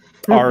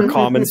 Our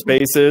common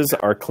spaces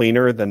are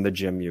cleaner than the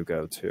gym you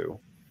go to.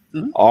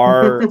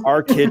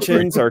 Our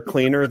kitchens are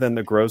cleaner than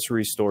the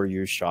grocery store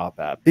you shop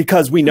at.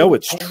 Because we know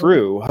it's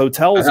true.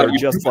 Hotels are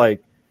just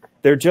like,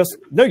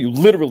 you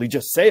literally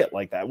just say it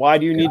like that. Why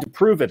do you need to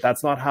prove it?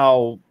 That's not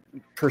how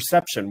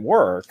perception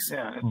works.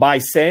 By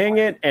saying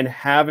it and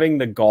having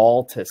the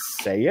gall to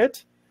say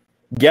it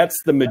gets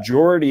the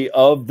majority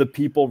of the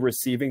people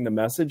receiving the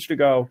message to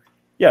go,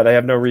 yeah, they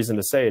have no reason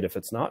to say it if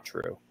it's not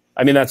true.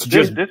 I mean, that's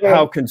just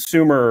how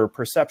consumer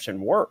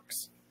perception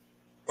works.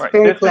 Right.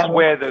 This is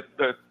where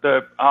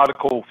the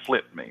article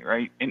flipped me,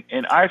 right?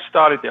 And I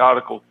started the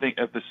article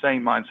of the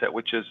same mindset,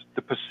 which is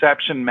the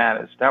perception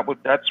matters.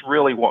 That's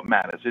really what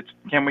matters. It's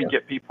can we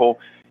get people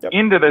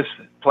into this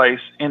place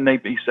and they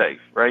be safe,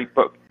 right?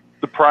 But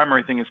the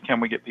primary thing is, can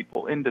we get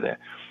people into there?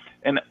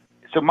 And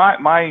so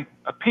my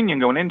opinion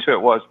going into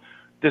it was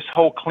this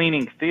whole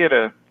cleaning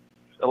theater,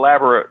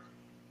 elaborate,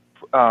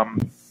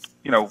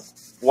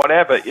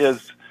 whatever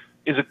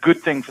is a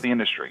good thing for the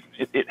industry.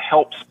 It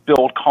helps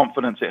build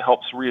confidence. It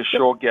helps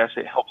reassure guests.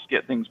 It helps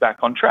get things back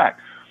on track.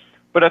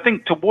 But I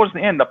think towards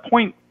the end, the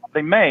point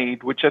they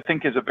made, which I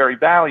think is a very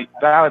valid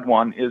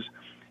one, is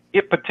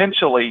it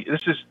potentially,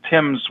 this is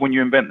Tim's, when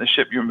you invent the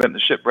ship, you invent the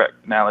shipwreck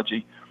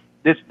analogy.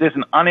 There's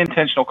an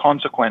unintentional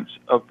consequence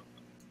of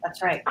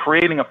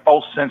creating a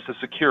false sense of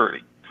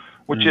security,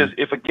 which is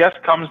if a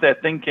guest comes there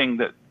thinking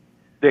that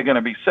they're going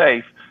to be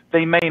safe,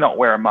 they may not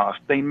wear a mask.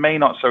 They may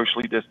not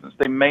socially distance.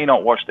 They may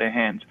not wash their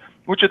hands,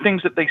 which are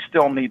things that they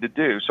still need to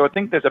do. So I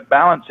think there's a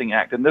balancing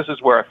act, and this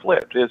is where I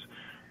flipped is,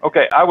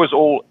 okay, I was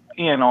all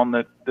in on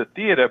the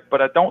theater,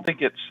 but I don't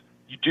think it's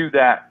you do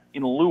that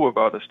in lieu of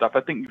other stuff.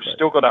 I think you've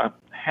still got to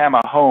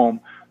hammer home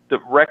that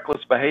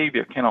reckless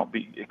behavior cannot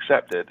be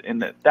accepted,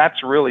 and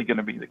that's really going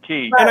to be the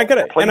key. And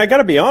I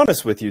gotta be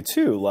honest with you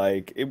too,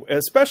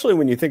 especially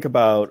when you think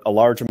about a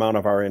large amount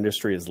of our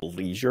industry is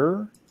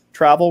leisure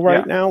travel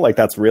right now. Like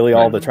that's really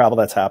all the travel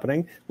that's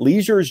happening.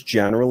 Leisure is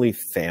generally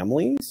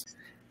families.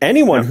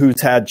 Anyone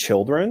who's had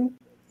children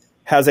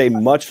has a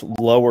much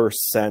lower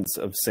sense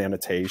of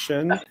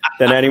sanitation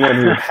than anyone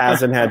who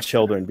hasn't had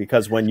children,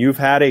 because when you've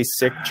had a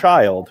sick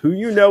child who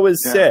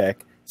is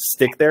sick,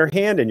 stick their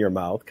hand in your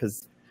mouth,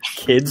 because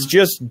kids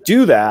just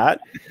do that.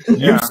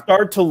 You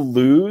start to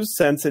lose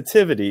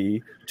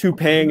sensitivity to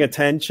paying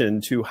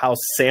attention to how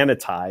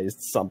sanitized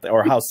something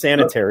or how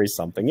sanitary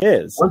something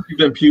is. Once you've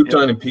been puked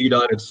on and peed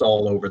on, it's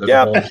all over the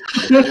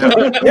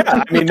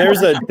I mean,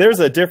 there's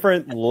a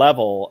different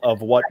level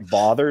of what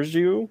bothers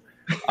you.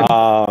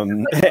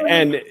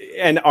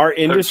 And our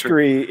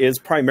industry is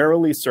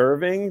primarily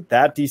serving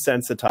that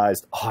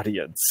desensitized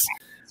audience.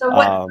 So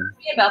what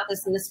me about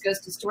this, and this goes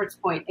to Stuart's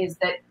point, is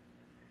that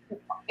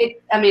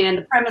and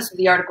the premise of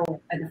the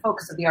article and the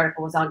focus of the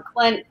article was on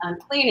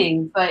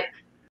cleaning, but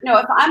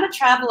if I'm a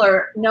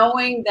traveler,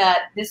 knowing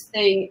that this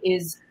thing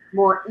is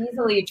more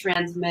easily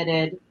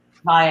transmitted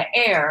via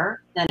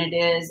air than it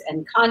is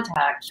in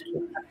contact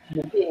with a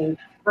human being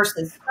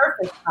versus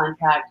surface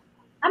contact,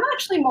 I'm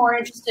actually more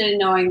interested in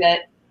knowing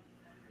that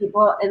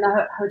people in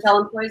the hotel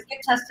employees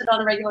get tested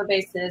on a regular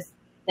basis,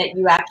 that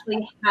you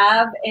actually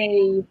have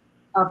a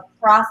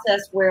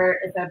process where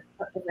if an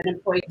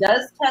employee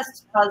does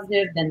test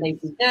positive, then they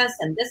do this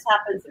and this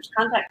happens. There's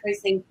contact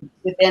tracing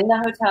within the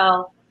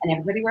hotel and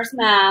everybody wears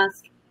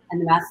masks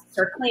and the masks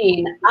are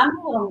clean.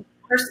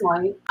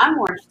 Personally, I'm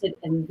more interested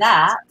in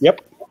that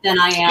than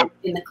I am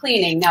in the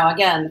cleaning. Now,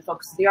 again, the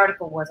focus of the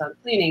article was on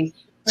cleaning,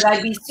 but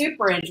I'd be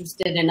super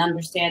interested in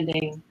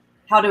understanding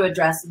how to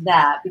address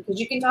that, because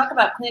you can talk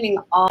about cleaning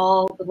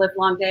all the live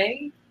long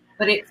day,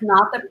 but it's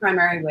not the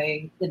primary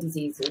way the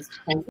disease is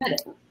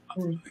transmitted.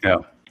 Yeah.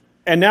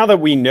 And now that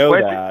we know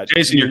that,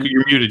 Jason,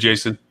 you're muted,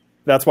 Jason.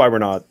 That's why we're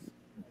not.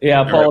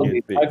 Yeah,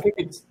 apologies. I think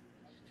it's.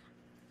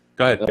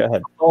 Go ahead. Go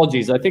ahead.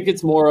 Apologies. I think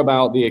it's more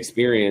about the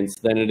experience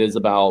than it is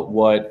about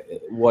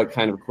what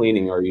kind of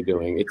cleaning are you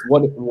doing. It's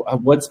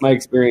what's my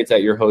experience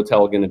at your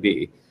hotel going to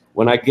be?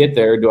 When I get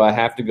there, do I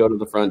have to go to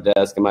the front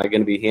desk? Am I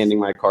going to be handing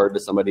my card to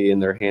somebody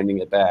and they're handing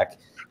it back?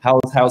 How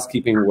does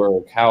housekeeping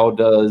work? How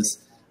does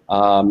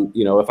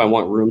if I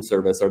want room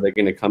service, are they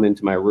going to come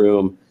into my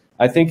room?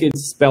 I think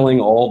it's spelling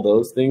all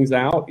those things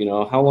out.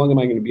 How long am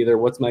I going to be there?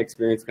 What's my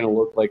experience going to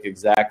look like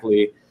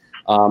exactly?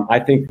 I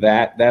think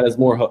that is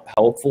more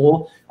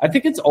helpful. I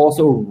think it's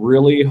also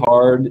really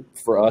hard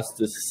for us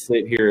to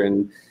sit here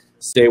and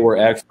say we're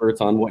experts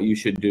on what you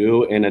should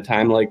do in a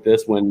time like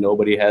this when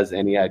nobody has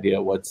any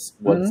idea what's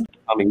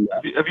coming.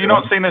 Have you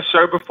not seen this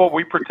show before?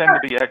 We pretend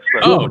to be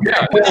experts. Oh,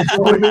 yeah.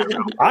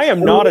 I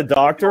am not a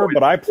doctor,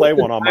 but I play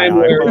one on my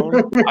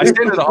iPhone. I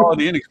stayed at the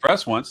Holiday Inn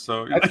Express once,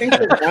 so I think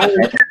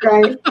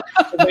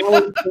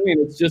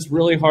it's just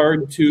really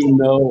hard to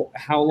know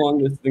how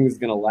long this thing is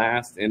going to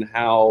last and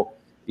how.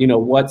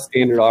 What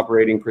standard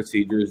operating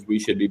procedures we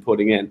should be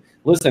putting in.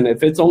 Listen,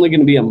 if it's only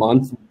going to be a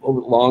month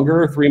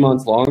longer, 3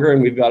 months longer,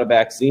 and we've got a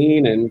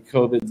vaccine and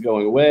COVID's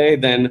going away,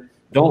 then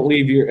don't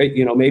leave your,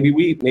 maybe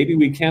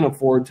we can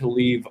afford to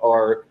leave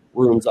our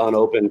rooms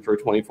unopened for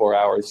 24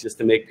 hours just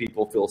to make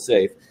people feel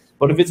safe.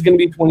 But if it's going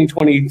to be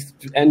 2020,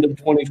 end of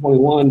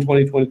 2021,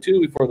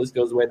 2022 before this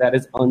goes away, that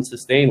is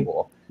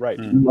unsustainable. Right.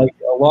 Like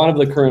a lot of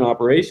the current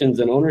operations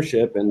and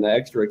ownership and the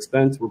extra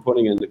expense we're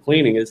putting into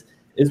cleaning is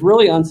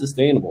really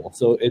unsustainable.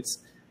 So it's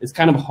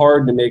kind of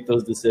hard to make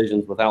those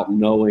decisions without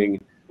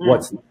knowing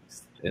what's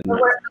next.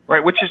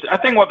 Right, which is, I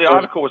think, what the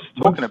article was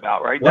talking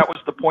about, right? That was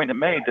the point it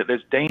made, that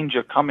there's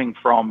danger coming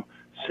from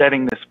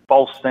setting this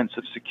false sense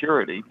of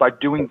security by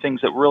doing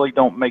things that really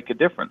don't make a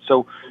difference.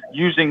 So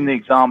using the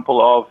example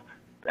of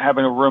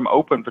having a room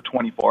open for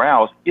 24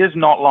 hours is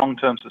not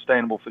long-term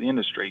sustainable for the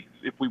industry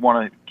if we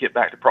want to get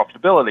back to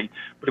profitability.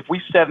 But if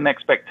we set an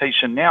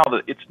expectation now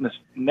that it's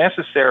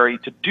necessary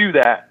to do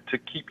that to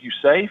keep you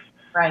safe,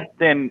 right,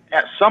 then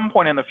at some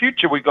point in the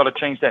future, we've got to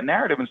change that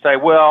narrative and say,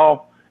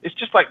 well, it's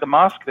just like the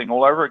mask thing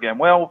all over again.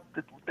 Well,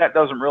 that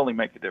doesn't really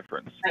make a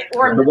difference. Right.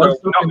 Or once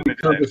something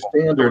becomes a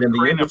standard in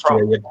the industry,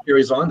 it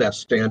carries on that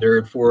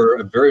standard for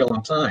a very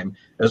long time.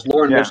 As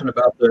Loren mentioned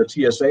about the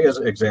TSA as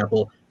an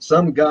example,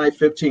 some guy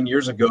 15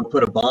 years ago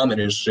put a bomb in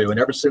his shoe, and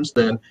ever since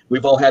then,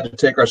 we've all had to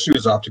take our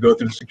shoes off to go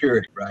through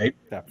security, right?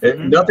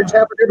 Nothing's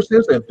happened ever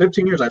since then.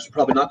 15 years, I should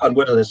probably knock on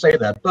wood as I say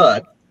that,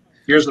 but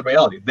here's the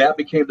reality. That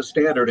became the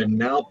standard, and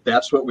now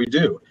that's what we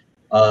do.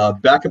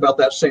 Back about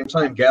that same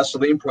time,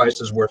 gasoline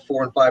prices were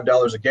 $4 and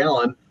 $5 a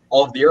gallon.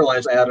 All of the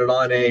airlines added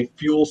on a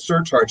fuel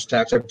surcharge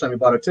tax every time you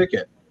bought a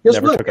ticket. Guess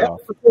what?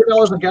 It's for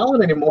 $4 a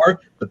gallon anymore,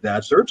 but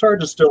that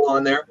surcharge is still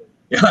on there.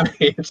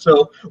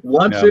 So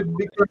once it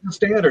becomes the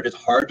standard, it's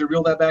hard to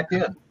reel that back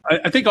in.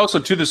 I think also,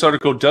 too, this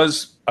article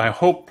does, I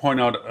hope,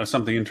 point out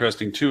something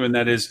interesting, too, and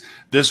that is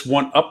this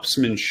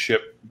one-upsmanship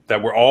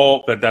that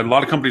that a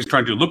lot of companies are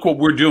trying to do. Look what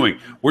we're doing.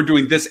 We're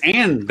doing this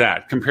and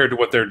that compared to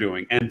what they're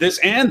doing, and this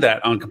and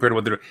that compared to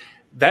what they're doing.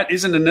 That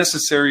isn't a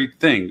necessary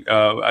thing.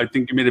 I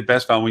think you made it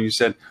best, Val, when you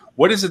said,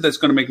 what is it that's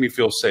going to make me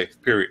feel safe,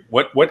 period?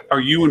 What are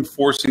you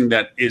enforcing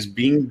that is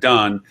being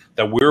done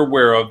that we're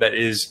aware of that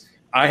is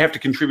I have to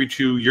contribute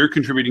to, you're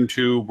contributing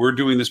to, we're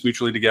doing this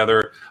mutually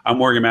together. I'm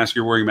wearing a mask,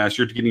 you're wearing a mask,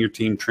 you're getting your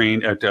team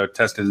trained,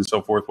 tested and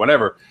so forth,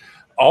 whatever.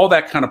 All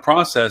that kind of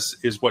process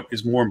is what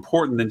is more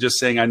important than just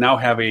saying I now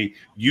have a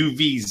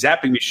UV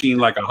zapping machine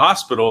like a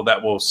hospital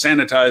that will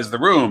sanitize the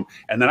room.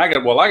 And then I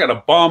got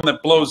a bomb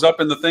that blows up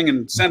in the thing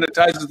and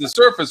sanitizes the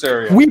surface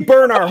area. We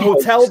burn our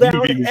hotel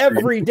down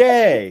every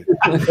day.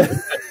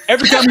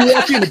 Every time you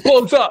walk in, it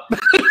blows up.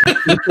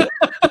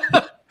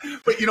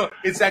 But,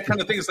 it's that kind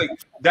of thing. It's like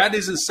that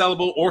isn't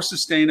sellable or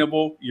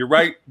sustainable. You're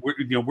right.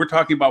 We're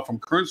talking about from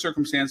current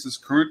circumstances,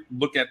 current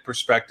look at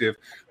perspective.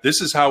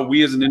 This is how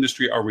we as an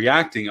industry are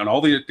reacting on all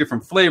the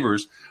different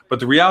flavors. But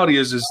the reality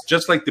is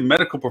just like the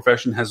medical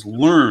profession has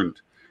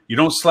learned, you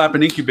don't slap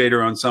an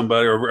incubator on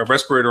somebody or a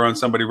respirator on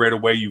somebody right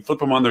away. You flip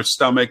them on their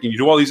stomach and you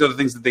do all these other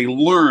things that they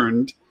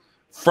learned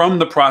from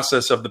the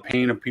process of the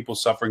pain of people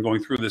suffering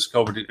going through this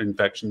COVID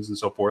infections and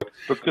so forth.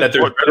 Because that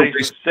there's what better they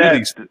ways to do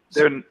these.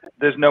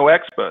 there's no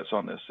experts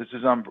on this. This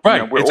is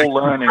right. We're all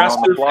learning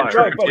on the fly.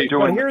 Right, but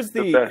here's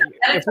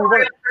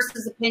editorial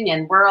versus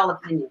opinion. We're all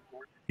opinion.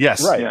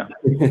 Yes. Right. Yeah.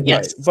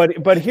 Yes.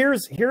 Right. But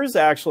here's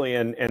actually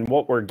and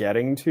what we're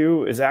getting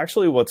to is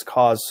actually what's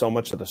caused so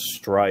much of the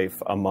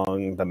strife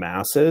among the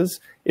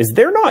masses is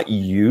they're not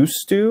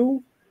used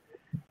to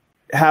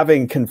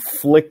having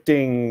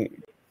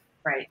conflicting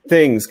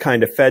things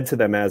kind of fed to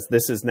them as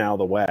this is now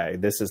the way,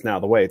 this is now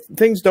the way.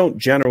 Things don't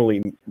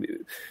generally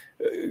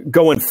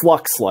go in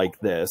flux like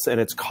this, and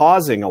it's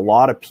causing a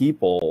lot of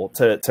people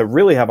to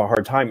really have a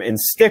hard time and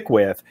stick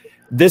with,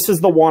 this is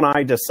the one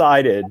I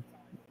decided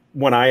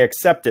when I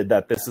accepted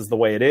that this is the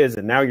way it is,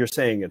 and now you're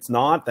saying it's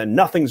not, then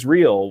nothing's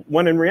real,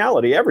 when in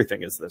reality,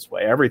 everything is this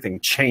way.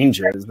 Everything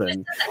changes. It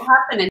doesn't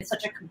happen in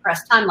such a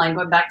compressed timeline,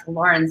 going back to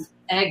Loren's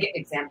egg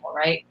example,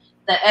 right?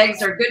 The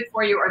eggs are good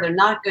for you or they're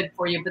not good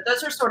for you, but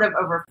those are sort of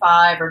over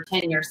 5 or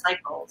 10 year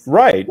cycles.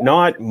 Right,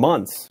 not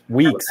months,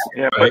 weeks.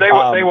 Yeah, but they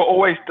were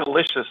always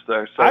delicious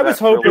though. So I was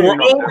hoping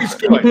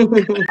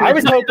I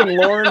was hoping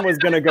Loren was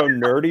going to go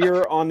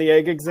nerdier on the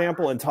egg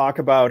example and talk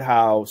about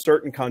how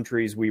certain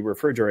countries we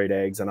refrigerate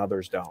eggs and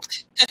others don't.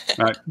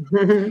 Right.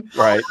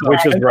 Right,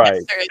 which is right.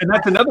 And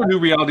that's another new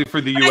reality for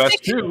the U.S.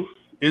 too,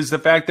 is the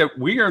fact that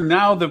we are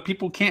now the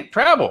people can't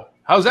travel.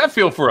 How's that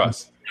feel for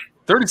us?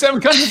 37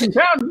 countries and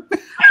counting.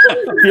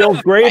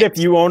 Feels great if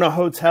you own a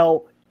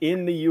hotel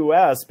in the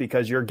U.S.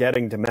 because you're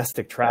getting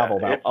domestic travel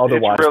that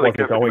otherwise really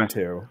wasn't going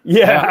to.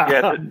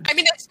 I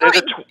mean, it's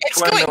going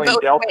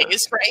both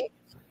ways, right?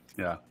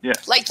 Yeah.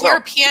 Like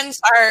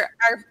Europeans are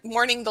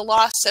mourning the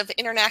loss of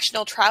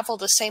international travel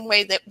the same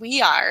way that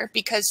we are,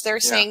 because they're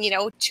saying,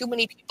 too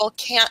many people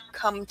can't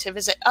come to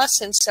visit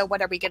us, and so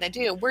what are we going to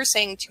do? We're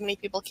saying too many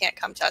people can't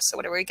come to us, so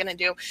what are we going to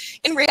do?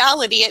 In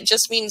reality, it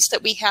just means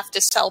that we have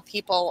to sell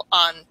people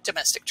on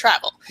domestic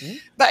travel.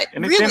 But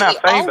and it's really, in our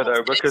favor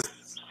though, because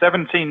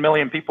 17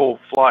 million people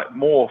fly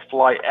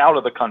out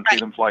of the country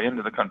than fly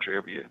into the country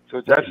every year. So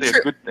it's actually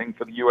a good thing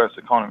for the U.S.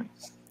 economy.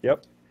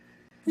 Yep.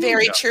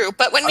 Very true.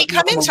 But when we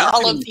come into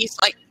all of these,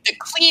 like the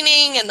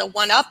cleaning and the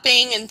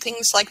one-upping and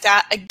things like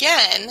that,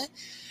 again,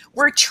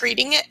 we're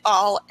treating it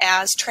all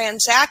as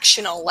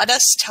transactional. Let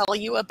us tell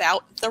you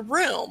about the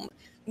room,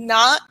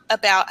 not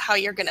about how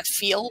you're going to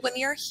feel when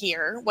you're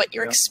here, what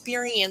your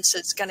experience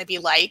is going to be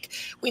like.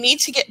 We need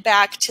to get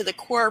back to the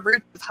core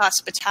root of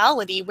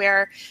hospitality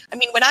where, I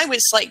mean, when I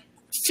was like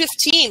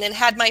 15 and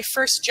had my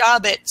first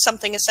job at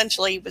something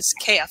essentially was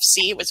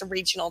KFC, it was a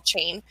regional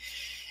chain,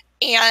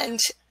 and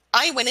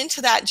I went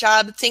into that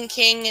job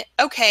thinking,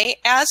 okay,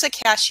 as a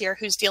cashier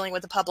who's dealing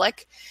with the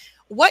public,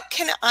 what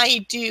can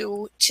I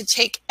do to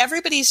take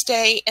everybody's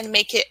day and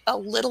make it a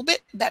little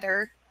bit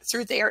better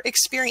through their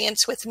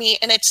experience with me?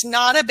 And it's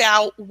not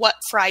about what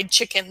fried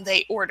chicken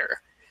they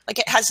order. Like,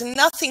 it has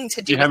nothing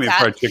to do with that. You have me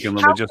fried chicken,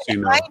 Lily, just so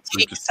you know. How can I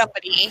take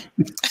somebody?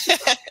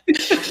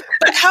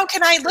 But how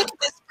can I look at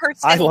this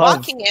person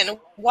walking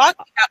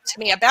up to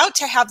me, about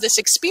to have this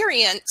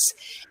experience,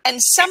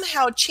 and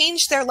somehow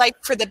change their life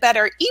for the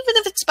better, even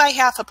if it's by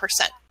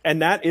 0.5%?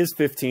 And that is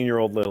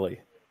 15-year-old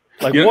Lily.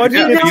 Like, what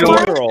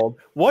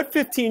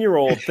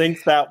 15-year-old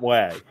thinks that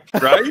way?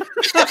 Right?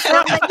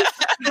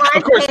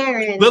 Of course,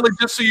 Lily,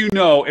 just so you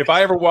know, if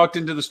I ever walked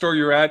into the store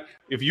you're at,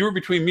 if you were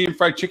between me and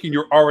fried chicken,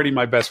 you're already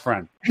my best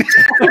friend. Unless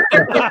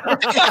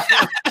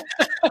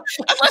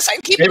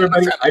I'm keeping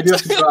everybody, I do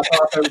have to drop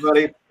off,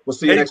 everybody. We'll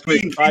see you next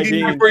week. Bye,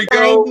 Dean. Before you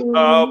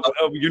go,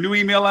 your new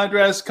email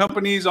address,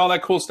 companies, all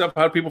that cool stuff.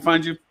 How do people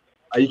find you?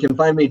 You can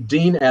find me,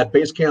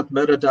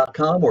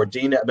 dean@basecampmeta.com or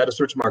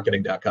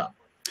dean@metasearchmarketing.com.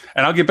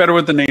 And I'll get better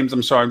with the names.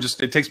 I'm sorry.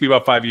 It takes me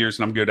about 5 years,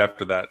 and I'm good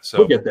after that. So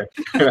we'll get there.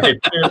 All right.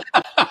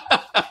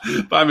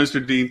 Bye,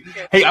 Mr. Dean.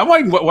 Hey, I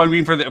want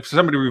for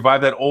somebody to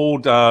revive that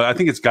old, I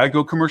think it's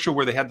Geico commercial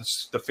where they had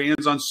the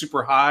fans on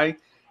super high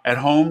at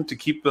home to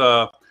keep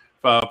from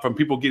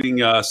people getting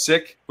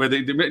sick. Where do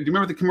you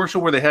remember the commercial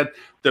where they had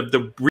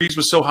the breeze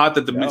was so hot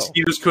that the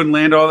mosquitoes couldn't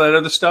land, all that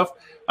other stuff?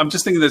 I'm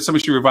just thinking that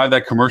somebody should revive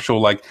that commercial.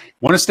 Like,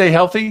 want to stay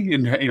healthy?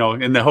 And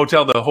in the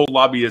hotel, the whole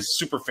lobby is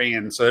super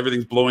fans, so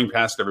everything's blowing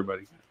past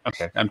everybody.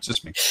 Okay, I'm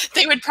just me.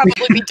 They would probably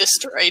be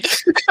destroyed.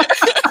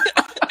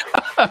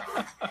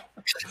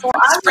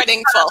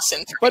 Spreading false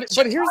information. But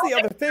here's the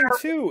other thing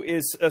too: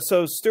 is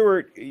so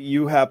Stuart,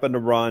 you happen to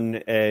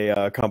run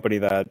a company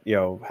that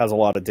has a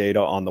lot of data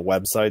on the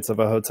websites of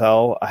a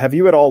hotel. Have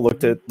you at all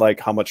looked at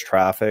like how much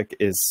traffic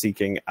is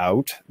seeking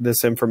out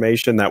this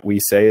information that we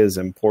say is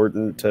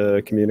important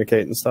to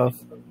communicate and stuff?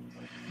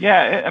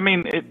 Yeah, I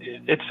mean,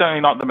 it's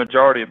certainly not the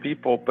majority of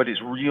people, but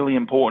it's really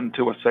important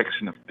to a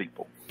section of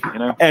people.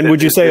 And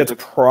would you say it's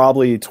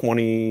probably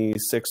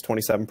 26,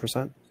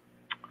 27%?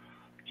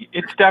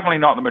 It's definitely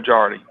not the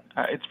majority.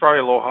 It's probably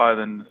a little higher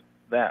than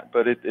that,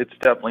 but it's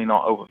definitely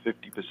not over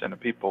 50% of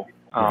people.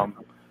 So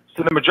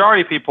the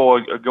majority of people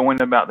are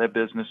going about their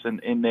business,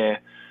 and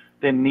their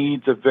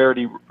needs are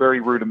very,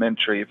 very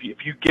rudimentary. If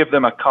you give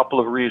them a couple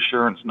of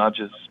reassurance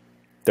nudges,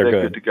 They're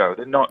good to go.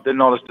 They're not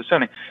as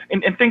discerning.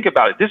 And think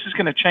about it. This is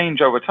going to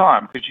change over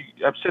time because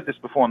I've said this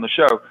before on the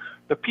show.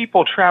 The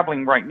people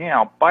traveling right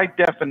now, by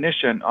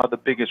definition, are the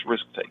biggest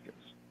risk takers.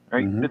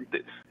 Right? Mm-hmm.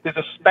 There's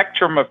a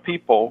spectrum of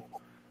people,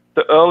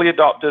 the early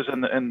adopters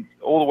and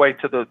all the way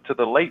to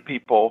the late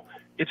people.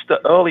 It's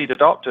the early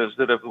adopters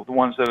that are the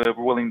ones that are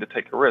willing to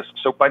take a risk.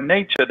 So by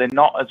nature, they're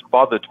not as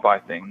bothered by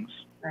things,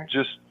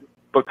 just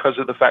because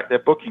of the fact they're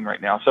booking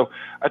right now. So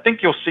I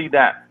think you'll see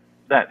that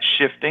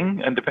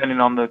shifting, and depending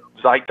on the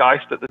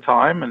zeitgeist at the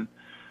time, and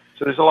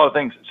so there's a lot of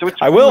things. So it's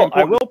I will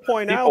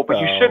point out, but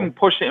you shouldn't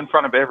push it in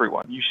front of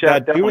everyone. You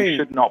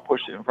should not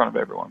push it in front of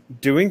everyone.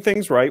 Doing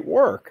things right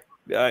work.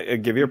 I'll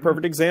give you a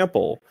perfect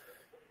example.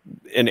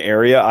 An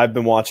area I've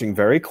been watching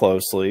very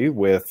closely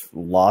with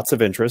lots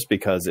of interest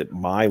because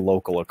my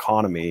local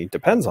economy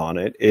depends on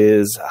it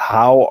is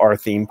how are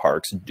theme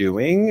parks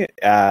doing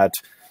at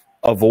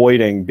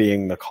avoiding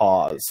being the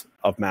cause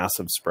of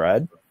massive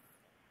spread.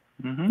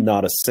 Mm-hmm.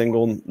 Not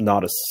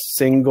a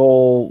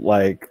single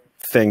like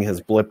thing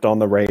has blipped on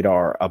the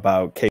radar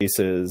about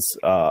cases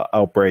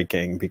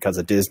outbreaking because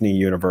of Disney,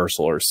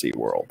 Universal, or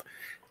SeaWorld.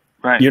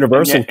 Right.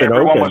 Universal's been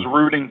everyone open. was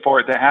rooting for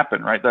it to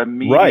happen, right? The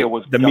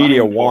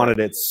media wanted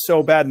it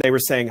so bad, and they were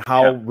saying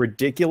how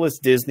ridiculous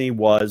Disney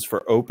was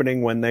for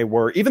opening when they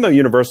were, even though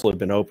Universal had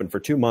been open for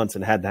 2 months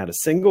and hadn't had a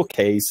single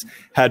case,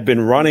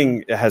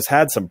 has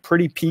had some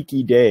pretty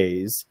peaky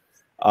days.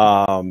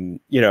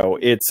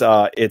 It's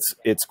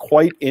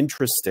quite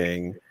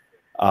interesting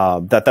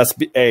that's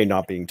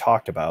not being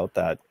talked about.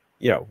 That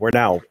we're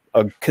now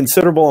a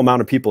considerable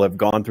amount of people have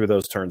gone through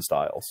those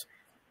turnstiles.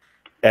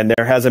 And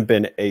there hasn't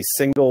been a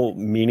single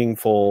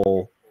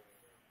meaningful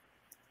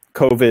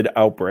COVID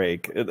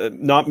outbreak,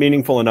 not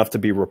meaningful enough to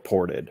be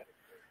reported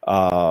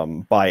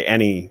by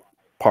any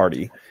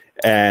party.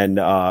 And,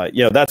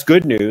 that's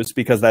good news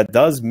because that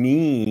does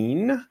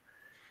mean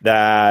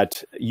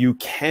that you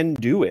can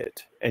do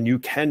it and you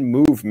can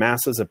move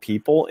masses of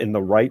people in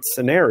the right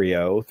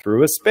scenario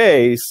through a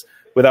space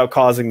without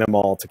causing them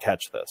all to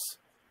catch this.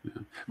 Yeah.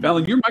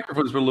 Valyn, your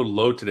microphone's been a little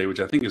low today, which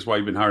I think is why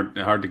you've been hard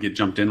to get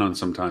jumped in on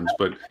sometimes.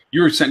 But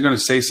you were going to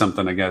say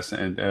something, I guess,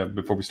 and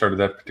before we started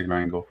that particular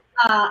angle.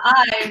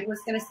 I was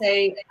going to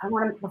say,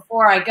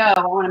 before I go,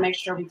 I want to make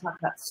sure we talk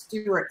about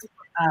Stuart's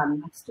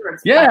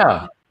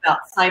about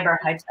cyber,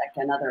 high tech,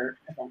 and other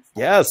events.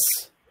 Yes,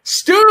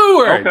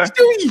 Stuart. Okay.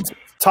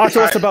 Talk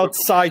to us about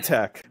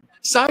SciTech.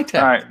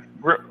 SciTech. All right.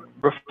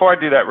 Before I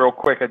do that real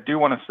quick, I do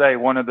want to say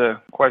one of the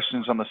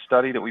questions on the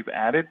study that we've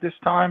added this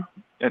time,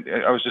 and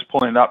I was just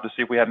pulling it up to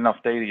see if we had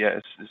enough data yet.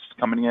 It's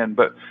coming in,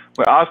 but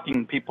we're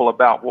asking people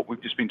about what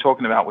we've just been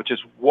talking about, which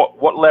is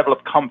what level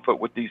of comfort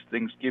would these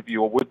things give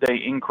you, or would they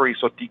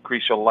increase or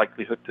decrease your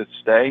likelihood to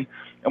stay?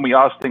 And we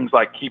asked things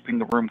like keeping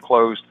the room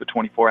closed for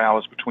 24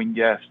 hours between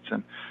guests,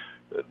 and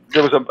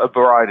there was a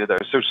variety of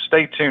those. So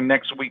stay tuned.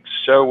 Next week's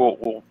show,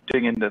 we'll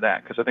dig into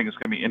that because I think it's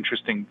going to be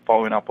interesting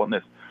following up on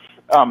this.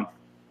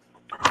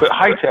 But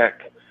high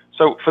tech.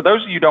 So for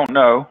those of you who don't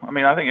know, I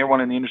mean, I think everyone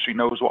in the industry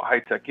knows what high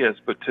tech is,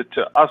 but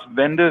to us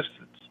vendors,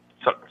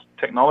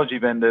 technology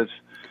vendors,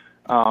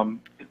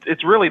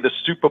 it's really the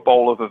Super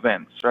Bowl of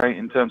events, right?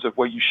 In terms of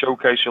where you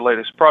showcase your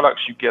latest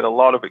products, you get a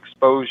lot of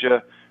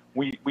exposure.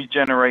 We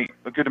generate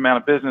a good amount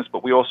of business,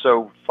 but we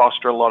also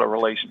foster a lot of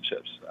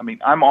relationships. I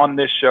mean, I'm on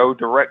this show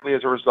directly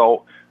as a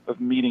result of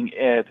meeting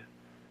Ed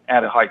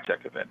at a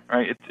high-tech event,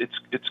 right?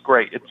 It's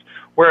great.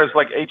 Whereas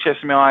like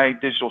HSMI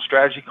Digital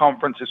Strategy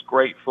Conference is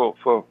great for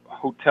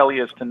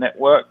hoteliers to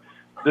network,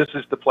 this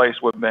is the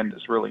place where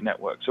vendors really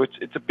network. So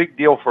it's a big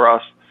deal for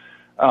us,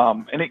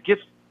 and it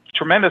gets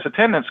tremendous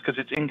attendance because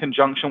it's in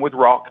conjunction with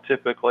Rock.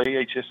 Typically,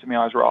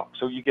 HSMI's Rock,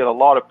 so you get a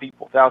lot of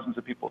people, thousands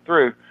of people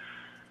through.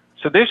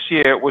 So this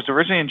year it was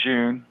originally in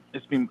June.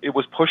 It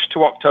was pushed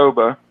to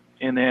October,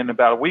 and then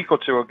about a week or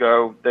two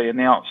ago they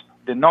announced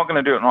they're not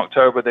going to do it in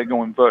October. They're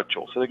going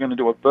virtual. So they're going to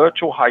do a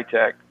virtual high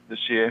tech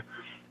this year.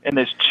 And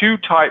there's two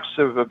types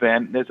of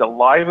event. There's a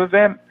live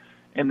event,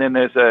 and then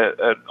there's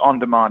an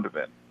on-demand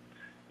event.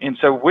 And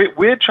so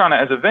we're trying to,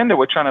 as a vendor,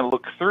 we're trying to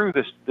look through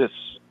these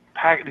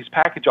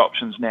package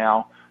options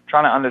now,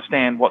 trying to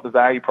understand what the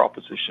value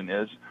proposition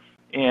is.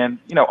 And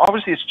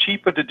obviously it's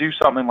cheaper to do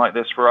something like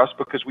this for us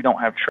because we don't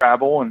have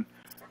travel and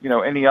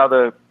any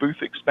other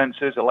booth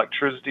expenses,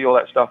 electricity, all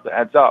that stuff that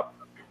adds up.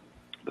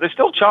 But they're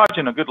still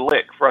charging a good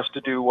lick for us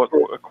to do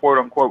a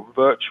quote-unquote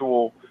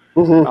virtual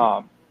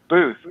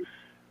booth.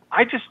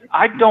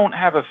 I don't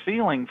have a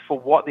feeling for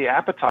what the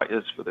appetite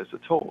is for this at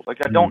all.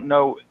 Like, I don't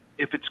know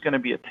if it's going to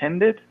be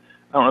attended.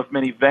 I don't know if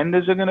many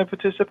vendors are going to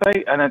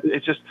participate. And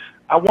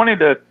I wanted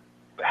to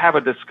have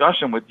a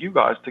discussion with you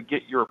guys to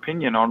get your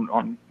opinion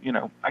on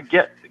I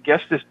guess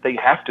they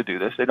have to do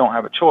this. They don't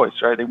have a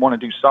choice, right? They want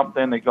to do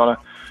something. They got to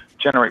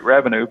generate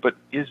revenue. But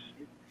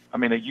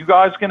are you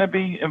guys going to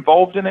be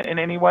involved in it in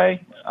any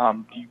way?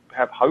 Do you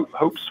have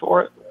hopes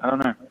for it? I don't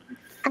know.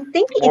 I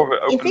think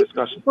if it's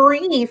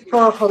free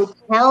for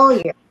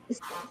hoteliers,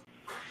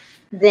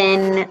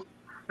 then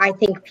I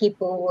think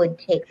people would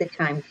take the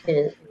time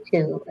to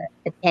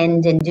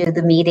attend and do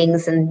the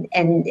meetings and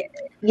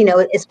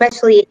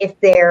especially if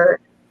they're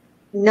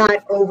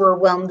not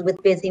overwhelmed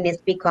with busyness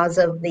because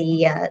of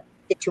the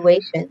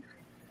situation.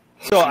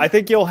 So I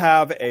think you'll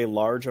have a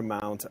large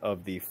amount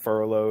of the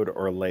furloughed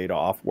or laid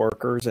off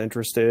workers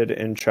interested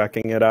in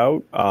checking it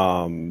out.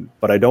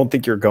 But I don't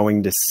think you're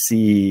going to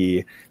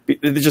see,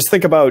 just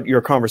think about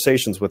your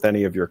conversations with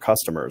any of your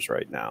customers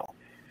right now.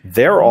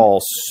 They're all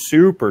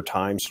super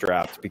time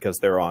strapped because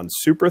they're on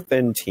super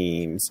thin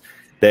teams.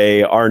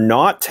 They are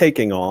not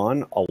taking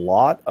on a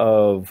lot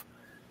of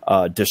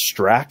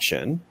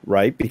distraction,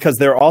 right? Because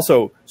they're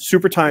also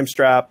super time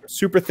strapped,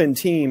 super thin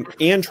team,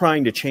 and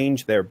trying to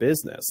change their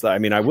business. I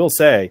mean, I will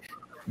say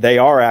they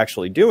are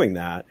actually doing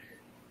that.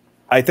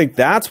 I think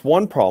that's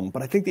one problem.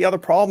 But I think the other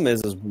problem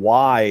is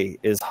why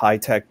is high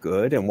tech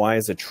good and why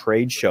is a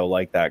trade show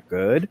like that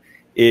good?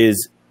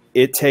 Is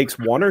it takes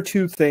one or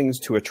two things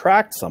to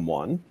attract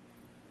someone,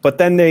 but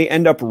then they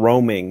end up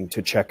roaming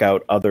to check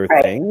out other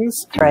things.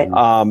 Right.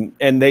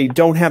 And they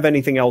don't have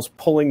anything else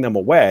pulling them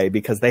away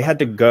because they had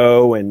to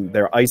go and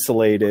they're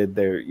isolated.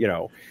 They're,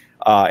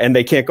 and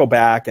they can't go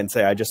back and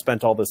say, I just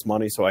spent all this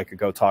money so I could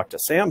go talk to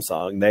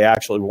Samsung. They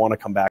actually want to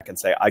come back and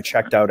say, I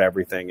checked out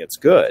everything. It's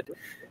good.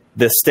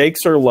 The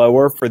stakes are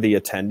lower for the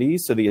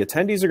attendees. So the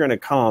attendees are going to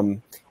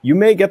come. You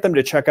may get them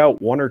to check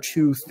out one or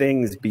two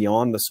things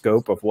beyond the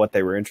scope of what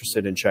they were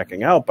interested in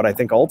checking out. But I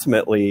think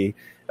ultimately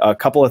a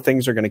couple of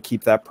things are going to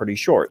keep that pretty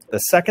short. The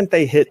second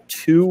they hit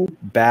two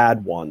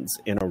bad ones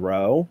in a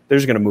row, they're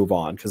just going to move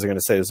on because they're going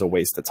to say it's a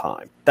waste of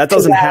time. That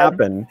doesn't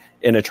happen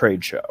in a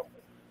trade show.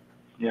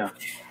 Yeah.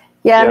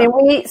 I mean,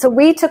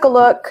 we took a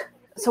look.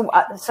 So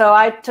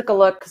I took a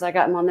look because I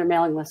got them on their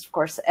mailing list, of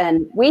course,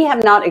 and we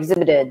have not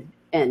exhibited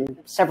in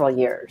several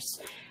years,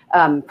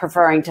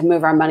 preferring to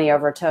move our money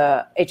over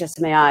to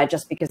HSMAI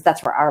just because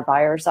that's where our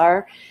buyers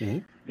are. Mm-hmm.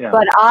 Yeah.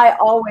 But I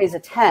always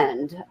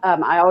attend.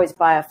 I always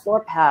buy a floor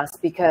pass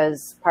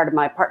because part of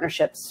my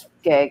partnerships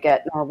gig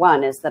at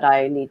NOR1 is that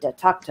I need to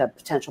talk to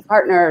potential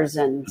partners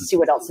and see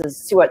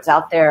what's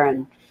out there,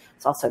 and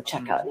it's also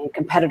check out any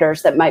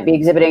competitors that might be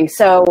exhibiting.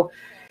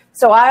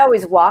 So I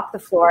always walk the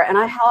floor, and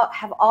I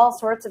have all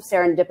sorts of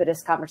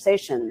serendipitous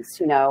conversations,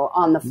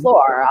 on the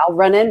floor. I'll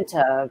run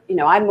into,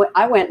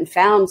 I went and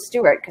found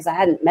Stuart because I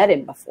hadn't met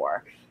him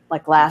before,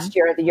 like last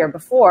year or the year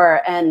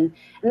before. And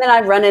then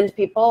I run into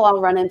people.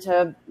 I'll run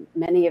into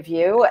many of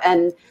you,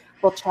 and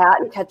we'll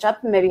chat and catch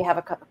up and maybe have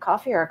a cup of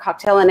coffee or a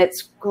cocktail. And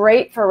it's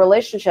great for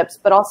relationships,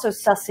 but also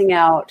sussing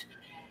out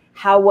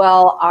how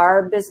well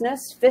our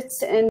business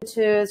fits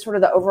into sort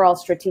of the overall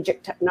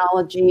strategic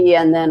technology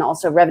and then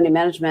also revenue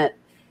management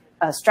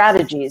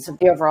strategies of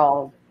the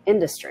overall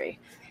industry.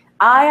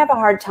 I have a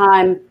hard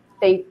time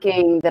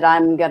thinking that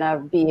I'm going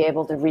to be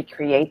able to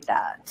recreate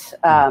that.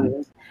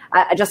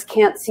 I just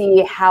can't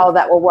see how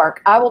that will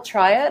work. I will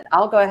try it.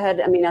 I'll go ahead.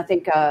 I mean, I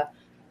think I'm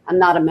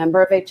not a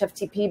member of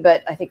HFTP,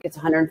 but I think it's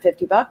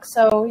 $150.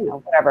 So,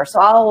 whatever.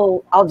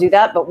 So I'll do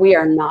that, but we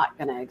are not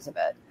going to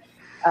exhibit.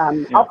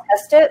 I'll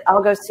test it.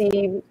 I'll go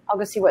see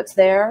what's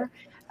there.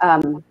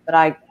 But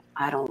I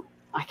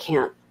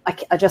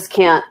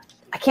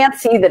can't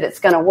see that it's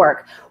going to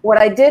work. What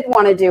I did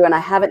want to do, and I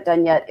haven't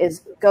done yet,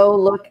 is go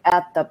look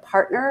at the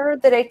partner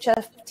that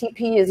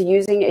HFTP is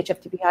using,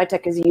 HFTP High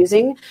Tech is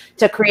using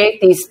to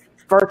create these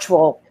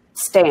virtual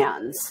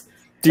stands.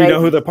 Do you know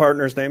who the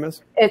partner's name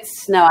is?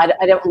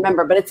 I don't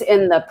remember, but it's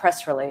in the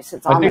press release.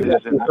 It's on there.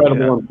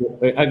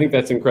 I think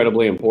that's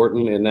incredibly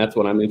important, and that's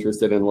what I'm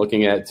interested in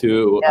looking at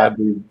too. Yeah. I've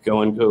been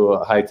going to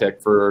High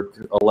Tech for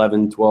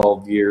 11,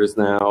 12 years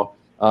now.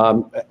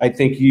 I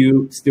think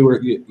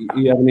Stuart,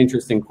 you have an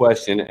interesting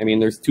question. I mean,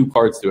 there's two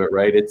parts to it,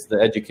 right? It's the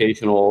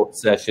educational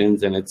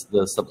sessions and it's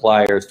the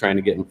suppliers trying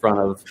to get in front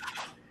of,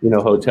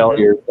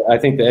 hoteliers. I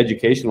think the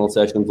educational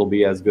sessions will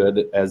be as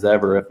good as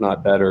ever, if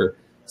not better.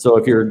 So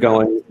if you're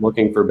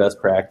looking for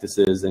best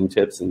practices and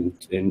tips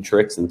and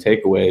tricks and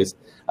takeaways,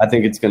 I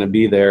think it's going to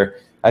be there.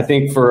 I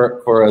think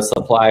for a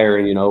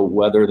supplier,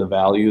 whether the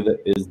value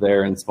that is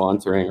there in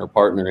sponsoring or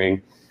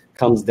partnering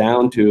comes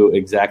down to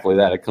exactly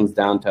that. It comes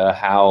down to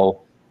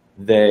how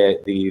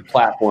the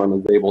platform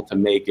is able to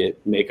make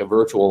a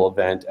virtual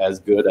event as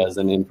good as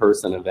an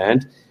in-person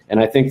event. And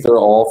I think they're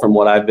all, from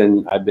what I've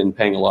been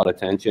paying a lot of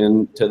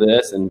attention to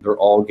this, and they're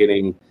all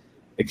getting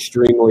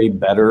extremely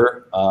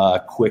better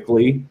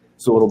quickly.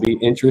 So it'll be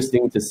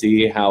interesting to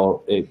see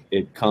how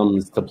it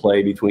comes to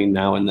play between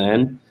now and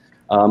then.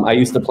 I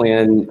used to be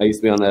on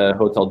the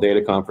Hotel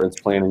Data Conference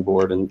planning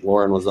board, and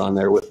Loren was on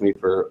there with me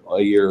for a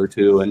year or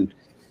two. And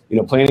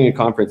planning a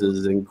conference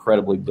is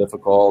incredibly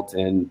difficult,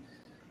 and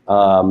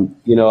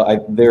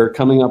they're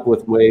coming up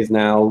with ways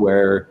now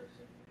where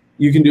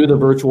you can do the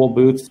virtual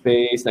booth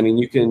space. I mean,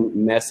 you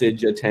can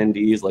message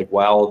attendees like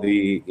while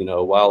the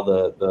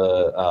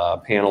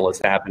panel is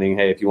happening.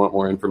 Hey, if you want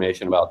more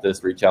information about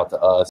this, reach out to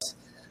us.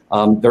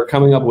 They're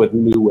coming up with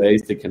new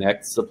ways to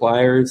connect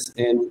suppliers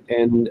and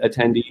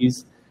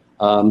attendees.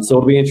 So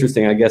it'll be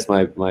interesting. I guess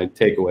my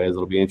takeaway is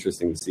it'll be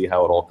interesting to see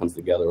how it all comes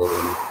together over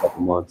the next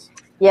couple months.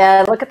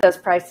 Yeah, look at those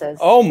prices.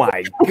 Oh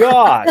my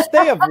gosh,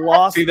 they have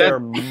lost their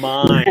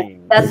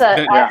mind. That's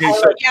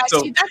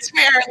see, that's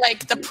where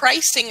like the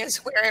pricing is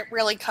where it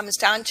really comes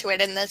down to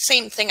it. And the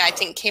same thing I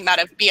think came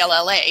out of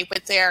BLLA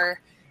with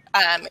their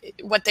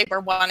what they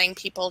were wanting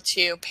people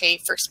to pay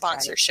for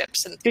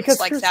sponsorships and things because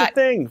like here's that. the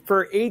thing,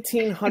 for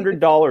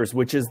 $1,800,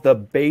 which is the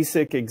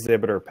basic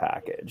exhibitor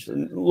package,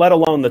 let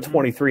alone the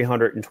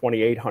 $2,300 and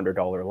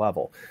 $2,800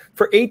 level,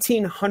 for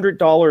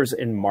 $1,800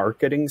 in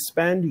marketing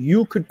spend,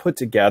 you could put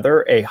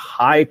together a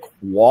high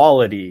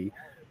quality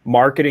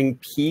marketing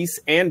piece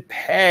and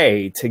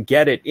pay to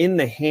get it in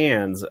the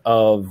hands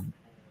of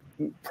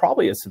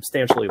probably a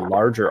substantially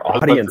larger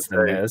audience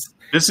than this.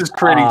 This is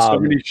creating so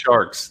many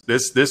sharks.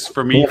 This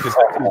for me,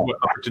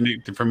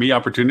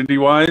 opportunity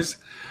wise,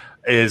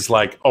 is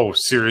like, oh,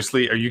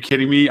 seriously, are you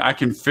kidding me? I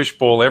can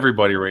fishbowl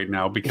everybody right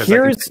now because I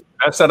can take the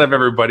best out of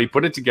everybody,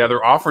 put it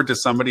together, offer it to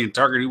somebody, and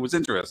target who was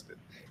interested.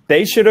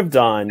 They should have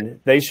done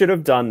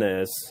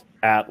this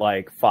at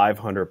like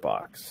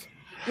 $500.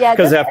 Yeah,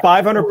 because at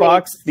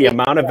 $500, the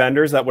amount of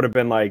vendors that would have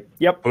been like,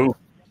 yep, boom.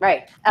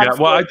 Right.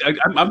 Absolutely. Yeah,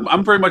 well,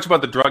 I'm very much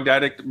about the drug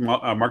addict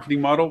marketing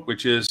model,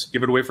 which is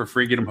give it away for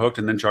free, get them hooked,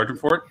 and then charge them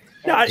for it.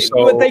 No,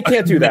 but they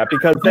can't do that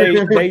because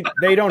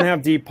they don't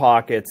have deep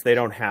pockets. They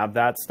don't have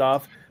that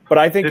stuff. But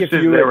I think this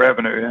is their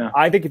revenue, yeah.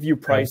 I think if you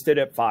priced it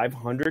at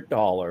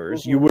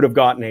 $500, you would have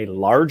gotten a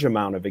large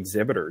amount of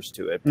exhibitors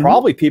to it.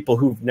 Probably people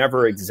who've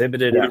never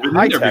exhibited at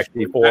high tech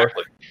before,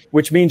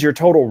 which means your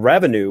total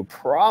revenue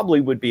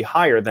probably would be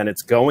higher than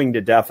it's going to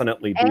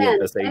definitely be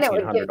at this $1,800. And it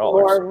would give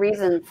more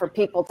reason for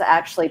people to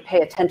actually pay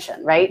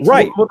attention, right?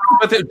 Right. Well,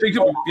 but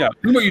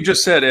what you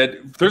just said,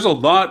 Ed, there's a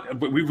lot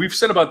we've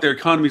said about their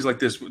economies like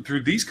this.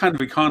 Through these kind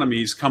of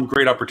economies come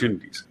great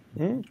opportunities.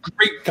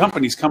 Great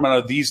companies come out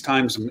of these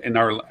times in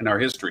our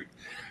history.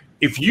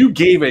 If you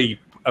gave a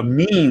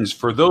means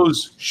for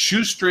those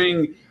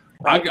shoestring,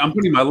 I'm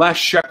putting my last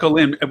shekel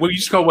in. What you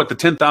used to call the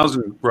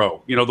 10,000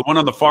 row. You know, the one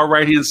on the far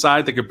right hand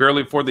side that could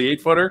barely afford the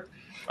 8-footer.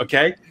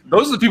 Okay,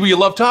 those are the people you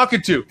love talking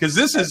to because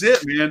this is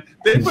it, man.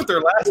 They put their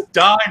last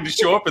dime to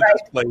show up at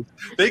this place.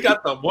 They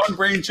got the one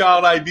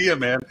brainchild idea,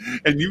 man.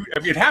 And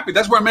Happy.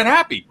 That's where I met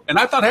Happy, and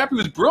I thought Happy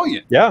was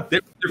brilliant. Yeah, their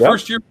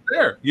first year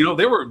there. You know,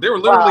 they were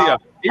literally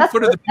 8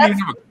 foot of the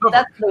beginning of a cover.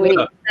 That's sweet.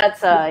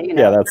 That's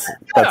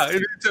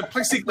it's a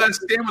plexiglass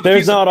stand with.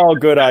 There's not all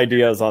good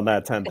ideas on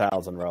that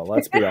 10,000 row.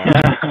 Let's be honest.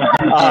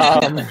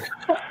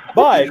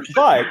 But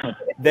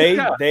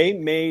they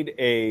made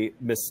a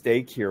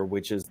mistake here,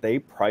 which is they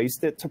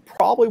priced it to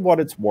probably what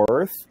it's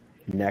worth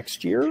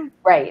next year.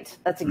 Right.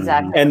 That's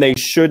exactly. And they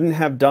shouldn't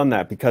have done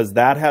that because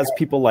that has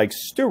people like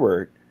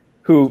Stuart,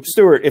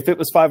 if it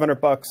was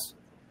 $500,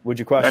 would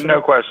you question?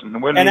 No question.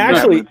 And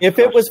actually, if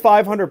it was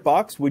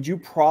 $500, would you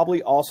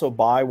probably also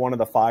buy one of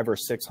the $500 or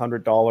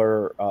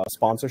 $600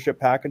 sponsorship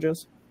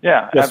packages?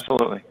 Yeah,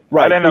 absolutely.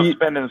 Right. I'd end up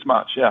spending as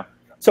much. Yeah.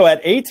 So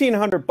at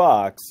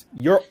 $1,800,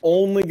 you're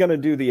only going to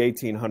do the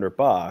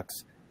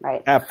 $1,800.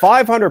 Right. At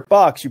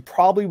 $500, you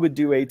probably would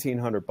do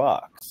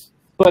 $1,800.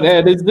 But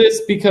Ed, is this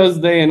because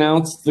they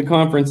announced the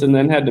conference and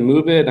then had to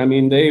move it? I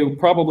mean, they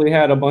probably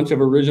had a bunch of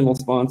original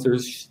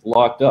sponsors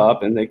locked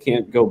up, and they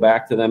can't go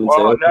back to them and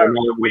say, "Okay,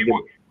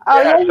 you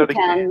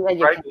can.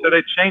 So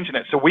they're changing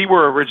it. So we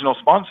were original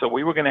sponsor.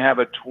 We were going to have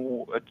a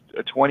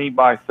 20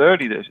 by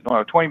 30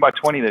 20 by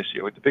 20 this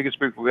year with the biggest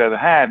group we've ever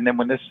had. And then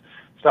when this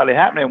started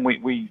happening,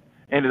 we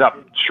ended up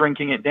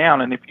shrinking it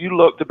down. And if you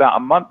looked about a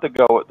month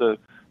ago at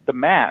the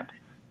map,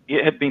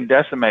 it had been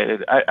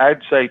decimated.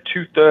 I'd say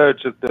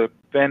 2/3 of the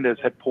vendors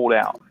had pulled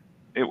out.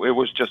 It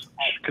was just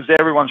because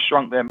everyone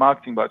shrunk their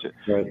marketing budget.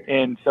 Right.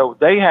 And so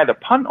they had a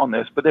punt on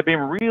this, but they've been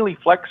really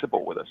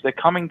flexible with us. They're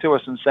coming to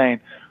us and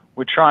saying,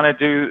 we're trying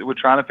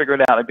to figure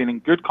it out. They've been in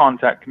good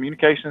contact.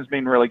 Communication has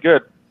been really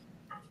good.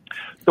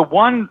 The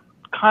one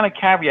kind of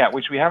caveat,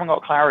 which we haven't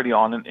got clarity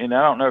on, and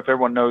I don't know if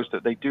everyone knows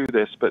that they do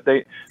this, but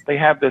they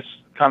have this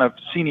kind of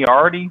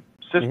seniority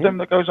system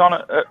that goes on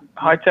at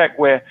high tech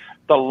where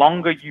the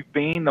longer you've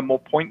been, the more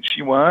points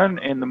you earn,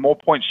 and the more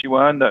points you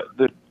earn,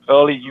 the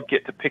earlier you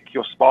get to pick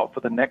your spot for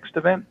the next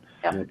event.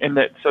 Yep. And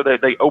so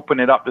that they open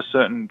it up to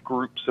certain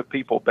groups of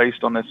people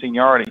based on their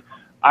seniority.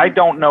 I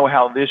don't know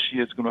how this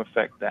year is going to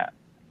affect that.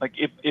 Like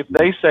if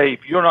they say,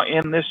 if you're not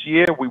in this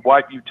year, we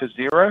wipe you to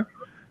 0,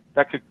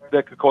 that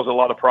could cause a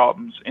lot of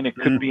problems, and it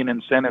could be an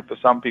incentive for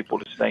some people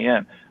to stay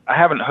in. I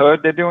haven't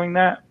heard they're doing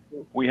that.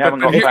 We haven't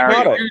got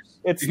clarity.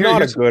 It's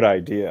not a good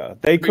idea.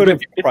 They could have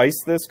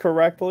priced this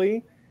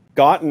correctly,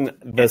 gotten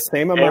the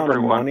same amount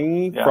of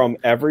money from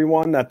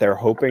everyone that they're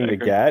hoping to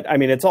get. I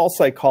mean, it's all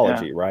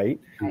psychology, right?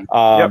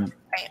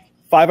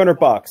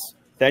 $500.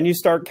 Then you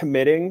start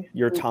committing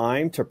your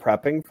time to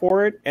prepping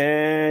for it.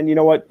 And you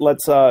know what?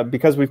 Let's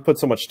because we've put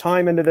so much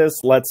time into this,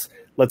 let's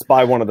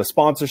buy one of the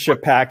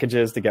sponsorship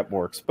packages to get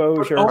more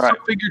exposure. But also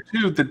figure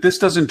too that this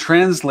doesn't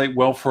translate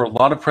well for a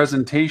lot of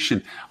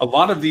presentation. A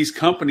lot of these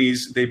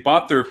companies, they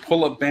bought their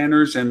pull-up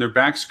banners and their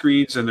back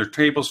screens and their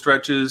table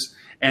stretches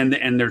and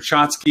their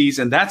Shotskis,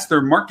 and that's their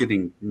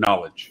marketing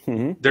knowledge.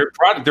 Their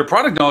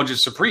product knowledge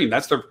is supreme.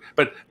 That's their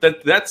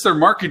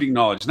marketing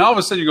knowledge. Now all of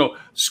a sudden you go,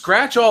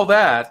 scratch all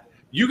that.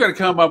 you got to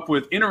come up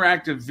with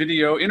interactive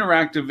video,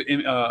 interactive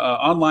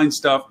online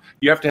stuff.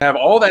 You have to have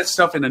all that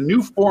stuff in a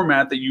new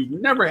format that you've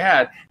never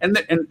had. And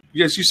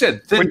as you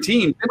said, thin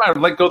team, they might have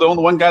let go the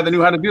only one guy that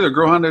knew how to do that,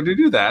 how to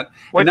do that.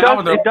 Well,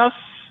 and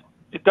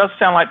it does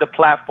sound like the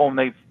platform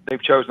they've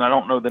chosen, I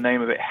don't know the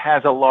name of it,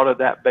 has a lot of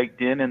that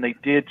baked in, and they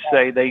did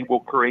say they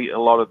will create a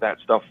lot of that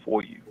stuff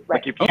for you.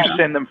 Like if you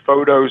send them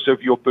photos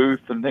of your booth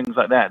and things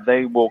like that,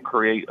 they will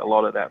create a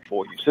lot of that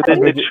for you. So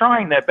they're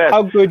trying their best.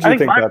 How good do you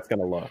think that's going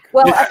to look?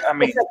 Well, I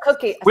mean, it's a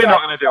cookie. We're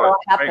not going to do it.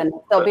 Happen.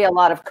 Right? There'll be a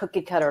lot of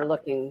cookie cutter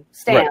looking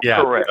stamps. Right,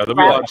 yeah, correct. There'll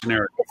be a lot of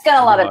generic. It's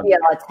got a lot of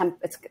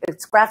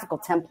it's graphical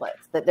templates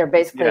that they're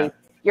basically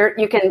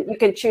you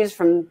can choose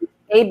from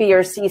A, B,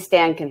 or C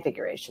stand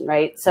configuration,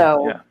 right?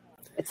 So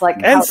it's like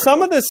and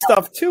some of this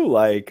stuff too,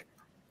 like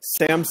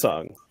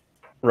Samsung,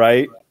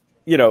 right?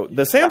 You know,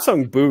 the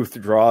Samsung booth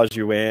draws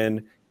you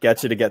in,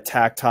 gets you to get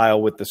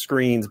tactile with the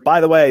screens. By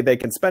the way, they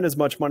can spend as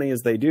much money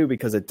as they do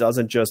because it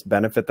doesn't just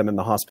benefit them in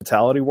the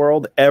hospitality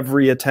world.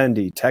 Every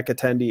attendee, tech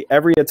attendee,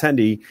 every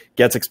attendee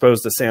gets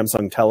exposed to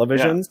Samsung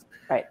televisions.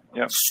 Yeah. Right.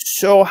 Yep.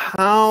 So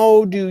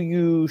how do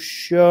you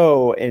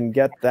show and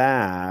get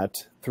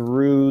that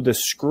through the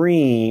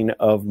screen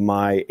of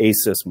my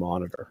Asus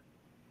monitor?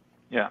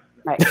 Yeah.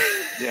 Right.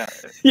 Yeah.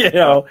 You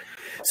know,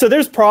 so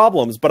there's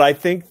problems, but I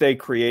think they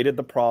created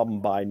the problem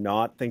by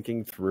not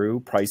thinking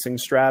through pricing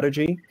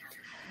strategy.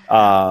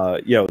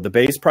 You know, the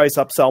base price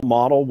upsell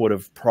model would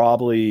have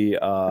probably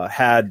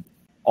had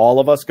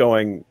all of us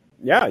going,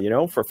 yeah, you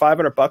know, for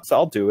 $500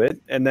 I'll do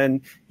it. And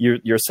then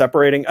you're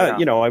separating,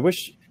 you know, I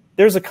wish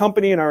there's a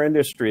company in our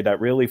industry that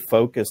really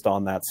focused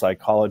on that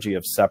psychology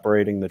of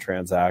separating the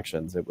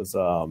transactions. It was,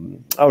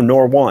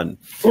 Nor1,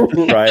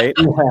 right?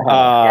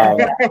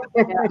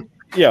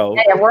 You know,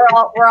 we're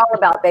all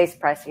about base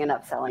pricing and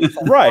upselling.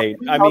 So. Right.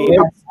 I mean,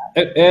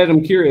 Ed,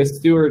 I'm curious,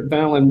 Stuart,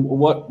 Valyn,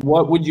 what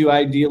would you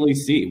ideally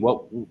see?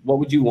 What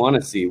would you want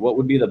to see? What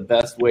would be the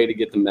best way to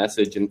get the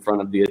message in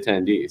front of the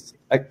attendees?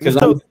 Because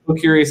I'm so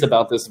curious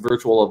about this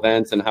virtual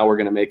events and how we're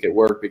going to make it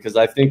work, because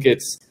I think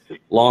it's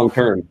long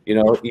term, you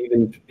know,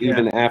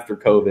 even after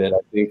COVID, I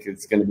think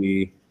it's going to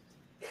be.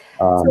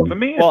 So for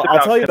me, it's well, about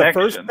I'll tell you the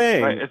connection, first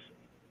thing.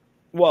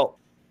 right?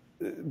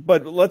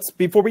 But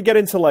before we get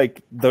into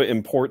like the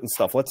important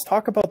stuff, let's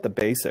talk about the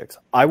basics.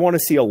 I want to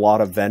see a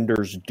lot of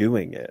vendors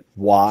doing it.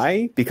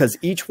 Why? Because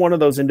each one of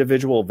those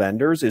individual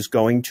vendors is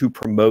going to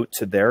promote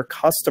to their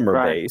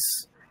customer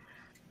base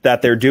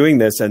that they're doing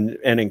this and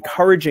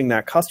encouraging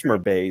that customer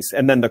base.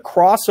 And then the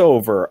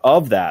crossover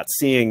of that,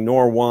 seeing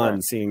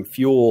Nor1, seeing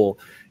Fuel,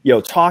 you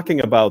know,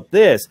 talking about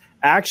this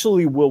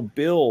actually will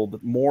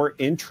build more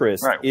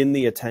interest in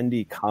the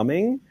attendee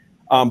coming.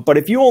 But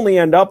if you only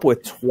end up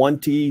with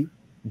 20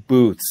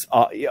 booths,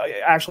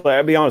 actually,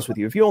 I'll be honest with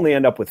you, if you only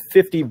end up with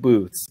 50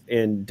 booths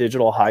in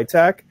digital high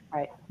tech,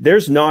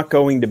 there's not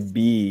going to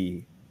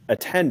be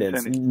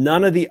attendance.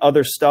 None of the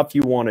other stuff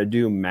you want to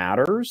do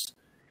matters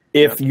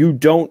if you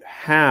don't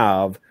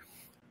have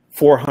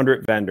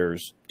 400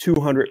 vendors,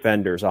 200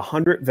 vendors,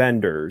 100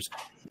 vendors,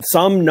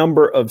 some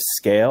number of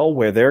scale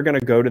where they're going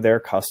to go to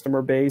their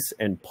customer base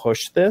and push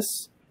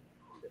this.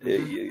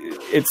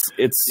 It's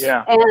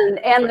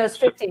and those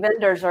 50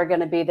 vendors are going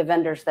to be the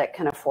vendors that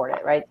can afford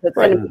it, right? So it's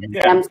going to be the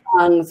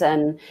Samsungs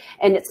and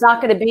it's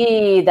not going to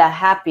be the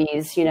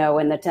Happies, you know,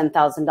 in the $10,000.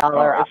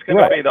 It's going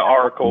to be the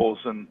Oracles,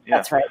 and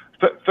that's right.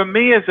 For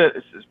me as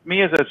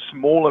a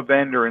smaller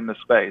vendor in the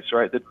space,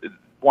 right?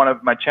 One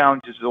of my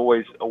challenges is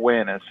always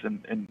awareness,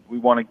 and we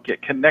want to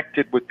get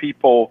connected with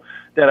people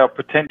that are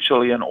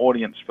potentially an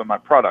audience for my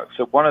product.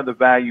 So one of the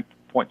value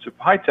points of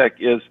high tech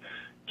is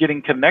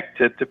getting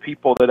connected to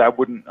people that I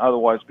wouldn't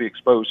otherwise be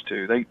exposed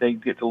to. They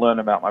get to learn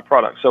about my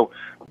product. So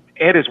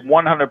Ed is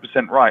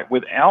 100% right.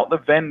 Without the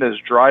vendors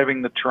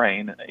driving the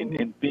train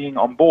in being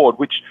on board,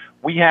 which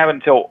we have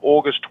until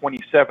August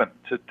 27th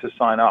to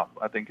sign up,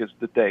 I think is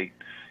the date.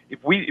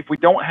 If we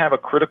don't have a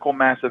critical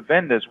mass of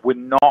vendors, we're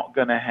not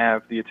going to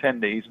have the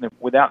attendees. And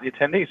without the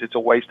attendees, it's a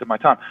waste of my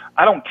time.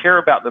 I don't care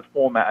about the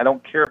format. I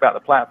don't care about the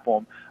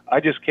platform. I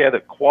just care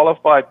that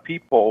qualified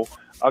people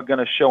are going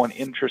to show an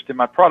interest in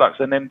my products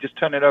and then just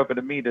turn it over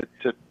to me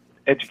to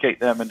educate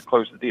them and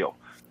close the deal.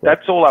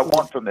 That's all I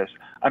want from this.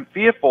 I'm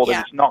fearful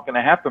that it's not going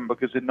to happen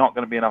because there's not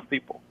going to be enough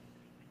people.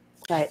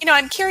 Right. You know,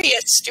 I'm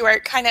curious,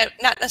 Stuart, kind of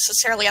not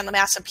necessarily on the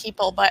mass of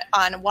people, but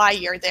on why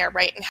you're there,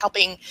 right? And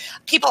helping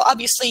people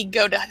obviously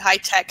go to high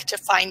tech to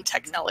find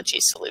technology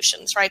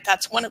solutions, right?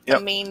 That's one of the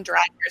main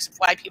drivers of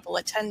why people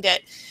attend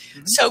it.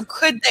 Mm-hmm. So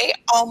could they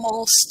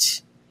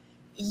almost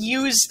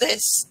use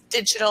this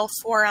digital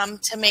forum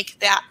to make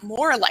that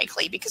more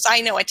likely? Because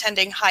I know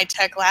attending high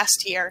tech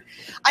last year,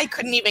 I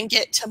couldn't even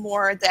get to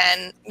more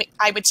than,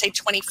 I would say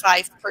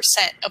 25%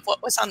 of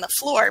what was on the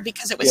floor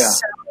because it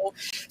was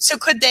so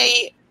could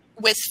they,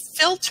 with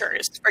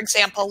filters, for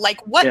example,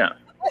 like what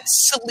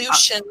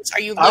solutions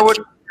are you looking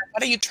for?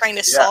 What are you trying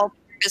to solve for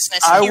your business?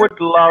 I would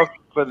love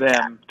for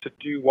them to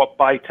do what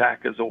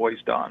BuyTech has always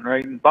done,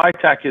 right? And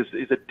BuyTech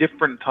is a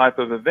different type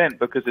of event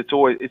because it's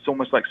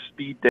almost like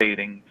speed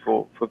dating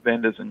for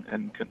vendors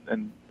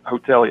and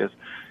hoteliers.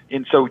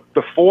 And so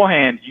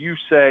beforehand, you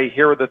say,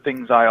 here are the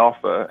things I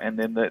offer, and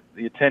then the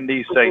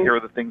attendees say, here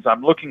are the things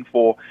I'm looking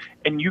for,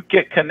 and you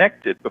get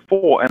connected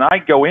before. And I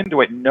go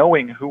into it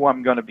knowing who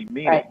I'm going to be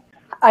meeting. Right.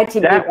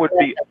 That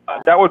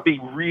would be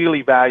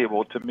really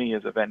valuable to me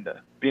as a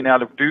vendor, being able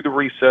to do the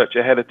research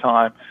ahead of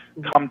time,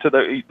 come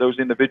to those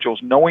individuals,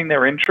 knowing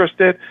they're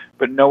interested,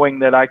 but knowing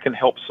that I can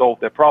help solve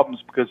their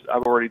problems because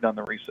I've already done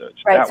the research.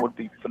 Right. That would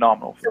be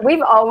phenomenal. So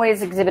we've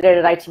always exhibited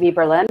at ITB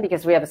Berlin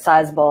because we have a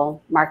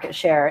sizable market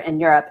share in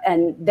Europe,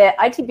 and the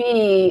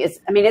ITB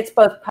is, I mean, it's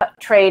both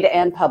trade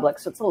and public,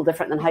 so it's a little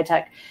different than high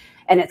tech.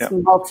 And it's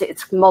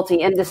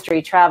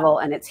multi-industry travel,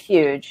 and it's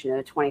huge,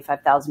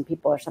 25,000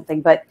 people or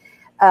something. But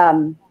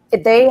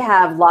they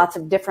have lots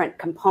of different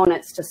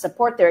components to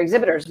support their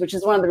exhibitors, which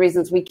is one of the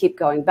reasons we keep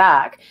going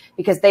back,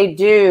 because they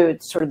do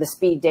sort of the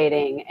speed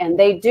dating, and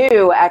they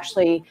do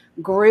actually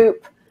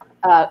group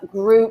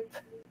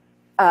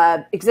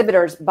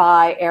exhibitors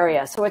by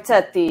area. So it's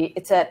at the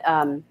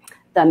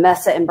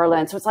Messe in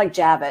Berlin. So it's like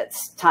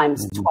Javits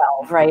times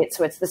 12, right?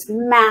 So it's this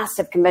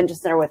massive convention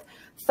center with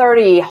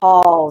 30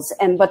 halls,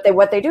 and what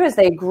they do is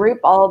they group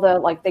all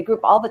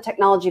the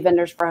technology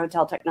vendors for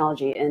hotel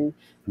technology in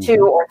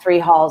 2 or 3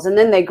 halls, and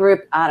then they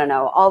group, I don't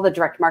know, all the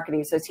direct marketing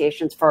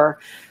associations for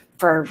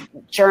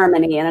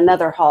Germany in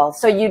another hall.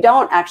 So you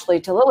don't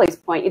actually, to Lily's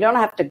point, you don't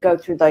have to go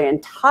through the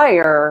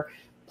entire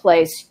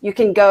place. You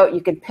can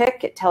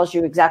pick. It tells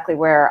you exactly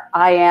where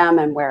I am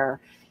and where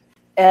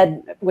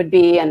Ed would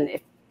be, and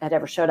if Ed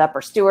ever showed up,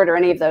 or Stuart, or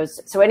any of those.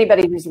 So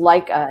anybody who's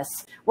like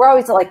us, we're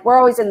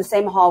always in the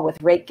same hall with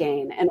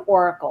RateGain and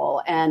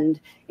Oracle and,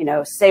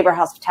 Sabre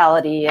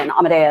Hospitality and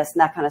Amadeus and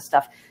that kind of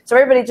stuff. So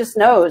everybody just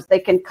knows they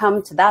can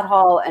come to that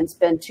hall and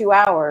spend 2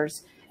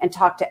 hours and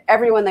talk to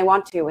everyone they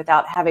want to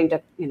without having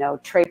to,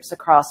 traipse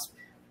across,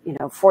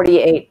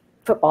 48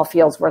 football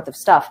fields worth of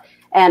stuff.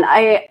 And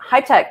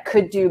high tech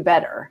could do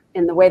better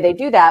in the way they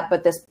do that,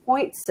 but this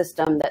point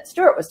system that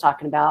Stuart was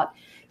talking about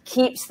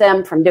keeps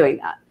them from doing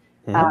that.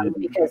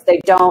 Because they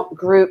don't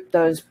group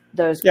those.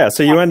 Yeah,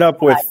 so you end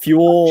up with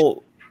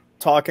Fuel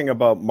talking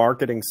about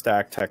marketing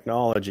stack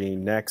technology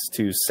next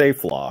to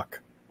SafeLock,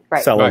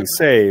 selling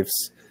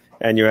safes,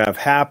 and you have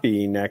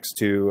Happy next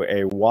to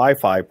a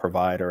Wi-Fi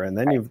provider, and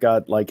then you've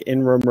got like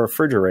in-room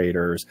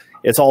refrigerators.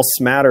 It's all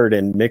smattered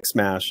and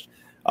mix-mashed.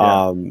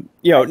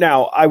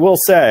 Now I will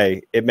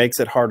say it makes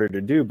it harder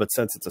to do, but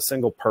since it's a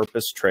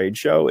single-purpose trade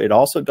show, it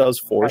also does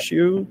force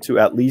you to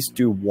at least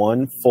do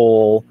one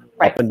full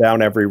up and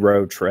down every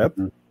road trip.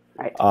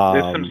 There's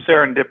some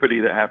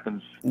serendipity that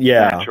happens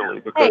naturally.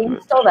 Hey, you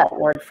stole that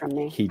word from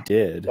me. He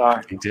did.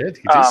 He did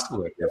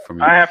steal it from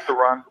me. I have to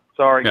run.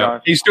 Sorry, guys.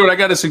 Hey, Stuart, I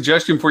got a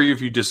suggestion for you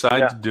if you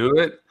decide to do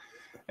it,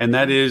 and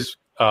that is...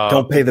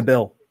 don't pay the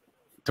bill.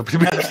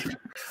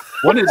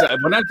 One is,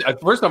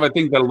 first off, I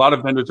think that a lot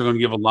of vendors are going to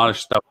give a lot of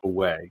stuff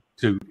away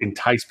to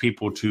entice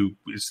people to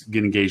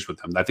get engaged with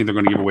them. I think they're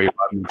going to give away a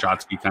lot of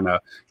Muchowski kind of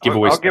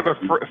giveaways. I'll give a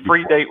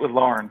free date with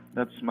Loren.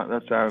 That's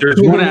how.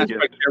 There's one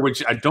aspect there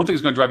which I don't think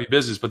is going to drive you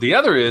business, but the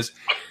other is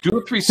do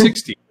a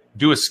 360.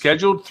 Do a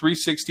scheduled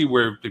 360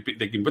 where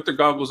they can put their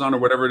goggles on or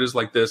whatever it is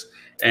like this,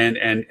 and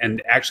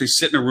actually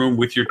sit in a room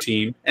with your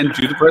team and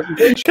do the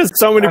presentation. Because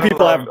so many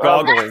people have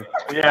goggling.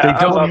 They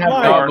don't have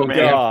goggles.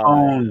 They have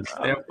phones.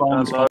 They have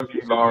phones. I love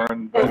you,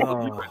 Loren.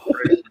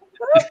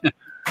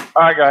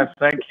 All right, guys.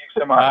 Thank you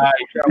so much.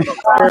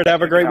 Stuart,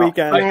 have a great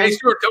weekend. Hey,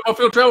 Stuart, Come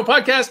Field Travel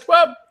Podcast.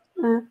 Well,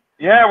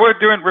 yeah, we're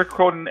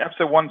recording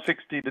episode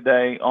 160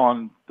 today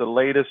on the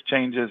latest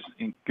changes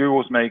in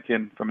Google's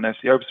making from an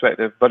SEO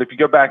perspective. But if you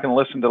go back and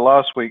listen to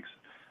last week's,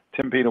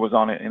 Tim Peter was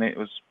on it, and it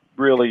was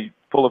really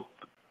full of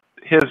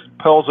his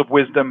pearls of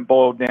wisdom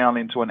boiled down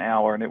into an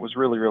hour, and it was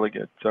really, really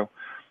good. So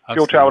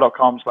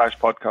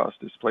fieldtravel.com/podcast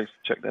is the place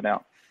to check that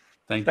out.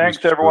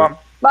 Thanks everyone.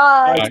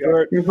 Bye.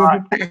 Bye.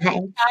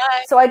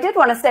 So I did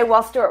want to say,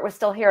 while Stuart was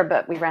still here,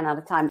 but we ran out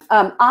of time.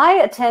 I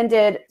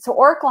attended,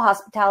 Oracle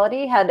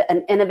Hospitality had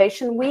an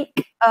innovation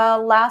week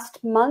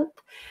last month,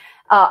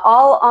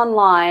 all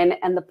online.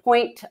 And the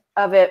point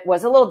of it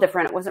was a little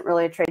different. It wasn't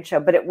really a trade show,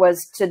 but it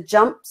was to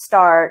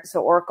jumpstart. So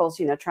Oracle's,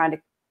 trying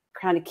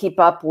to keep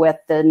up with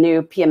the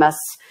new PMS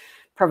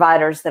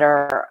providers that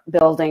are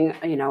building,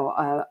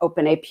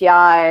 open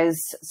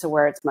APIs. So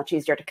where it's much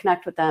easier to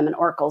connect with them, and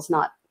Oracle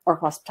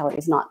Hospitality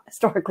has not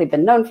historically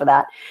been known for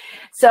that.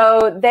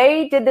 So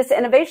they did this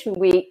innovation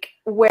week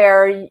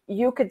where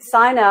you could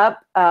sign up.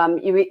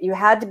 You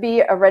had to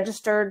be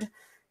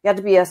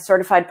a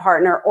certified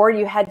partner, or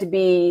you had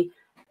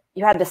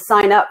to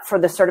sign up for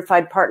the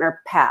certified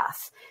partner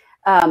path.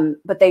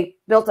 But they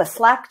built a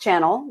Slack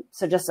channel,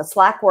 so just a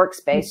Slack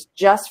workspace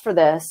just for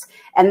this.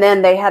 And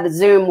then they had a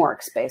Zoom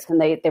workspace,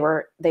 and they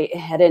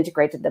had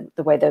integrated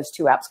the way those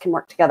two apps can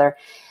work together.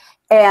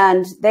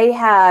 And they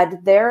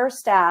had their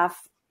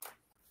staff.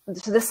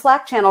 So the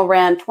Slack channel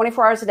ran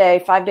 24 hours a day,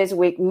 5 days a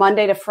week,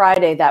 Monday to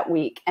Friday that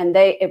week. And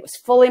it was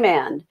fully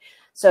manned,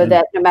 so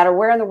that no matter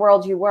where in the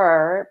world you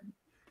were,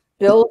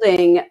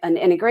 building an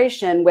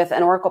integration with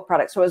an Oracle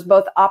product. So it was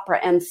both Opera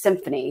and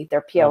Symphony,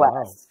 their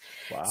POS.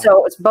 Oh, wow.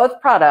 So it's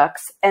both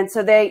products. And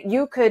so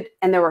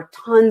and there were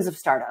tons of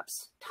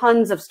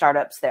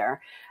startups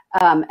there.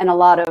 And a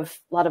lot of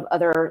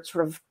other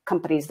sort of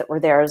companies that were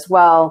there as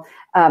well.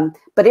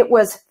 But it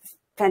was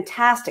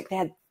fantastic.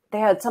 They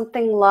had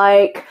something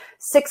like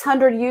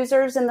 600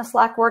 users in the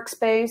Slack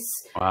workspace.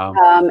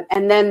 Wow.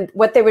 And then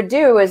what they would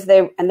do is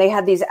they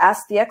had these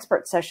Ask the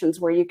Expert sessions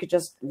where you could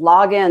just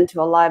log in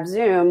to a live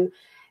Zoom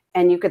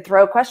and you could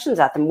throw questions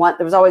at them.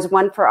 There was always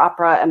one for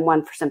Opera and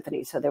one for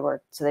Symphony. So they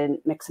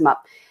didn't mix them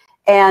up.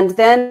 And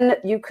then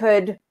you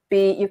could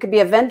be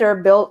a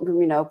vendor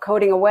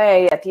coding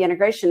away at the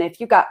integration. If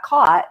you got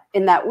caught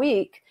in that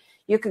week,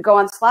 you could go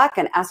on Slack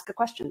and ask a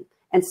question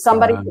and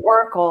somebody from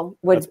Oracle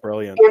would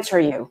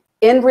answer you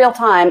in real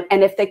time.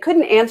 And if they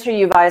couldn't answer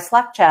you via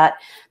Slack chat,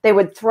 they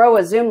would throw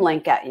a Zoom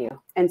link at you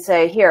and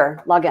say,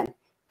 here, log in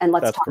and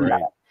let's talk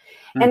about it.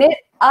 And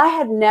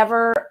I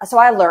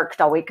lurked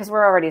all week because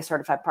we're already a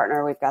certified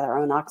partner. We've got our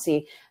own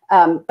Oxy.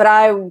 But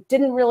I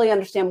didn't really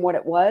understand what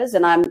it was.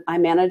 And I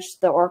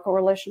managed the Oracle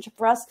relationship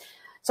for us.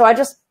 So I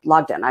just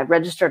logged in. I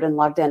registered and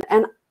logged in.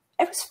 And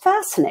it was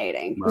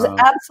fascinating. It was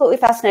absolutely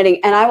fascinating.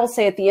 And I will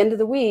say at the end of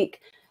the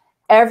week,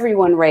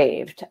 everyone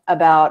raved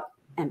about,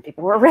 and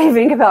people were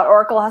raving about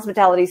Oracle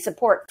Hospitality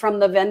support from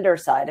the vendor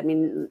side. I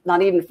mean,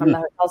 not even from the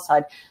hotel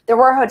side. There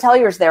were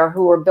hoteliers there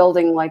who were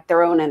building like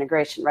their own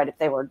integration, right? If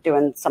they were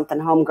doing something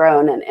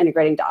homegrown and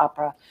integrating to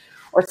Opera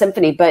or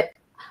Symphony. But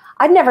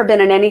I'd never been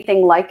in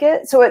anything like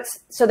it.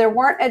 So there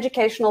weren't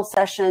educational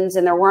sessions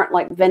and there weren't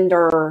like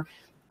vendor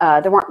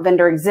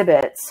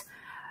exhibits.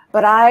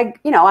 But I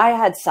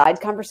had side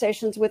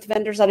conversations with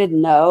vendors I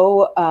didn't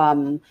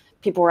know.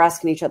 People were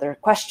asking each other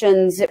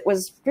questions. It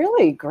was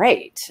really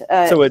great.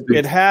 So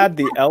it had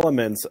the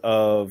elements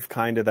of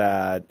kind of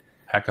that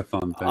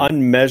hackathon thing,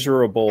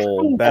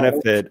 unmeasurable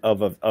benefit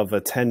of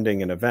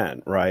attending an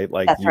event, right?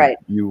 Like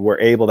you were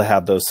able to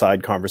have those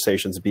side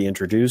conversations, be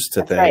introduced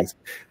to things,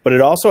 but it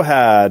also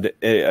had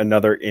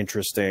another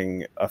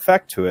interesting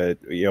effect to it,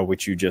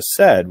 which you just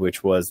said,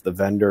 which was the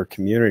vendor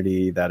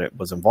community that it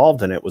was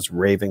involved in. It was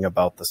raving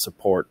about the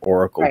support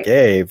Oracle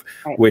gave,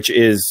 which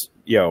is,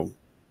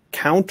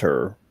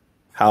 counter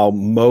how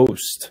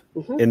most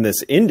in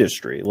this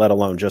industry, let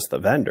alone just the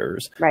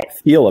vendors,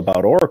 feel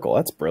about Oracle.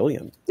 That's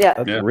brilliant. Yeah.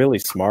 That's really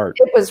smart.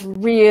 It was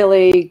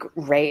really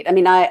great. I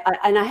mean, I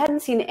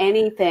hadn't seen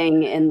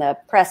anything in the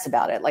press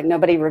about it. Like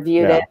nobody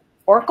reviewed it.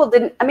 Oracle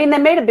didn't, they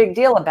made a big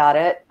deal about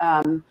it.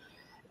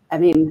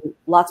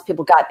 Lots of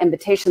people got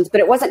invitations, but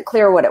it wasn't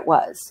clear what it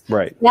was.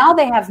 Right. Now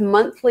they have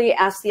monthly live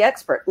Ask the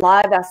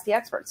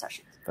Expert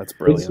sessions. That's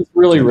brilliant. It's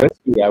really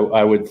risky,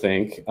 I would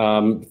think.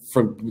 From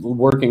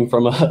working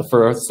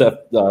for a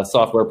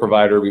software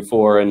provider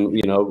before,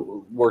 and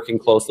working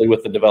closely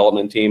with the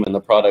development team and the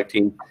product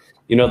team,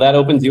 that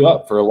opens you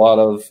up for a lot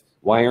of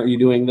why aren't you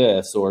doing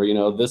this, or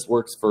this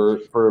works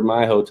for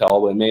my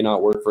hotel, but it may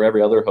not work for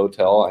every other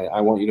hotel.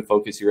 I want you to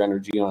focus your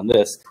energy on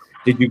this.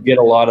 Did you get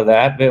a lot of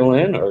that,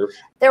 Valyn, or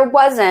there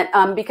wasn't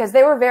because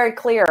they were very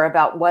clear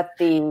about what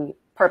the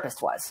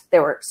purpose was. They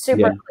were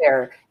super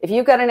clear. If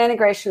you've got an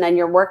integration and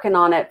you're working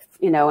on it,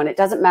 and it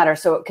doesn't matter.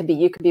 So it could be,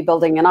 you could be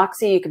building an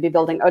Oxy, you could be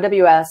building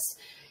OWS,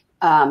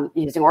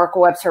 using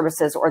Oracle Web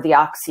Services or the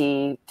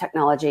Oxy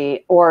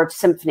technology or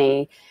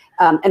Symphony.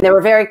 And they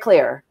were very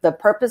clear. The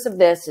purpose of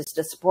this is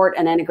to support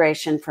an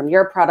integration from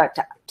your product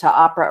to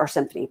Opera or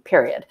Symphony,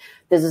 period.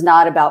 This is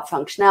not about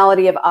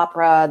functionality of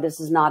Opera. This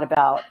is not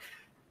about,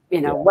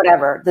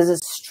 whatever. This is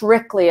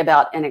strictly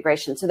about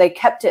integration. So they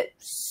kept it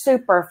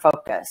super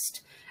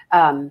focused.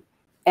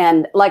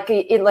 And like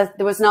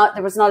there was not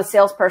a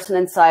salesperson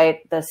in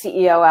sight. The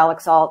CEO,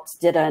 Alex Altz,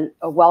 did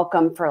a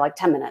welcome for like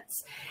 10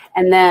 minutes.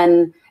 And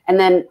then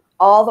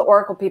all the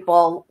Oracle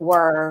people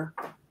were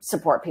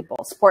support people,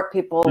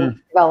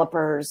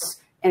 developers,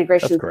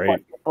 integration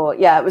support people.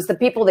 Yeah, it was the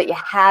people that you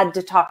had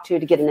to talk to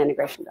get an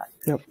integration done.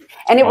 Yep.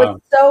 And it was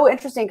so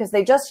interesting because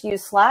they just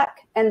used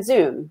Slack and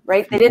Zoom,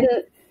 right? They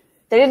didn't,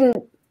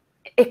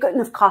 it couldn't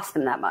have cost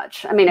them that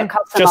much. It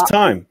cost them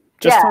time.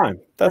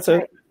 That's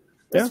it.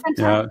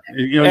 Yeah.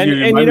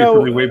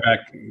 Really way back,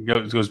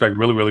 it goes back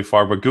really, really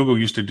far. But Google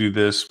used to do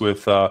this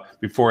with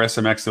before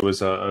SMX. There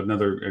was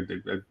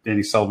another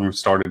Danny Sullivan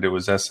started. It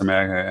was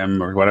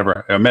SMM or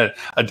whatever. I met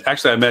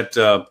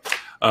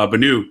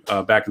Banu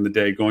back in the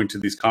day, going to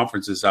these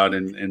conferences out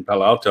in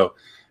Palo Alto,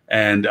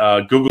 and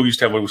Google used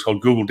to have what was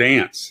called Google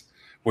Dance,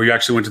 where you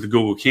actually went to the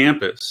Google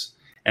campus,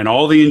 and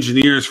all the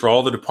engineers for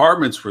all the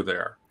departments were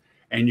there,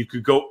 and you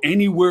could go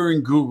anywhere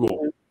in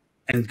Google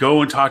and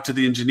go and talk to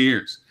the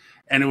engineers.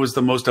 And it was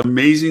the most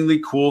amazingly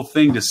cool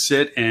thing to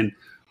sit and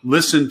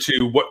listen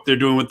to what they're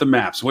doing with the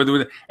maps,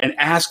 and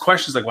ask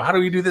questions like, well, how do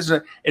we do this?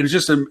 And it's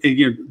just, so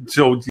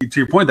to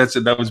your point,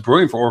 that was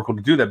brilliant for Oracle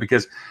to do that,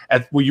 because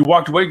when you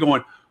walked away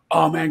going,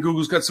 oh man,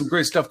 Google's got some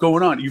great stuff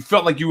going on. You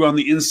felt like you were on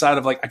the inside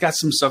of like, I got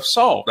some stuff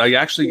solved. I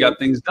actually got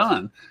things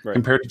done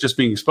compared to just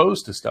being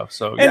exposed to stuff.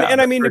 So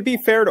and I mean, to be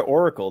fair to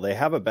Oracle, they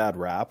have a bad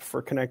rap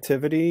for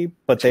connectivity,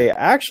 but they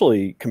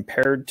actually,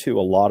 compared to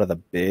a lot of the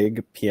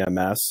big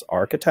PMS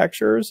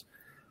architectures,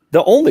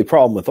 the only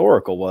problem with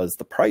Oracle was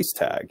the price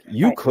tag.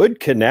 You could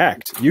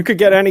connect. You could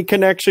get any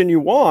connection you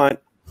want,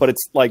 but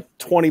it's like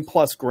 20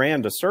 plus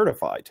grand to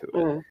certify to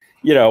it.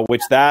 You know,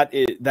 which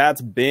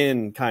that's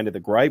been kind of the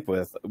gripe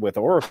with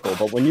Oracle.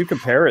 But when you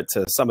compare it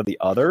to some of the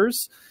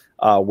others,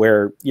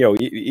 where, you know,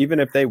 even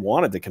if they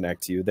wanted to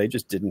connect to you, they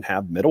just didn't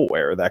have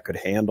middleware that could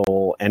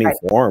handle any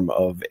form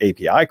of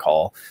API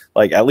call.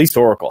 Like, at least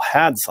Oracle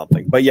had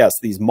something. But yes,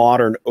 these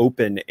modern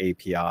open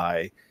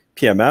API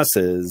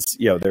PMSs,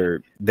 you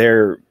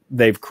know,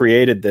 they've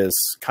created this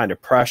kind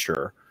of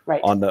pressure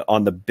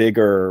on the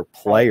bigger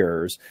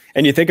players.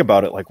 And you think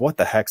about it, like, what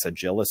the heck's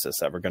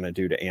Agilysys ever going to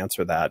do to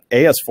answer that?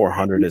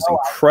 AS400 is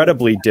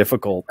incredibly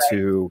difficult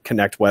to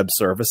connect web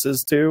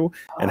services to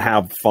and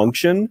have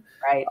function.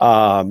 You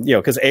know,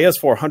 because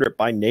AS400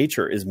 by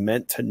nature is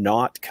meant to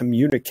not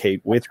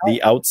communicate with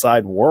the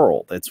outside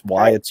world. It's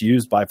why it's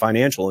used by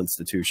financial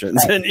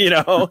institutions. And, you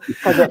know,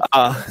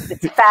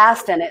 it's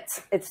fast, and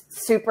it's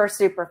super,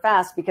 super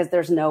fast because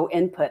there's no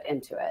input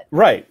into it.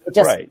 It's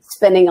just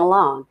spinning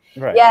along.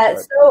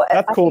 So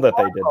that's cool that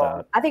they did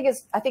that. I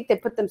think they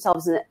put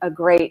themselves in a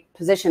great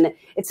position.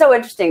 It's so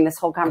interesting, this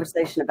whole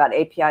conversation about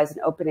APIs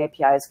and open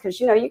APIs, because,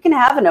 you know, you can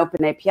have an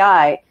open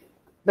API,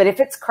 but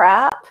if it's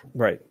crap,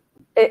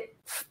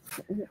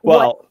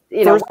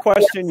 first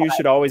question you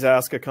should always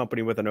ask a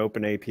company with an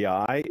open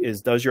API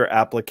is, does your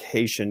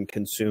application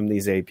consume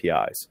these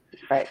APIs?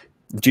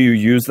 Do you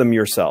use them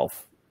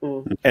yourself?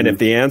 And if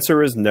the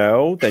answer is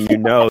no, then you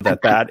know that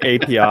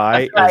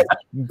API is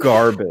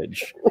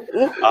garbage.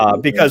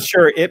 Because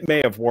sure, it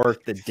may have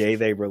worked the day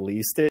they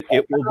released it.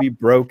 It will be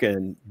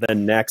broken the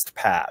next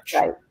patch.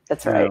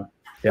 That's right.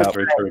 That's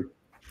very true.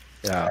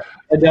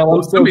 Adele,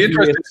 I'm so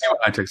curious.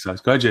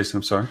 Go ahead, Jason.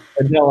 I'm sorry.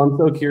 Adele, I'm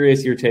so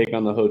curious your take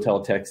on the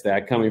hotel tech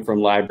stack, coming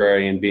from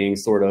library and being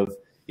sort of,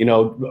 you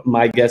know,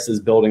 my guess is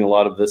building a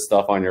lot of this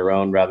stuff on your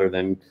own rather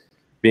than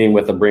being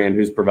with a brand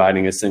who's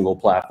providing a single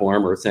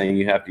platform or saying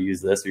you have to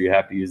use this or you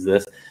have to use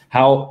this.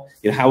 How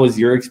was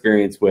your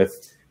experience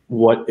with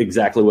what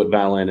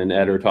Valyn and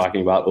Ed are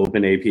talking about,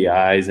 open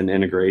APIs and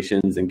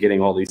integrations and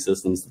getting all these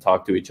systems to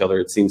talk to each other?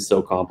 It seems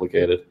so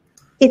complicated.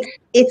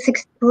 It's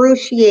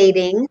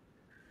excruciating.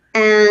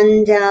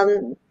 And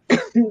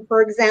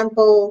for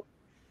example,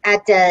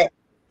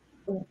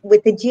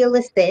 with the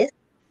Agilysys,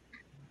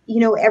 you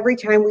know, every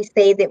time we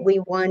say that we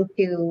want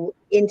to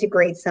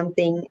integrate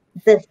something,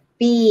 the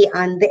fee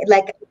on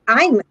like,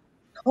 I'm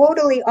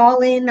totally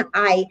all in.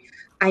 I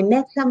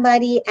met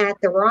somebody at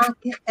the Rock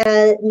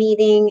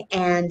meeting,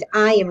 and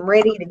I am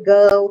ready to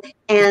go.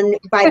 And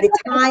by the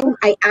time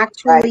I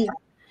actually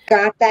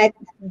got that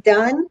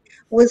done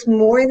was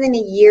more than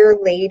a year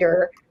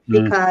later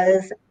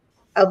because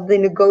of the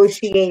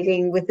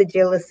negotiating with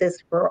Agilysys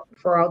for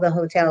all the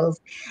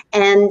hotels.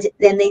 And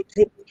then the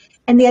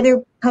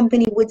other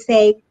company would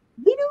say,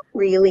 we don't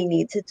really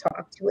need to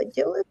talk to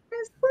Agilysys.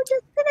 We're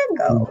just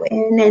gonna go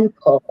in and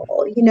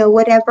pull, you know,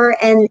 whatever.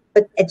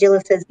 But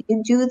Agilysys says,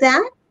 you do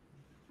that,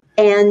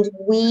 and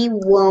we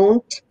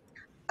won't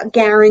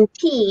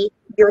guarantee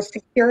your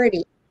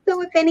security.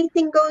 So if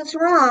anything goes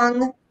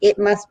wrong, it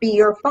must be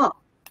your fault.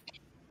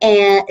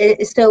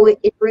 And so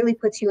it really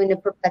puts you in a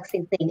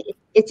perplexing thing.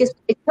 It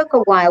took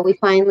a while. We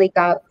finally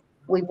got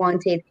what we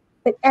wanted.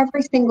 But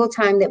every single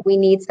time that we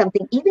need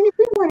something, even if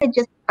we want to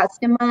just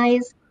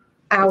customize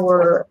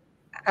our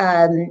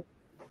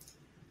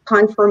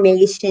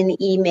confirmation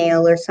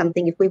email or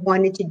something, if we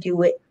wanted to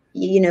do it,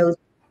 you know,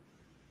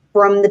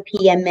 from the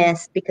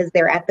PMS because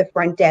they're at the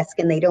front desk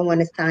and they don't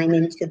want to sign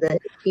into the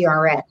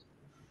PRS,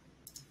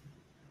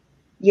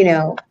 you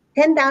know,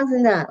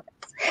 $10,000.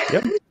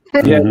 Yep.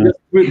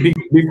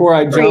 Before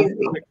I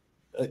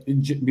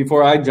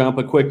jump,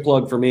 a quick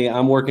plug for me.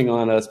 I'm working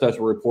on a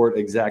special report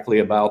exactly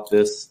about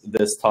this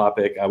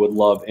topic. I would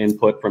love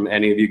input from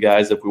any of you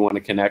guys if we want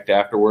to connect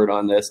afterward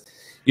on this.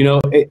 You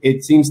know,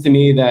 it seems to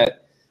me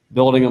that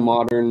building a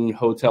modern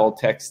hotel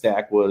tech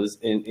stack was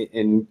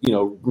in you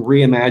know,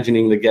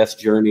 reimagining the guest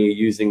journey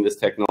using this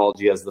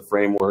technology as the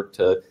framework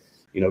to,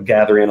 you know,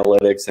 gather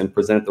analytics and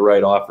present the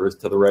right offers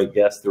to the right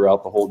guests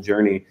throughout the whole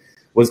journey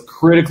was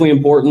critically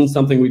important,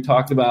 something we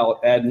talked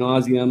about ad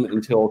nauseum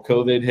until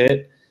COVID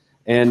hit.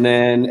 And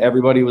then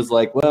everybody was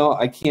like, well,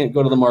 I can't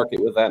go to the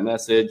market with that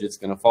message. It's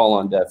going to fall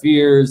on deaf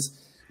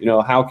ears. You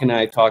know, how can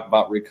I talk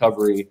about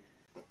recovery?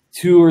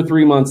 2 or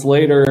 3 months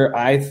later,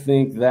 I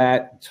think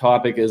that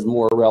topic is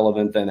more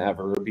relevant than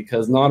ever,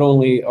 because not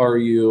only are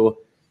you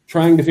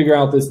trying to figure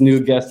out this new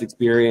guest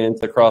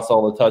experience across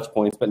all the touch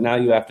points, but now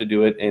you have to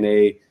do it in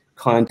a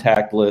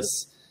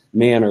contactless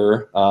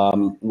manner,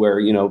 where,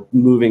 you know,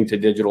 moving to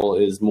digital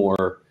is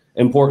more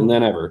important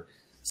than ever.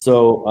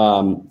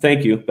 So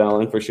thank you,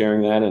 Valyn, for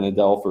sharing that, and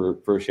Adele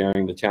for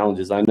sharing the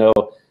challenges. I know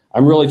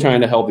I'm really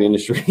trying to help the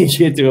industry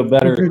get to a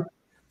better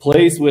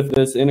place with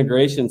this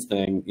integrations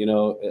thing,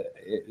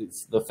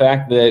 it's the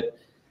fact that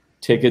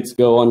tickets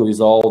go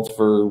unresolved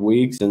for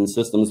weeks and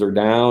systems are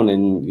down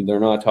and they're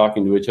not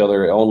talking to each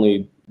other. It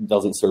only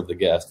doesn't serve the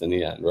guest in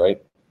the end,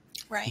 right?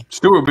 Right.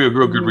 Stuart would be a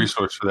real good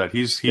resource for that.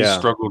 He's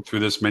struggled through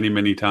this many,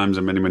 many times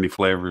and many, many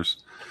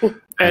flavors.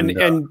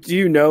 And do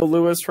you know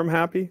Lewis from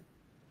Happy?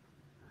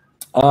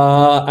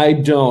 I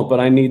don't, but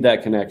I need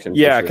that connection.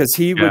 Yeah, because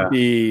he would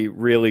be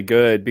really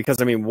good.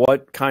 Because, I mean,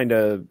 what kind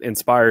of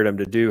inspired him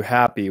to do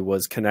Happy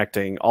was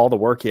connecting all the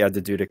work he had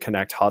to do to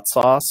connect Hot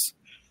Sauce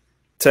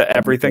to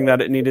everything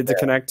that it needed to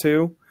connect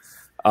to,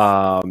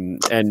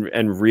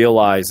 and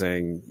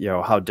realizing,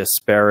 how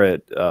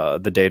disparate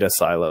the data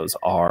silos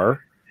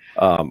are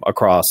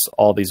across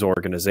all these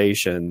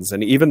organizations,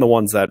 and even the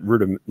ones that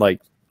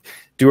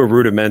do a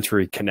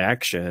rudimentary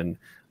connection.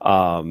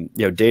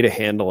 Data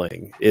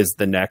handling is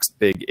the next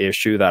big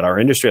issue that our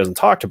industry hasn't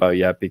talked about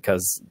yet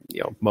because,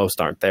 most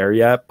aren't there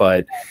yet,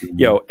 but,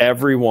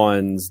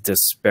 everyone's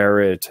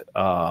disparate,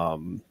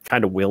 kind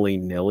of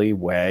willy-nilly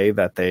way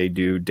that they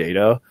do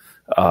data,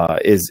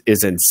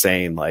 is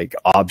insane. Like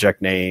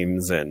object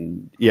names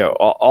and,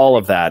 all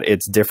of that.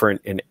 It's different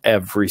in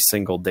every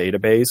single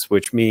database,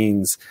 which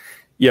means,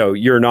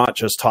 you're not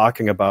just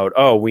talking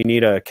about, we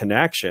need a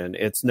connection.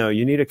 It's no,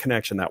 you need a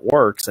connection that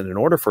works. And in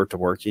order for it to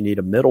work, you need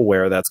a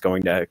middleware that's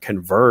going to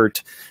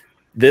convert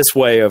this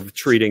way of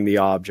treating the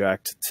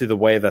object to the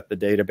way that the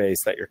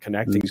database that you're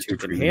connecting to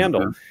can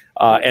handle.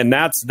 And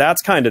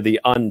that's kind of the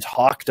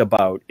untalked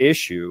about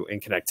issue in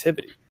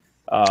connectivity.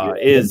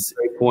 Is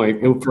a great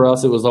point. For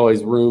us, it was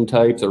always room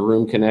types or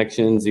room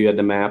connections. You had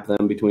to map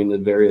them between the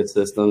various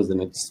systems,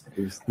 and it's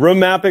room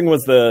mapping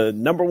was the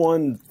number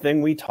one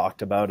thing we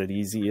talked about at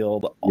Easy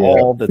Yield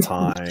all the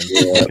time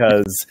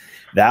because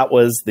that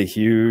was the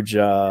huge,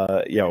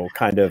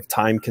 kind of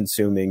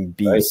time-consuming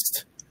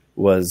beast.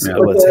 Was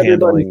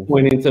handling.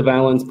 Pointing to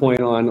Valyn's point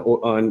on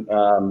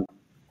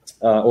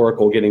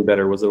Oracle getting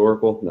better. Was it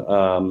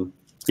Oracle?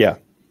 Yeah.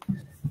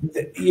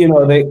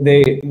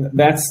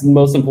 That's the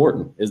most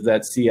important is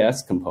that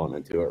CS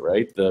component to it,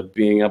 right? The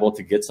being able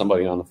to get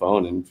somebody on the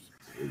phone and,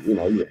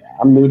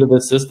 I'm new to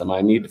this system.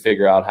 I need to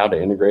figure out how to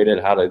integrate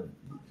it, how to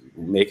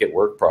make it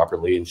work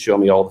properly and show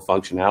me all the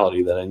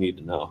functionality that I need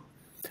to know.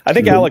 I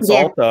think Alex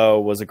Alto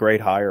was a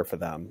great hire for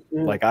them.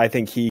 Like, I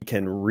think he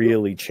can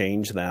really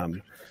change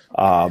them.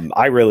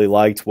 I really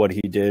liked what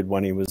he did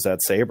when he was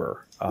at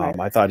Sabre.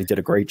 I thought he did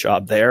a great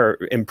job there,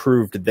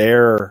 improved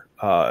their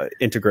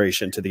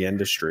integration to the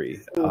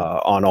industry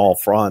on all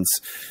fronts.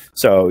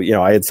 So,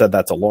 I had said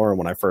that to Loren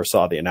when I first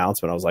saw the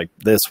announcement. I was like,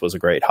 this was a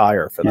great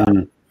hire for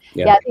them.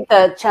 Yeah, I think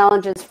the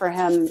challenges for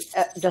him,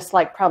 just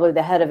like probably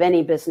the head of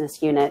any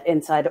business unit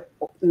inside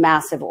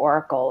massive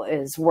Oracle,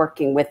 is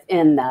working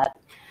within that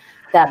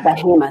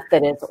behemoth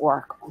that is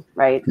Oracle,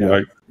 right?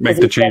 Yeah, make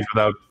the change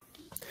without...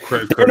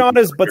 They're not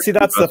as, but see,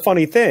 that's the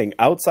funny thing.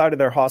 Outside of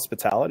their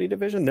hospitality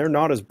division, they're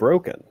not as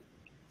broken.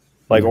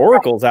 Like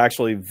Oracle's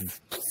actually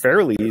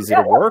fairly easy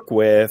to work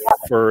with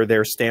for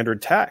their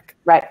standard tech.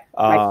 Right.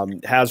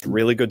 Has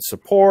really good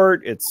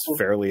support. It's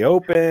fairly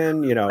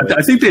open.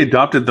 I think they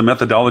adopted the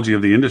methodology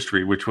of the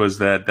industry, which was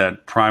that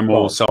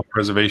primal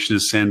self-preservation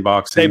is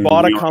sandboxing. They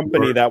bought a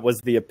company that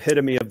was the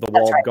epitome of the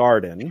walled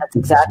garden. That's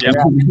exactly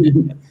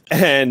right.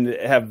 And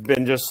have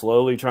been just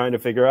slowly trying to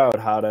figure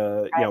out how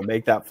to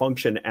make that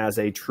function as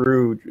a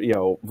true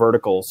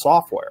vertical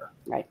software.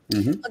 Right.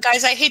 Well,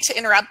 guys, I hate to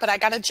interrupt, but I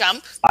got to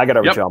jump. I got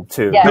to jump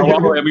too. Yeah.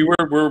 I mean,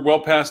 we're well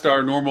past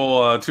our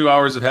normal 2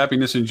 hours of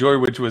happiness and joy,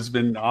 which has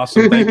been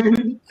awesome. Thank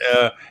you.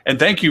 And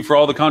thank you for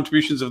all the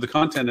contributions of the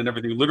content and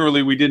everything.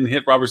 Literally, we didn't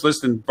hit Robert's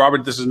list. And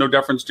Robert, this is no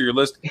deference to your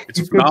list. It's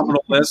a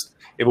phenomenal list.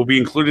 It will be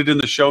included in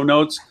the show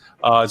notes.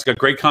 It's got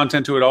great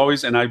content to it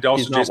always. And I'd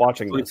also not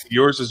watching this.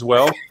 Yours as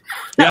well.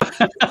 Yeah.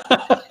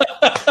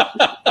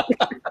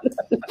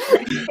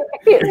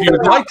 If you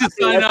would like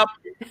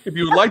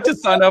to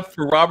sign up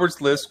for Robert's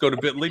list, go to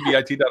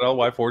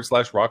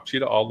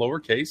bit.ly/rockcheetah, all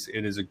lowercase.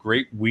 It is a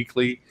great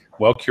weekly,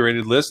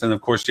 well-curated list. And,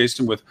 of course,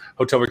 Jason with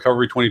Hotel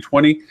Recovery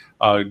 2020,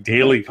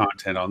 daily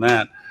content on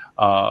that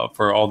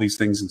for all these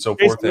things and so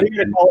forth. What are you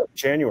going to call it in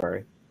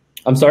January?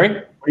 I'm sorry?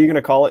 What are you going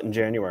to call it in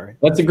January?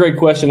 That's a great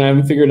question. I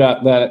haven't figured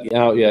that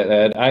out yet,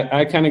 Ed.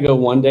 I kind of go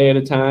one day at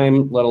a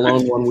time, let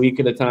alone 1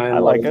 week at a time. I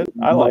like it.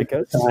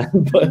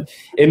 But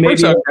it may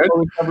be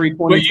Recovery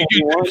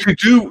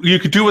 2021. You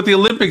could do what the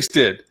Olympics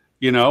did,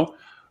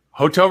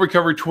 Hotel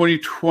Recovery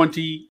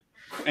 2020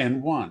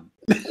 and 1.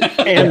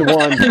 And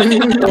 1.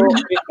 So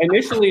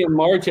initially in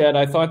March, Ed,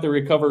 I thought the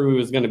recovery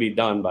was going to be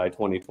done by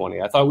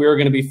 2020. I thought we were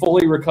going to be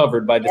fully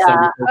recovered by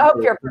December. I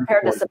hope you're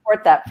prepared to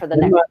support that for the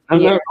next year.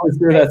 I'm not really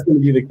sure that's going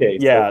to be the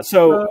case. Yeah.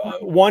 So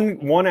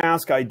one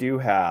ask I do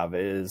have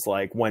is,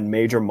 like, when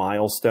major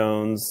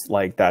milestones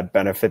like that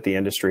benefit the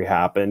industry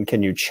happen,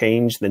 can you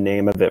change the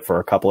name of it for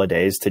a couple of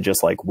days to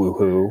just like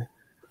woohoo?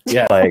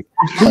 Yeah. Like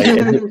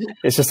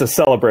it's just a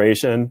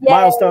celebration. Yay.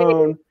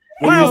 Milestone.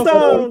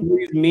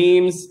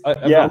 Memes,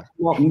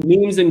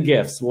 memes and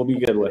gifts. We'll be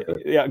good with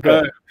it. Yeah,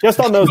 good.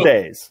 Just on those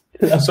days.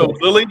 So,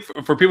 Lily,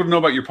 for people to know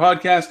about your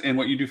podcast and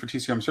what you do for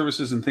TCRM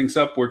Services and Things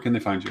Up, where can they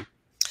find you?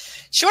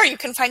 Sure, you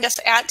can find us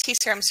at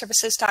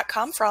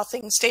tcrmservices.com for all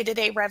things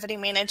day-to-day revenue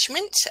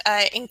management,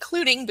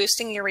 including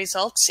boosting your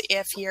results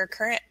if your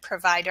current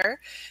provider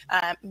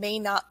may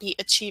not be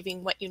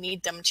achieving what you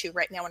need them to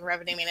right now in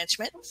revenue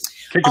management.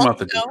 Kick them out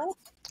the door.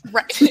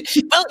 Right.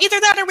 Well, either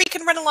that or we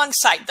can run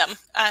alongside them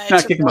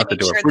to kick them out the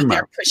door. Sure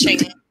that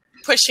they're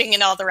pushing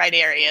in all the right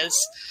areas.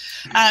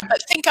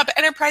 But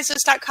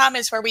ThinkUpEnterprises.com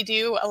is where we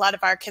do a lot of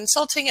our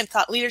consulting and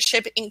thought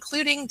leadership,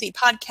 including the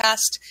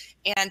podcast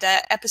and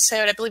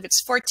episode, I believe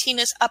it's 14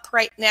 is up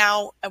right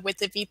now with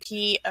the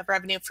VP of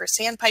Revenue for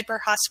Sandpiper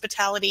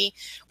Hospitality,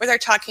 where they're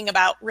talking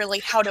about really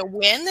how to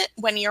win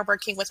when you're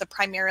working with a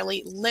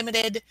primarily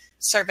limited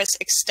service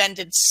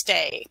extended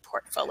stay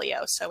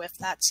portfolio. So if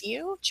that's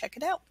you, check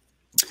it out.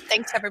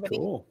 Thanks, everybody.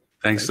 Cool.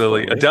 Thanks,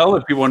 Lily. Adele,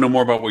 if people want to know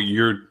more about what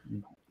you're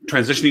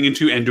transitioning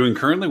into and doing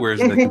currently, where is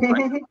it they can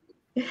find you?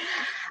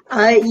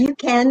 You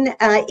can,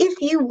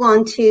 if you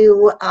want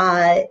to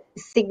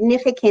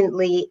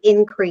significantly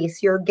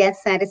increase your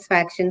guest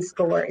satisfaction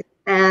scores,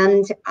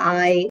 and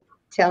I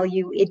tell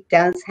you it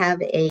does have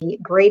a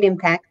great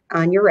impact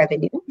on your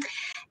revenue,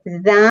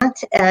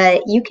 that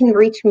you can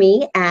reach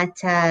me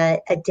at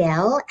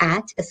Adele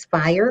at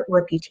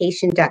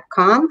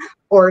aspirereputation.com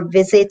or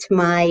visit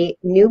my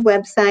new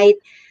website,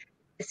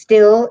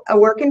 still a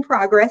work in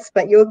progress,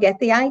 but you'll get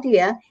the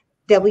idea,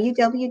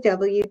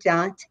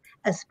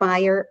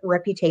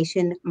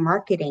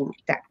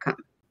 www.aspirereputationmarketing.com.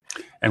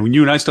 And when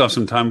you and I still have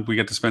some time we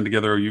get to spend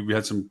together, or you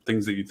had some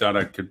things that you thought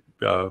I could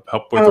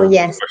help with. Oh,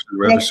 yes.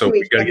 So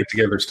we got to get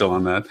together still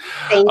on that.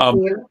 Thank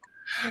you.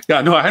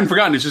 Yeah, no, I hadn't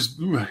forgotten. It's just.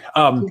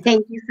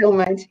 Thank you so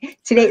much.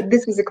 Today,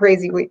 this was a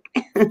crazy week.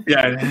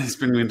 Yeah, it's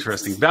been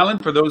interesting.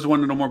 Valyn, for those who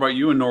want to know more about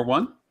you and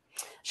Nor1.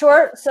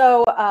 Sure.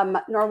 So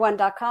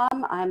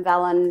nor1.com, I'm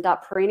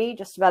Valyn.Perini,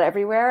 just about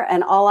everywhere.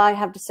 And all I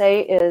have to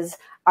say is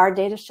our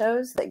data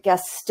shows that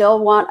guests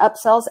still want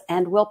upsells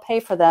and will pay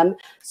for them.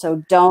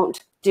 So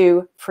don't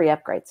do free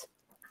upgrades.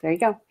 There you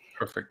go.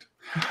 Perfect.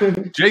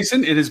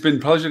 Jason, it has been a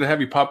pleasure to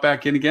have you pop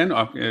back in again.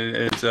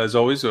 As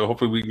always,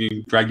 hopefully we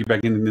can drag you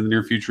back in the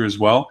near future as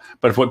well.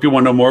 But if what people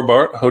want to know more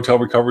about Hotel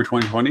Recovery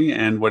 2020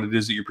 and what it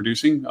is that you're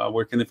producing,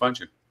 where can they find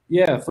you?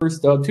 Yeah,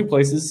 first two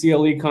places,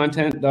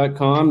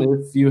 clecontent.com.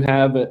 If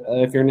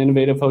you're an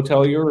innovative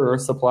hotelier or a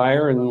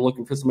supplier and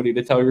looking for somebody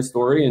to tell your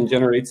story and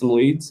generate some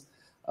leads.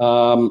 A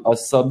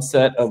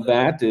subset of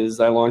that is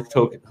I launched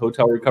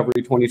Hotel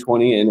Recovery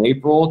 2020 in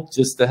April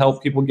just to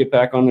help people get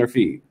back on their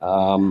feet.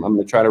 I'm going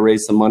to try to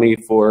raise some money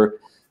for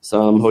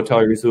some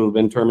hoteliers who have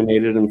been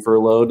terminated and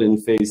furloughed in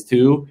phase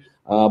 2.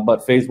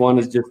 But phase 1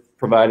 is just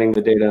providing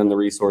the data and the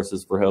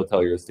resources for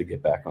hoteliers to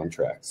get back on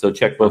track. So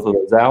check both of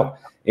those out.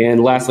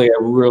 And lastly, I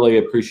really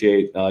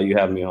appreciate you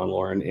having me on,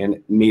 Loren,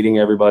 and meeting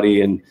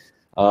everybody and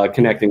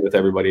connecting with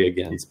everybody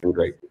again. It's been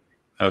great.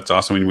 That's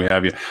awesome when we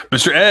have you.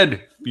 Mr.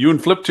 Ed, you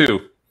and Flip 2.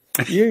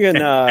 You can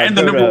and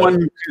the number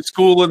one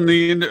school in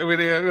the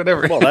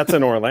whatever. Well, that's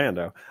in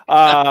Orlando.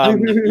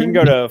 You can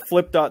go to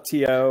flip.to.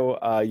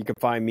 You can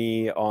find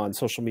me on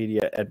social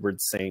media, Edward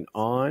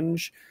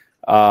StOnge.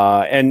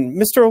 And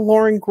Mr.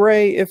 Loren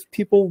Gray, if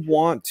people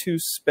want to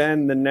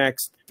spend the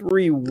next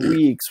 3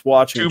 weeks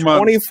watching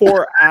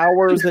 24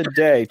 hours a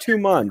day, 2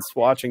 months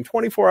watching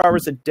 24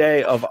 hours a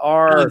day of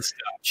our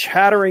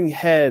chattering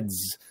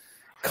heads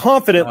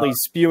confidently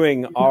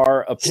spewing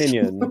our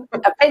opinion,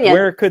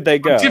 where could they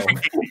go?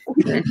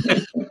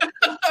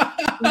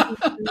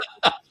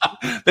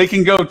 They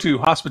can go to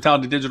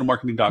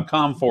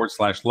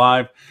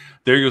hospitalitydigitalmarketing.com/live.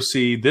 There you'll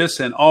see this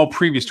and all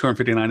previous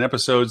 259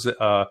 episodes,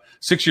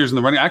 6 years in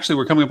the running. Actually,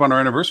 we're coming up on our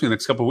anniversary in the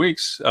next couple of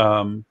weeks,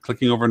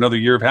 clicking over another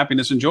year of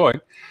happiness and joy.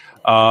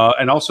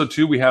 And also,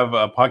 too, we have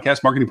a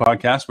marketing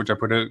podcast, which I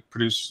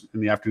produce in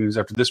the afternoons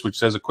after this, which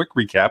says a quick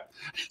recap.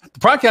 The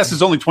podcast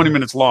is only 20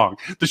 minutes long.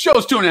 The show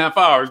is 2.5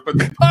 hours, but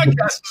the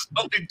podcast is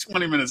only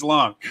 20 minutes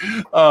long.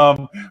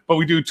 But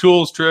we do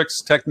tools,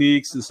 tricks,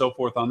 techniques, and so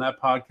forth on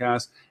that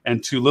podcast.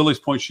 And to Lily's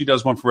point, she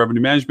does one for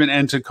revenue management.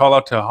 And to call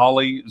out to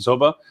Holly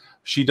Zoba,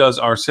 she does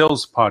our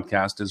sales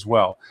podcast as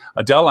well.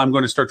 Adele, I'm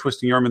going to start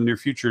twisting your arm in the near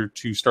future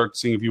to start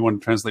seeing if you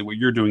want to translate what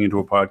you're doing into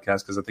a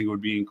podcast, because I think it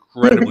would be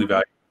incredibly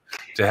valuable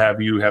to have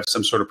you have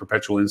some sort of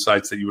perpetual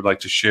insights that you would like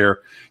to share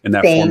in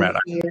that format. I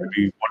think you'd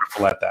be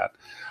wonderful at that.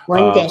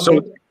 One day. So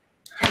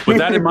with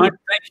that in mind,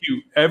 thank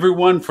you,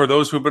 everyone, for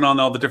those who have been on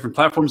all the different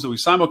platforms that we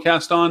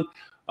simulcast on,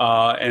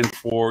 and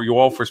for you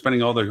all for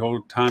spending all the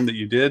whole time that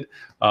you did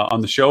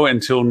on the show.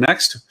 Until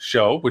next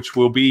show, which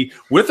will be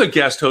with a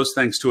guest host,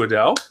 thanks to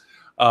Adele.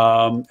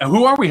 And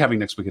who are we having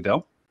next week,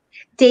 Adele?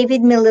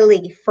 David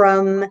Millilly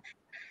from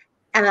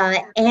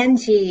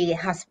Angie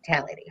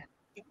Hospitality.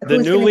 The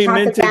newly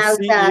minted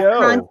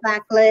CEO.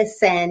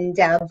 Contactless and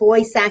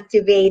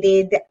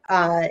voice-activated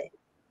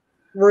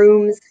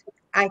rooms.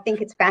 I think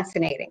it's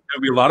fascinating.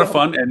 It'll be a lot of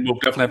fun, and we'll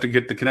definitely have to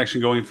get the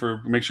connection going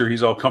make sure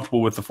he's all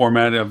comfortable with the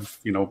format of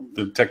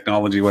the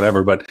technology,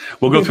 whatever. But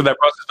we'll go through that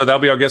process. But that'll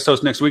be our guest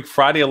host next week,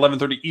 Friday,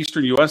 11:30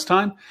 Eastern U.S.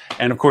 time,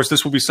 and of course,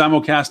 this will be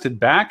simulcasted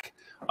back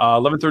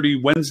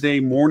 11:30 Wednesday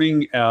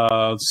morning,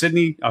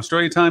 Sydney,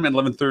 Australia time, and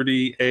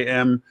 11:30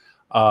 a.m.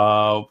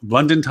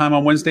 London time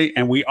on Wednesday.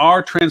 And we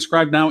are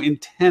transcribed now in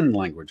 10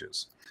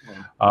 languages.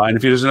 And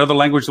if there's another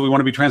language that we want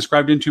to be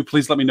transcribed into,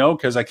 please let me know,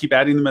 because I keep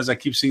adding them as I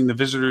keep seeing the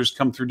visitors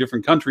come through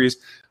different countries.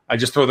 I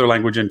just throw their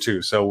language in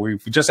too. So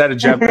we've just added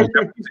Japanese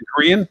and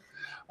Korean.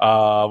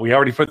 We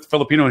already put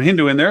Filipino and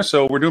Hindu in there,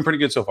 so we're doing pretty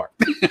good so far.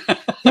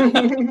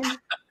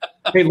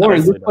 Hey,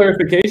 Loren, just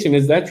clarification,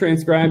 is that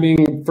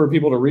transcribing for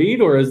people to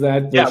read, or is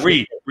that... Yeah,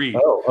 read.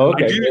 Oh,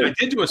 okay. I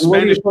did do a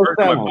Spanish version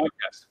of my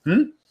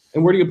podcast.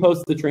 And where do you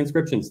post the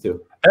transcriptions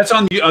to? That's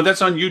on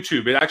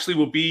YouTube. It actually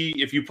will be,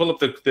 if you pull up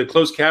the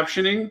closed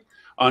captioning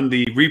on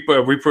the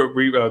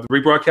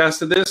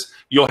rebroadcast of this,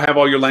 you'll have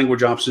all your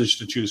language options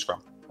to choose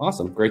from.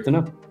 Awesome. Great to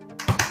know.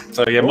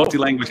 So yeah,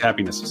 multi-language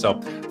happiness. So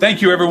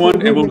thank you,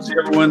 everyone, and we'll see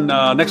everyone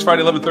next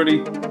Friday,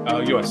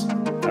 11:30 US.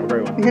 Have a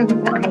great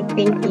one. Bye.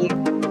 Thank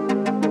you.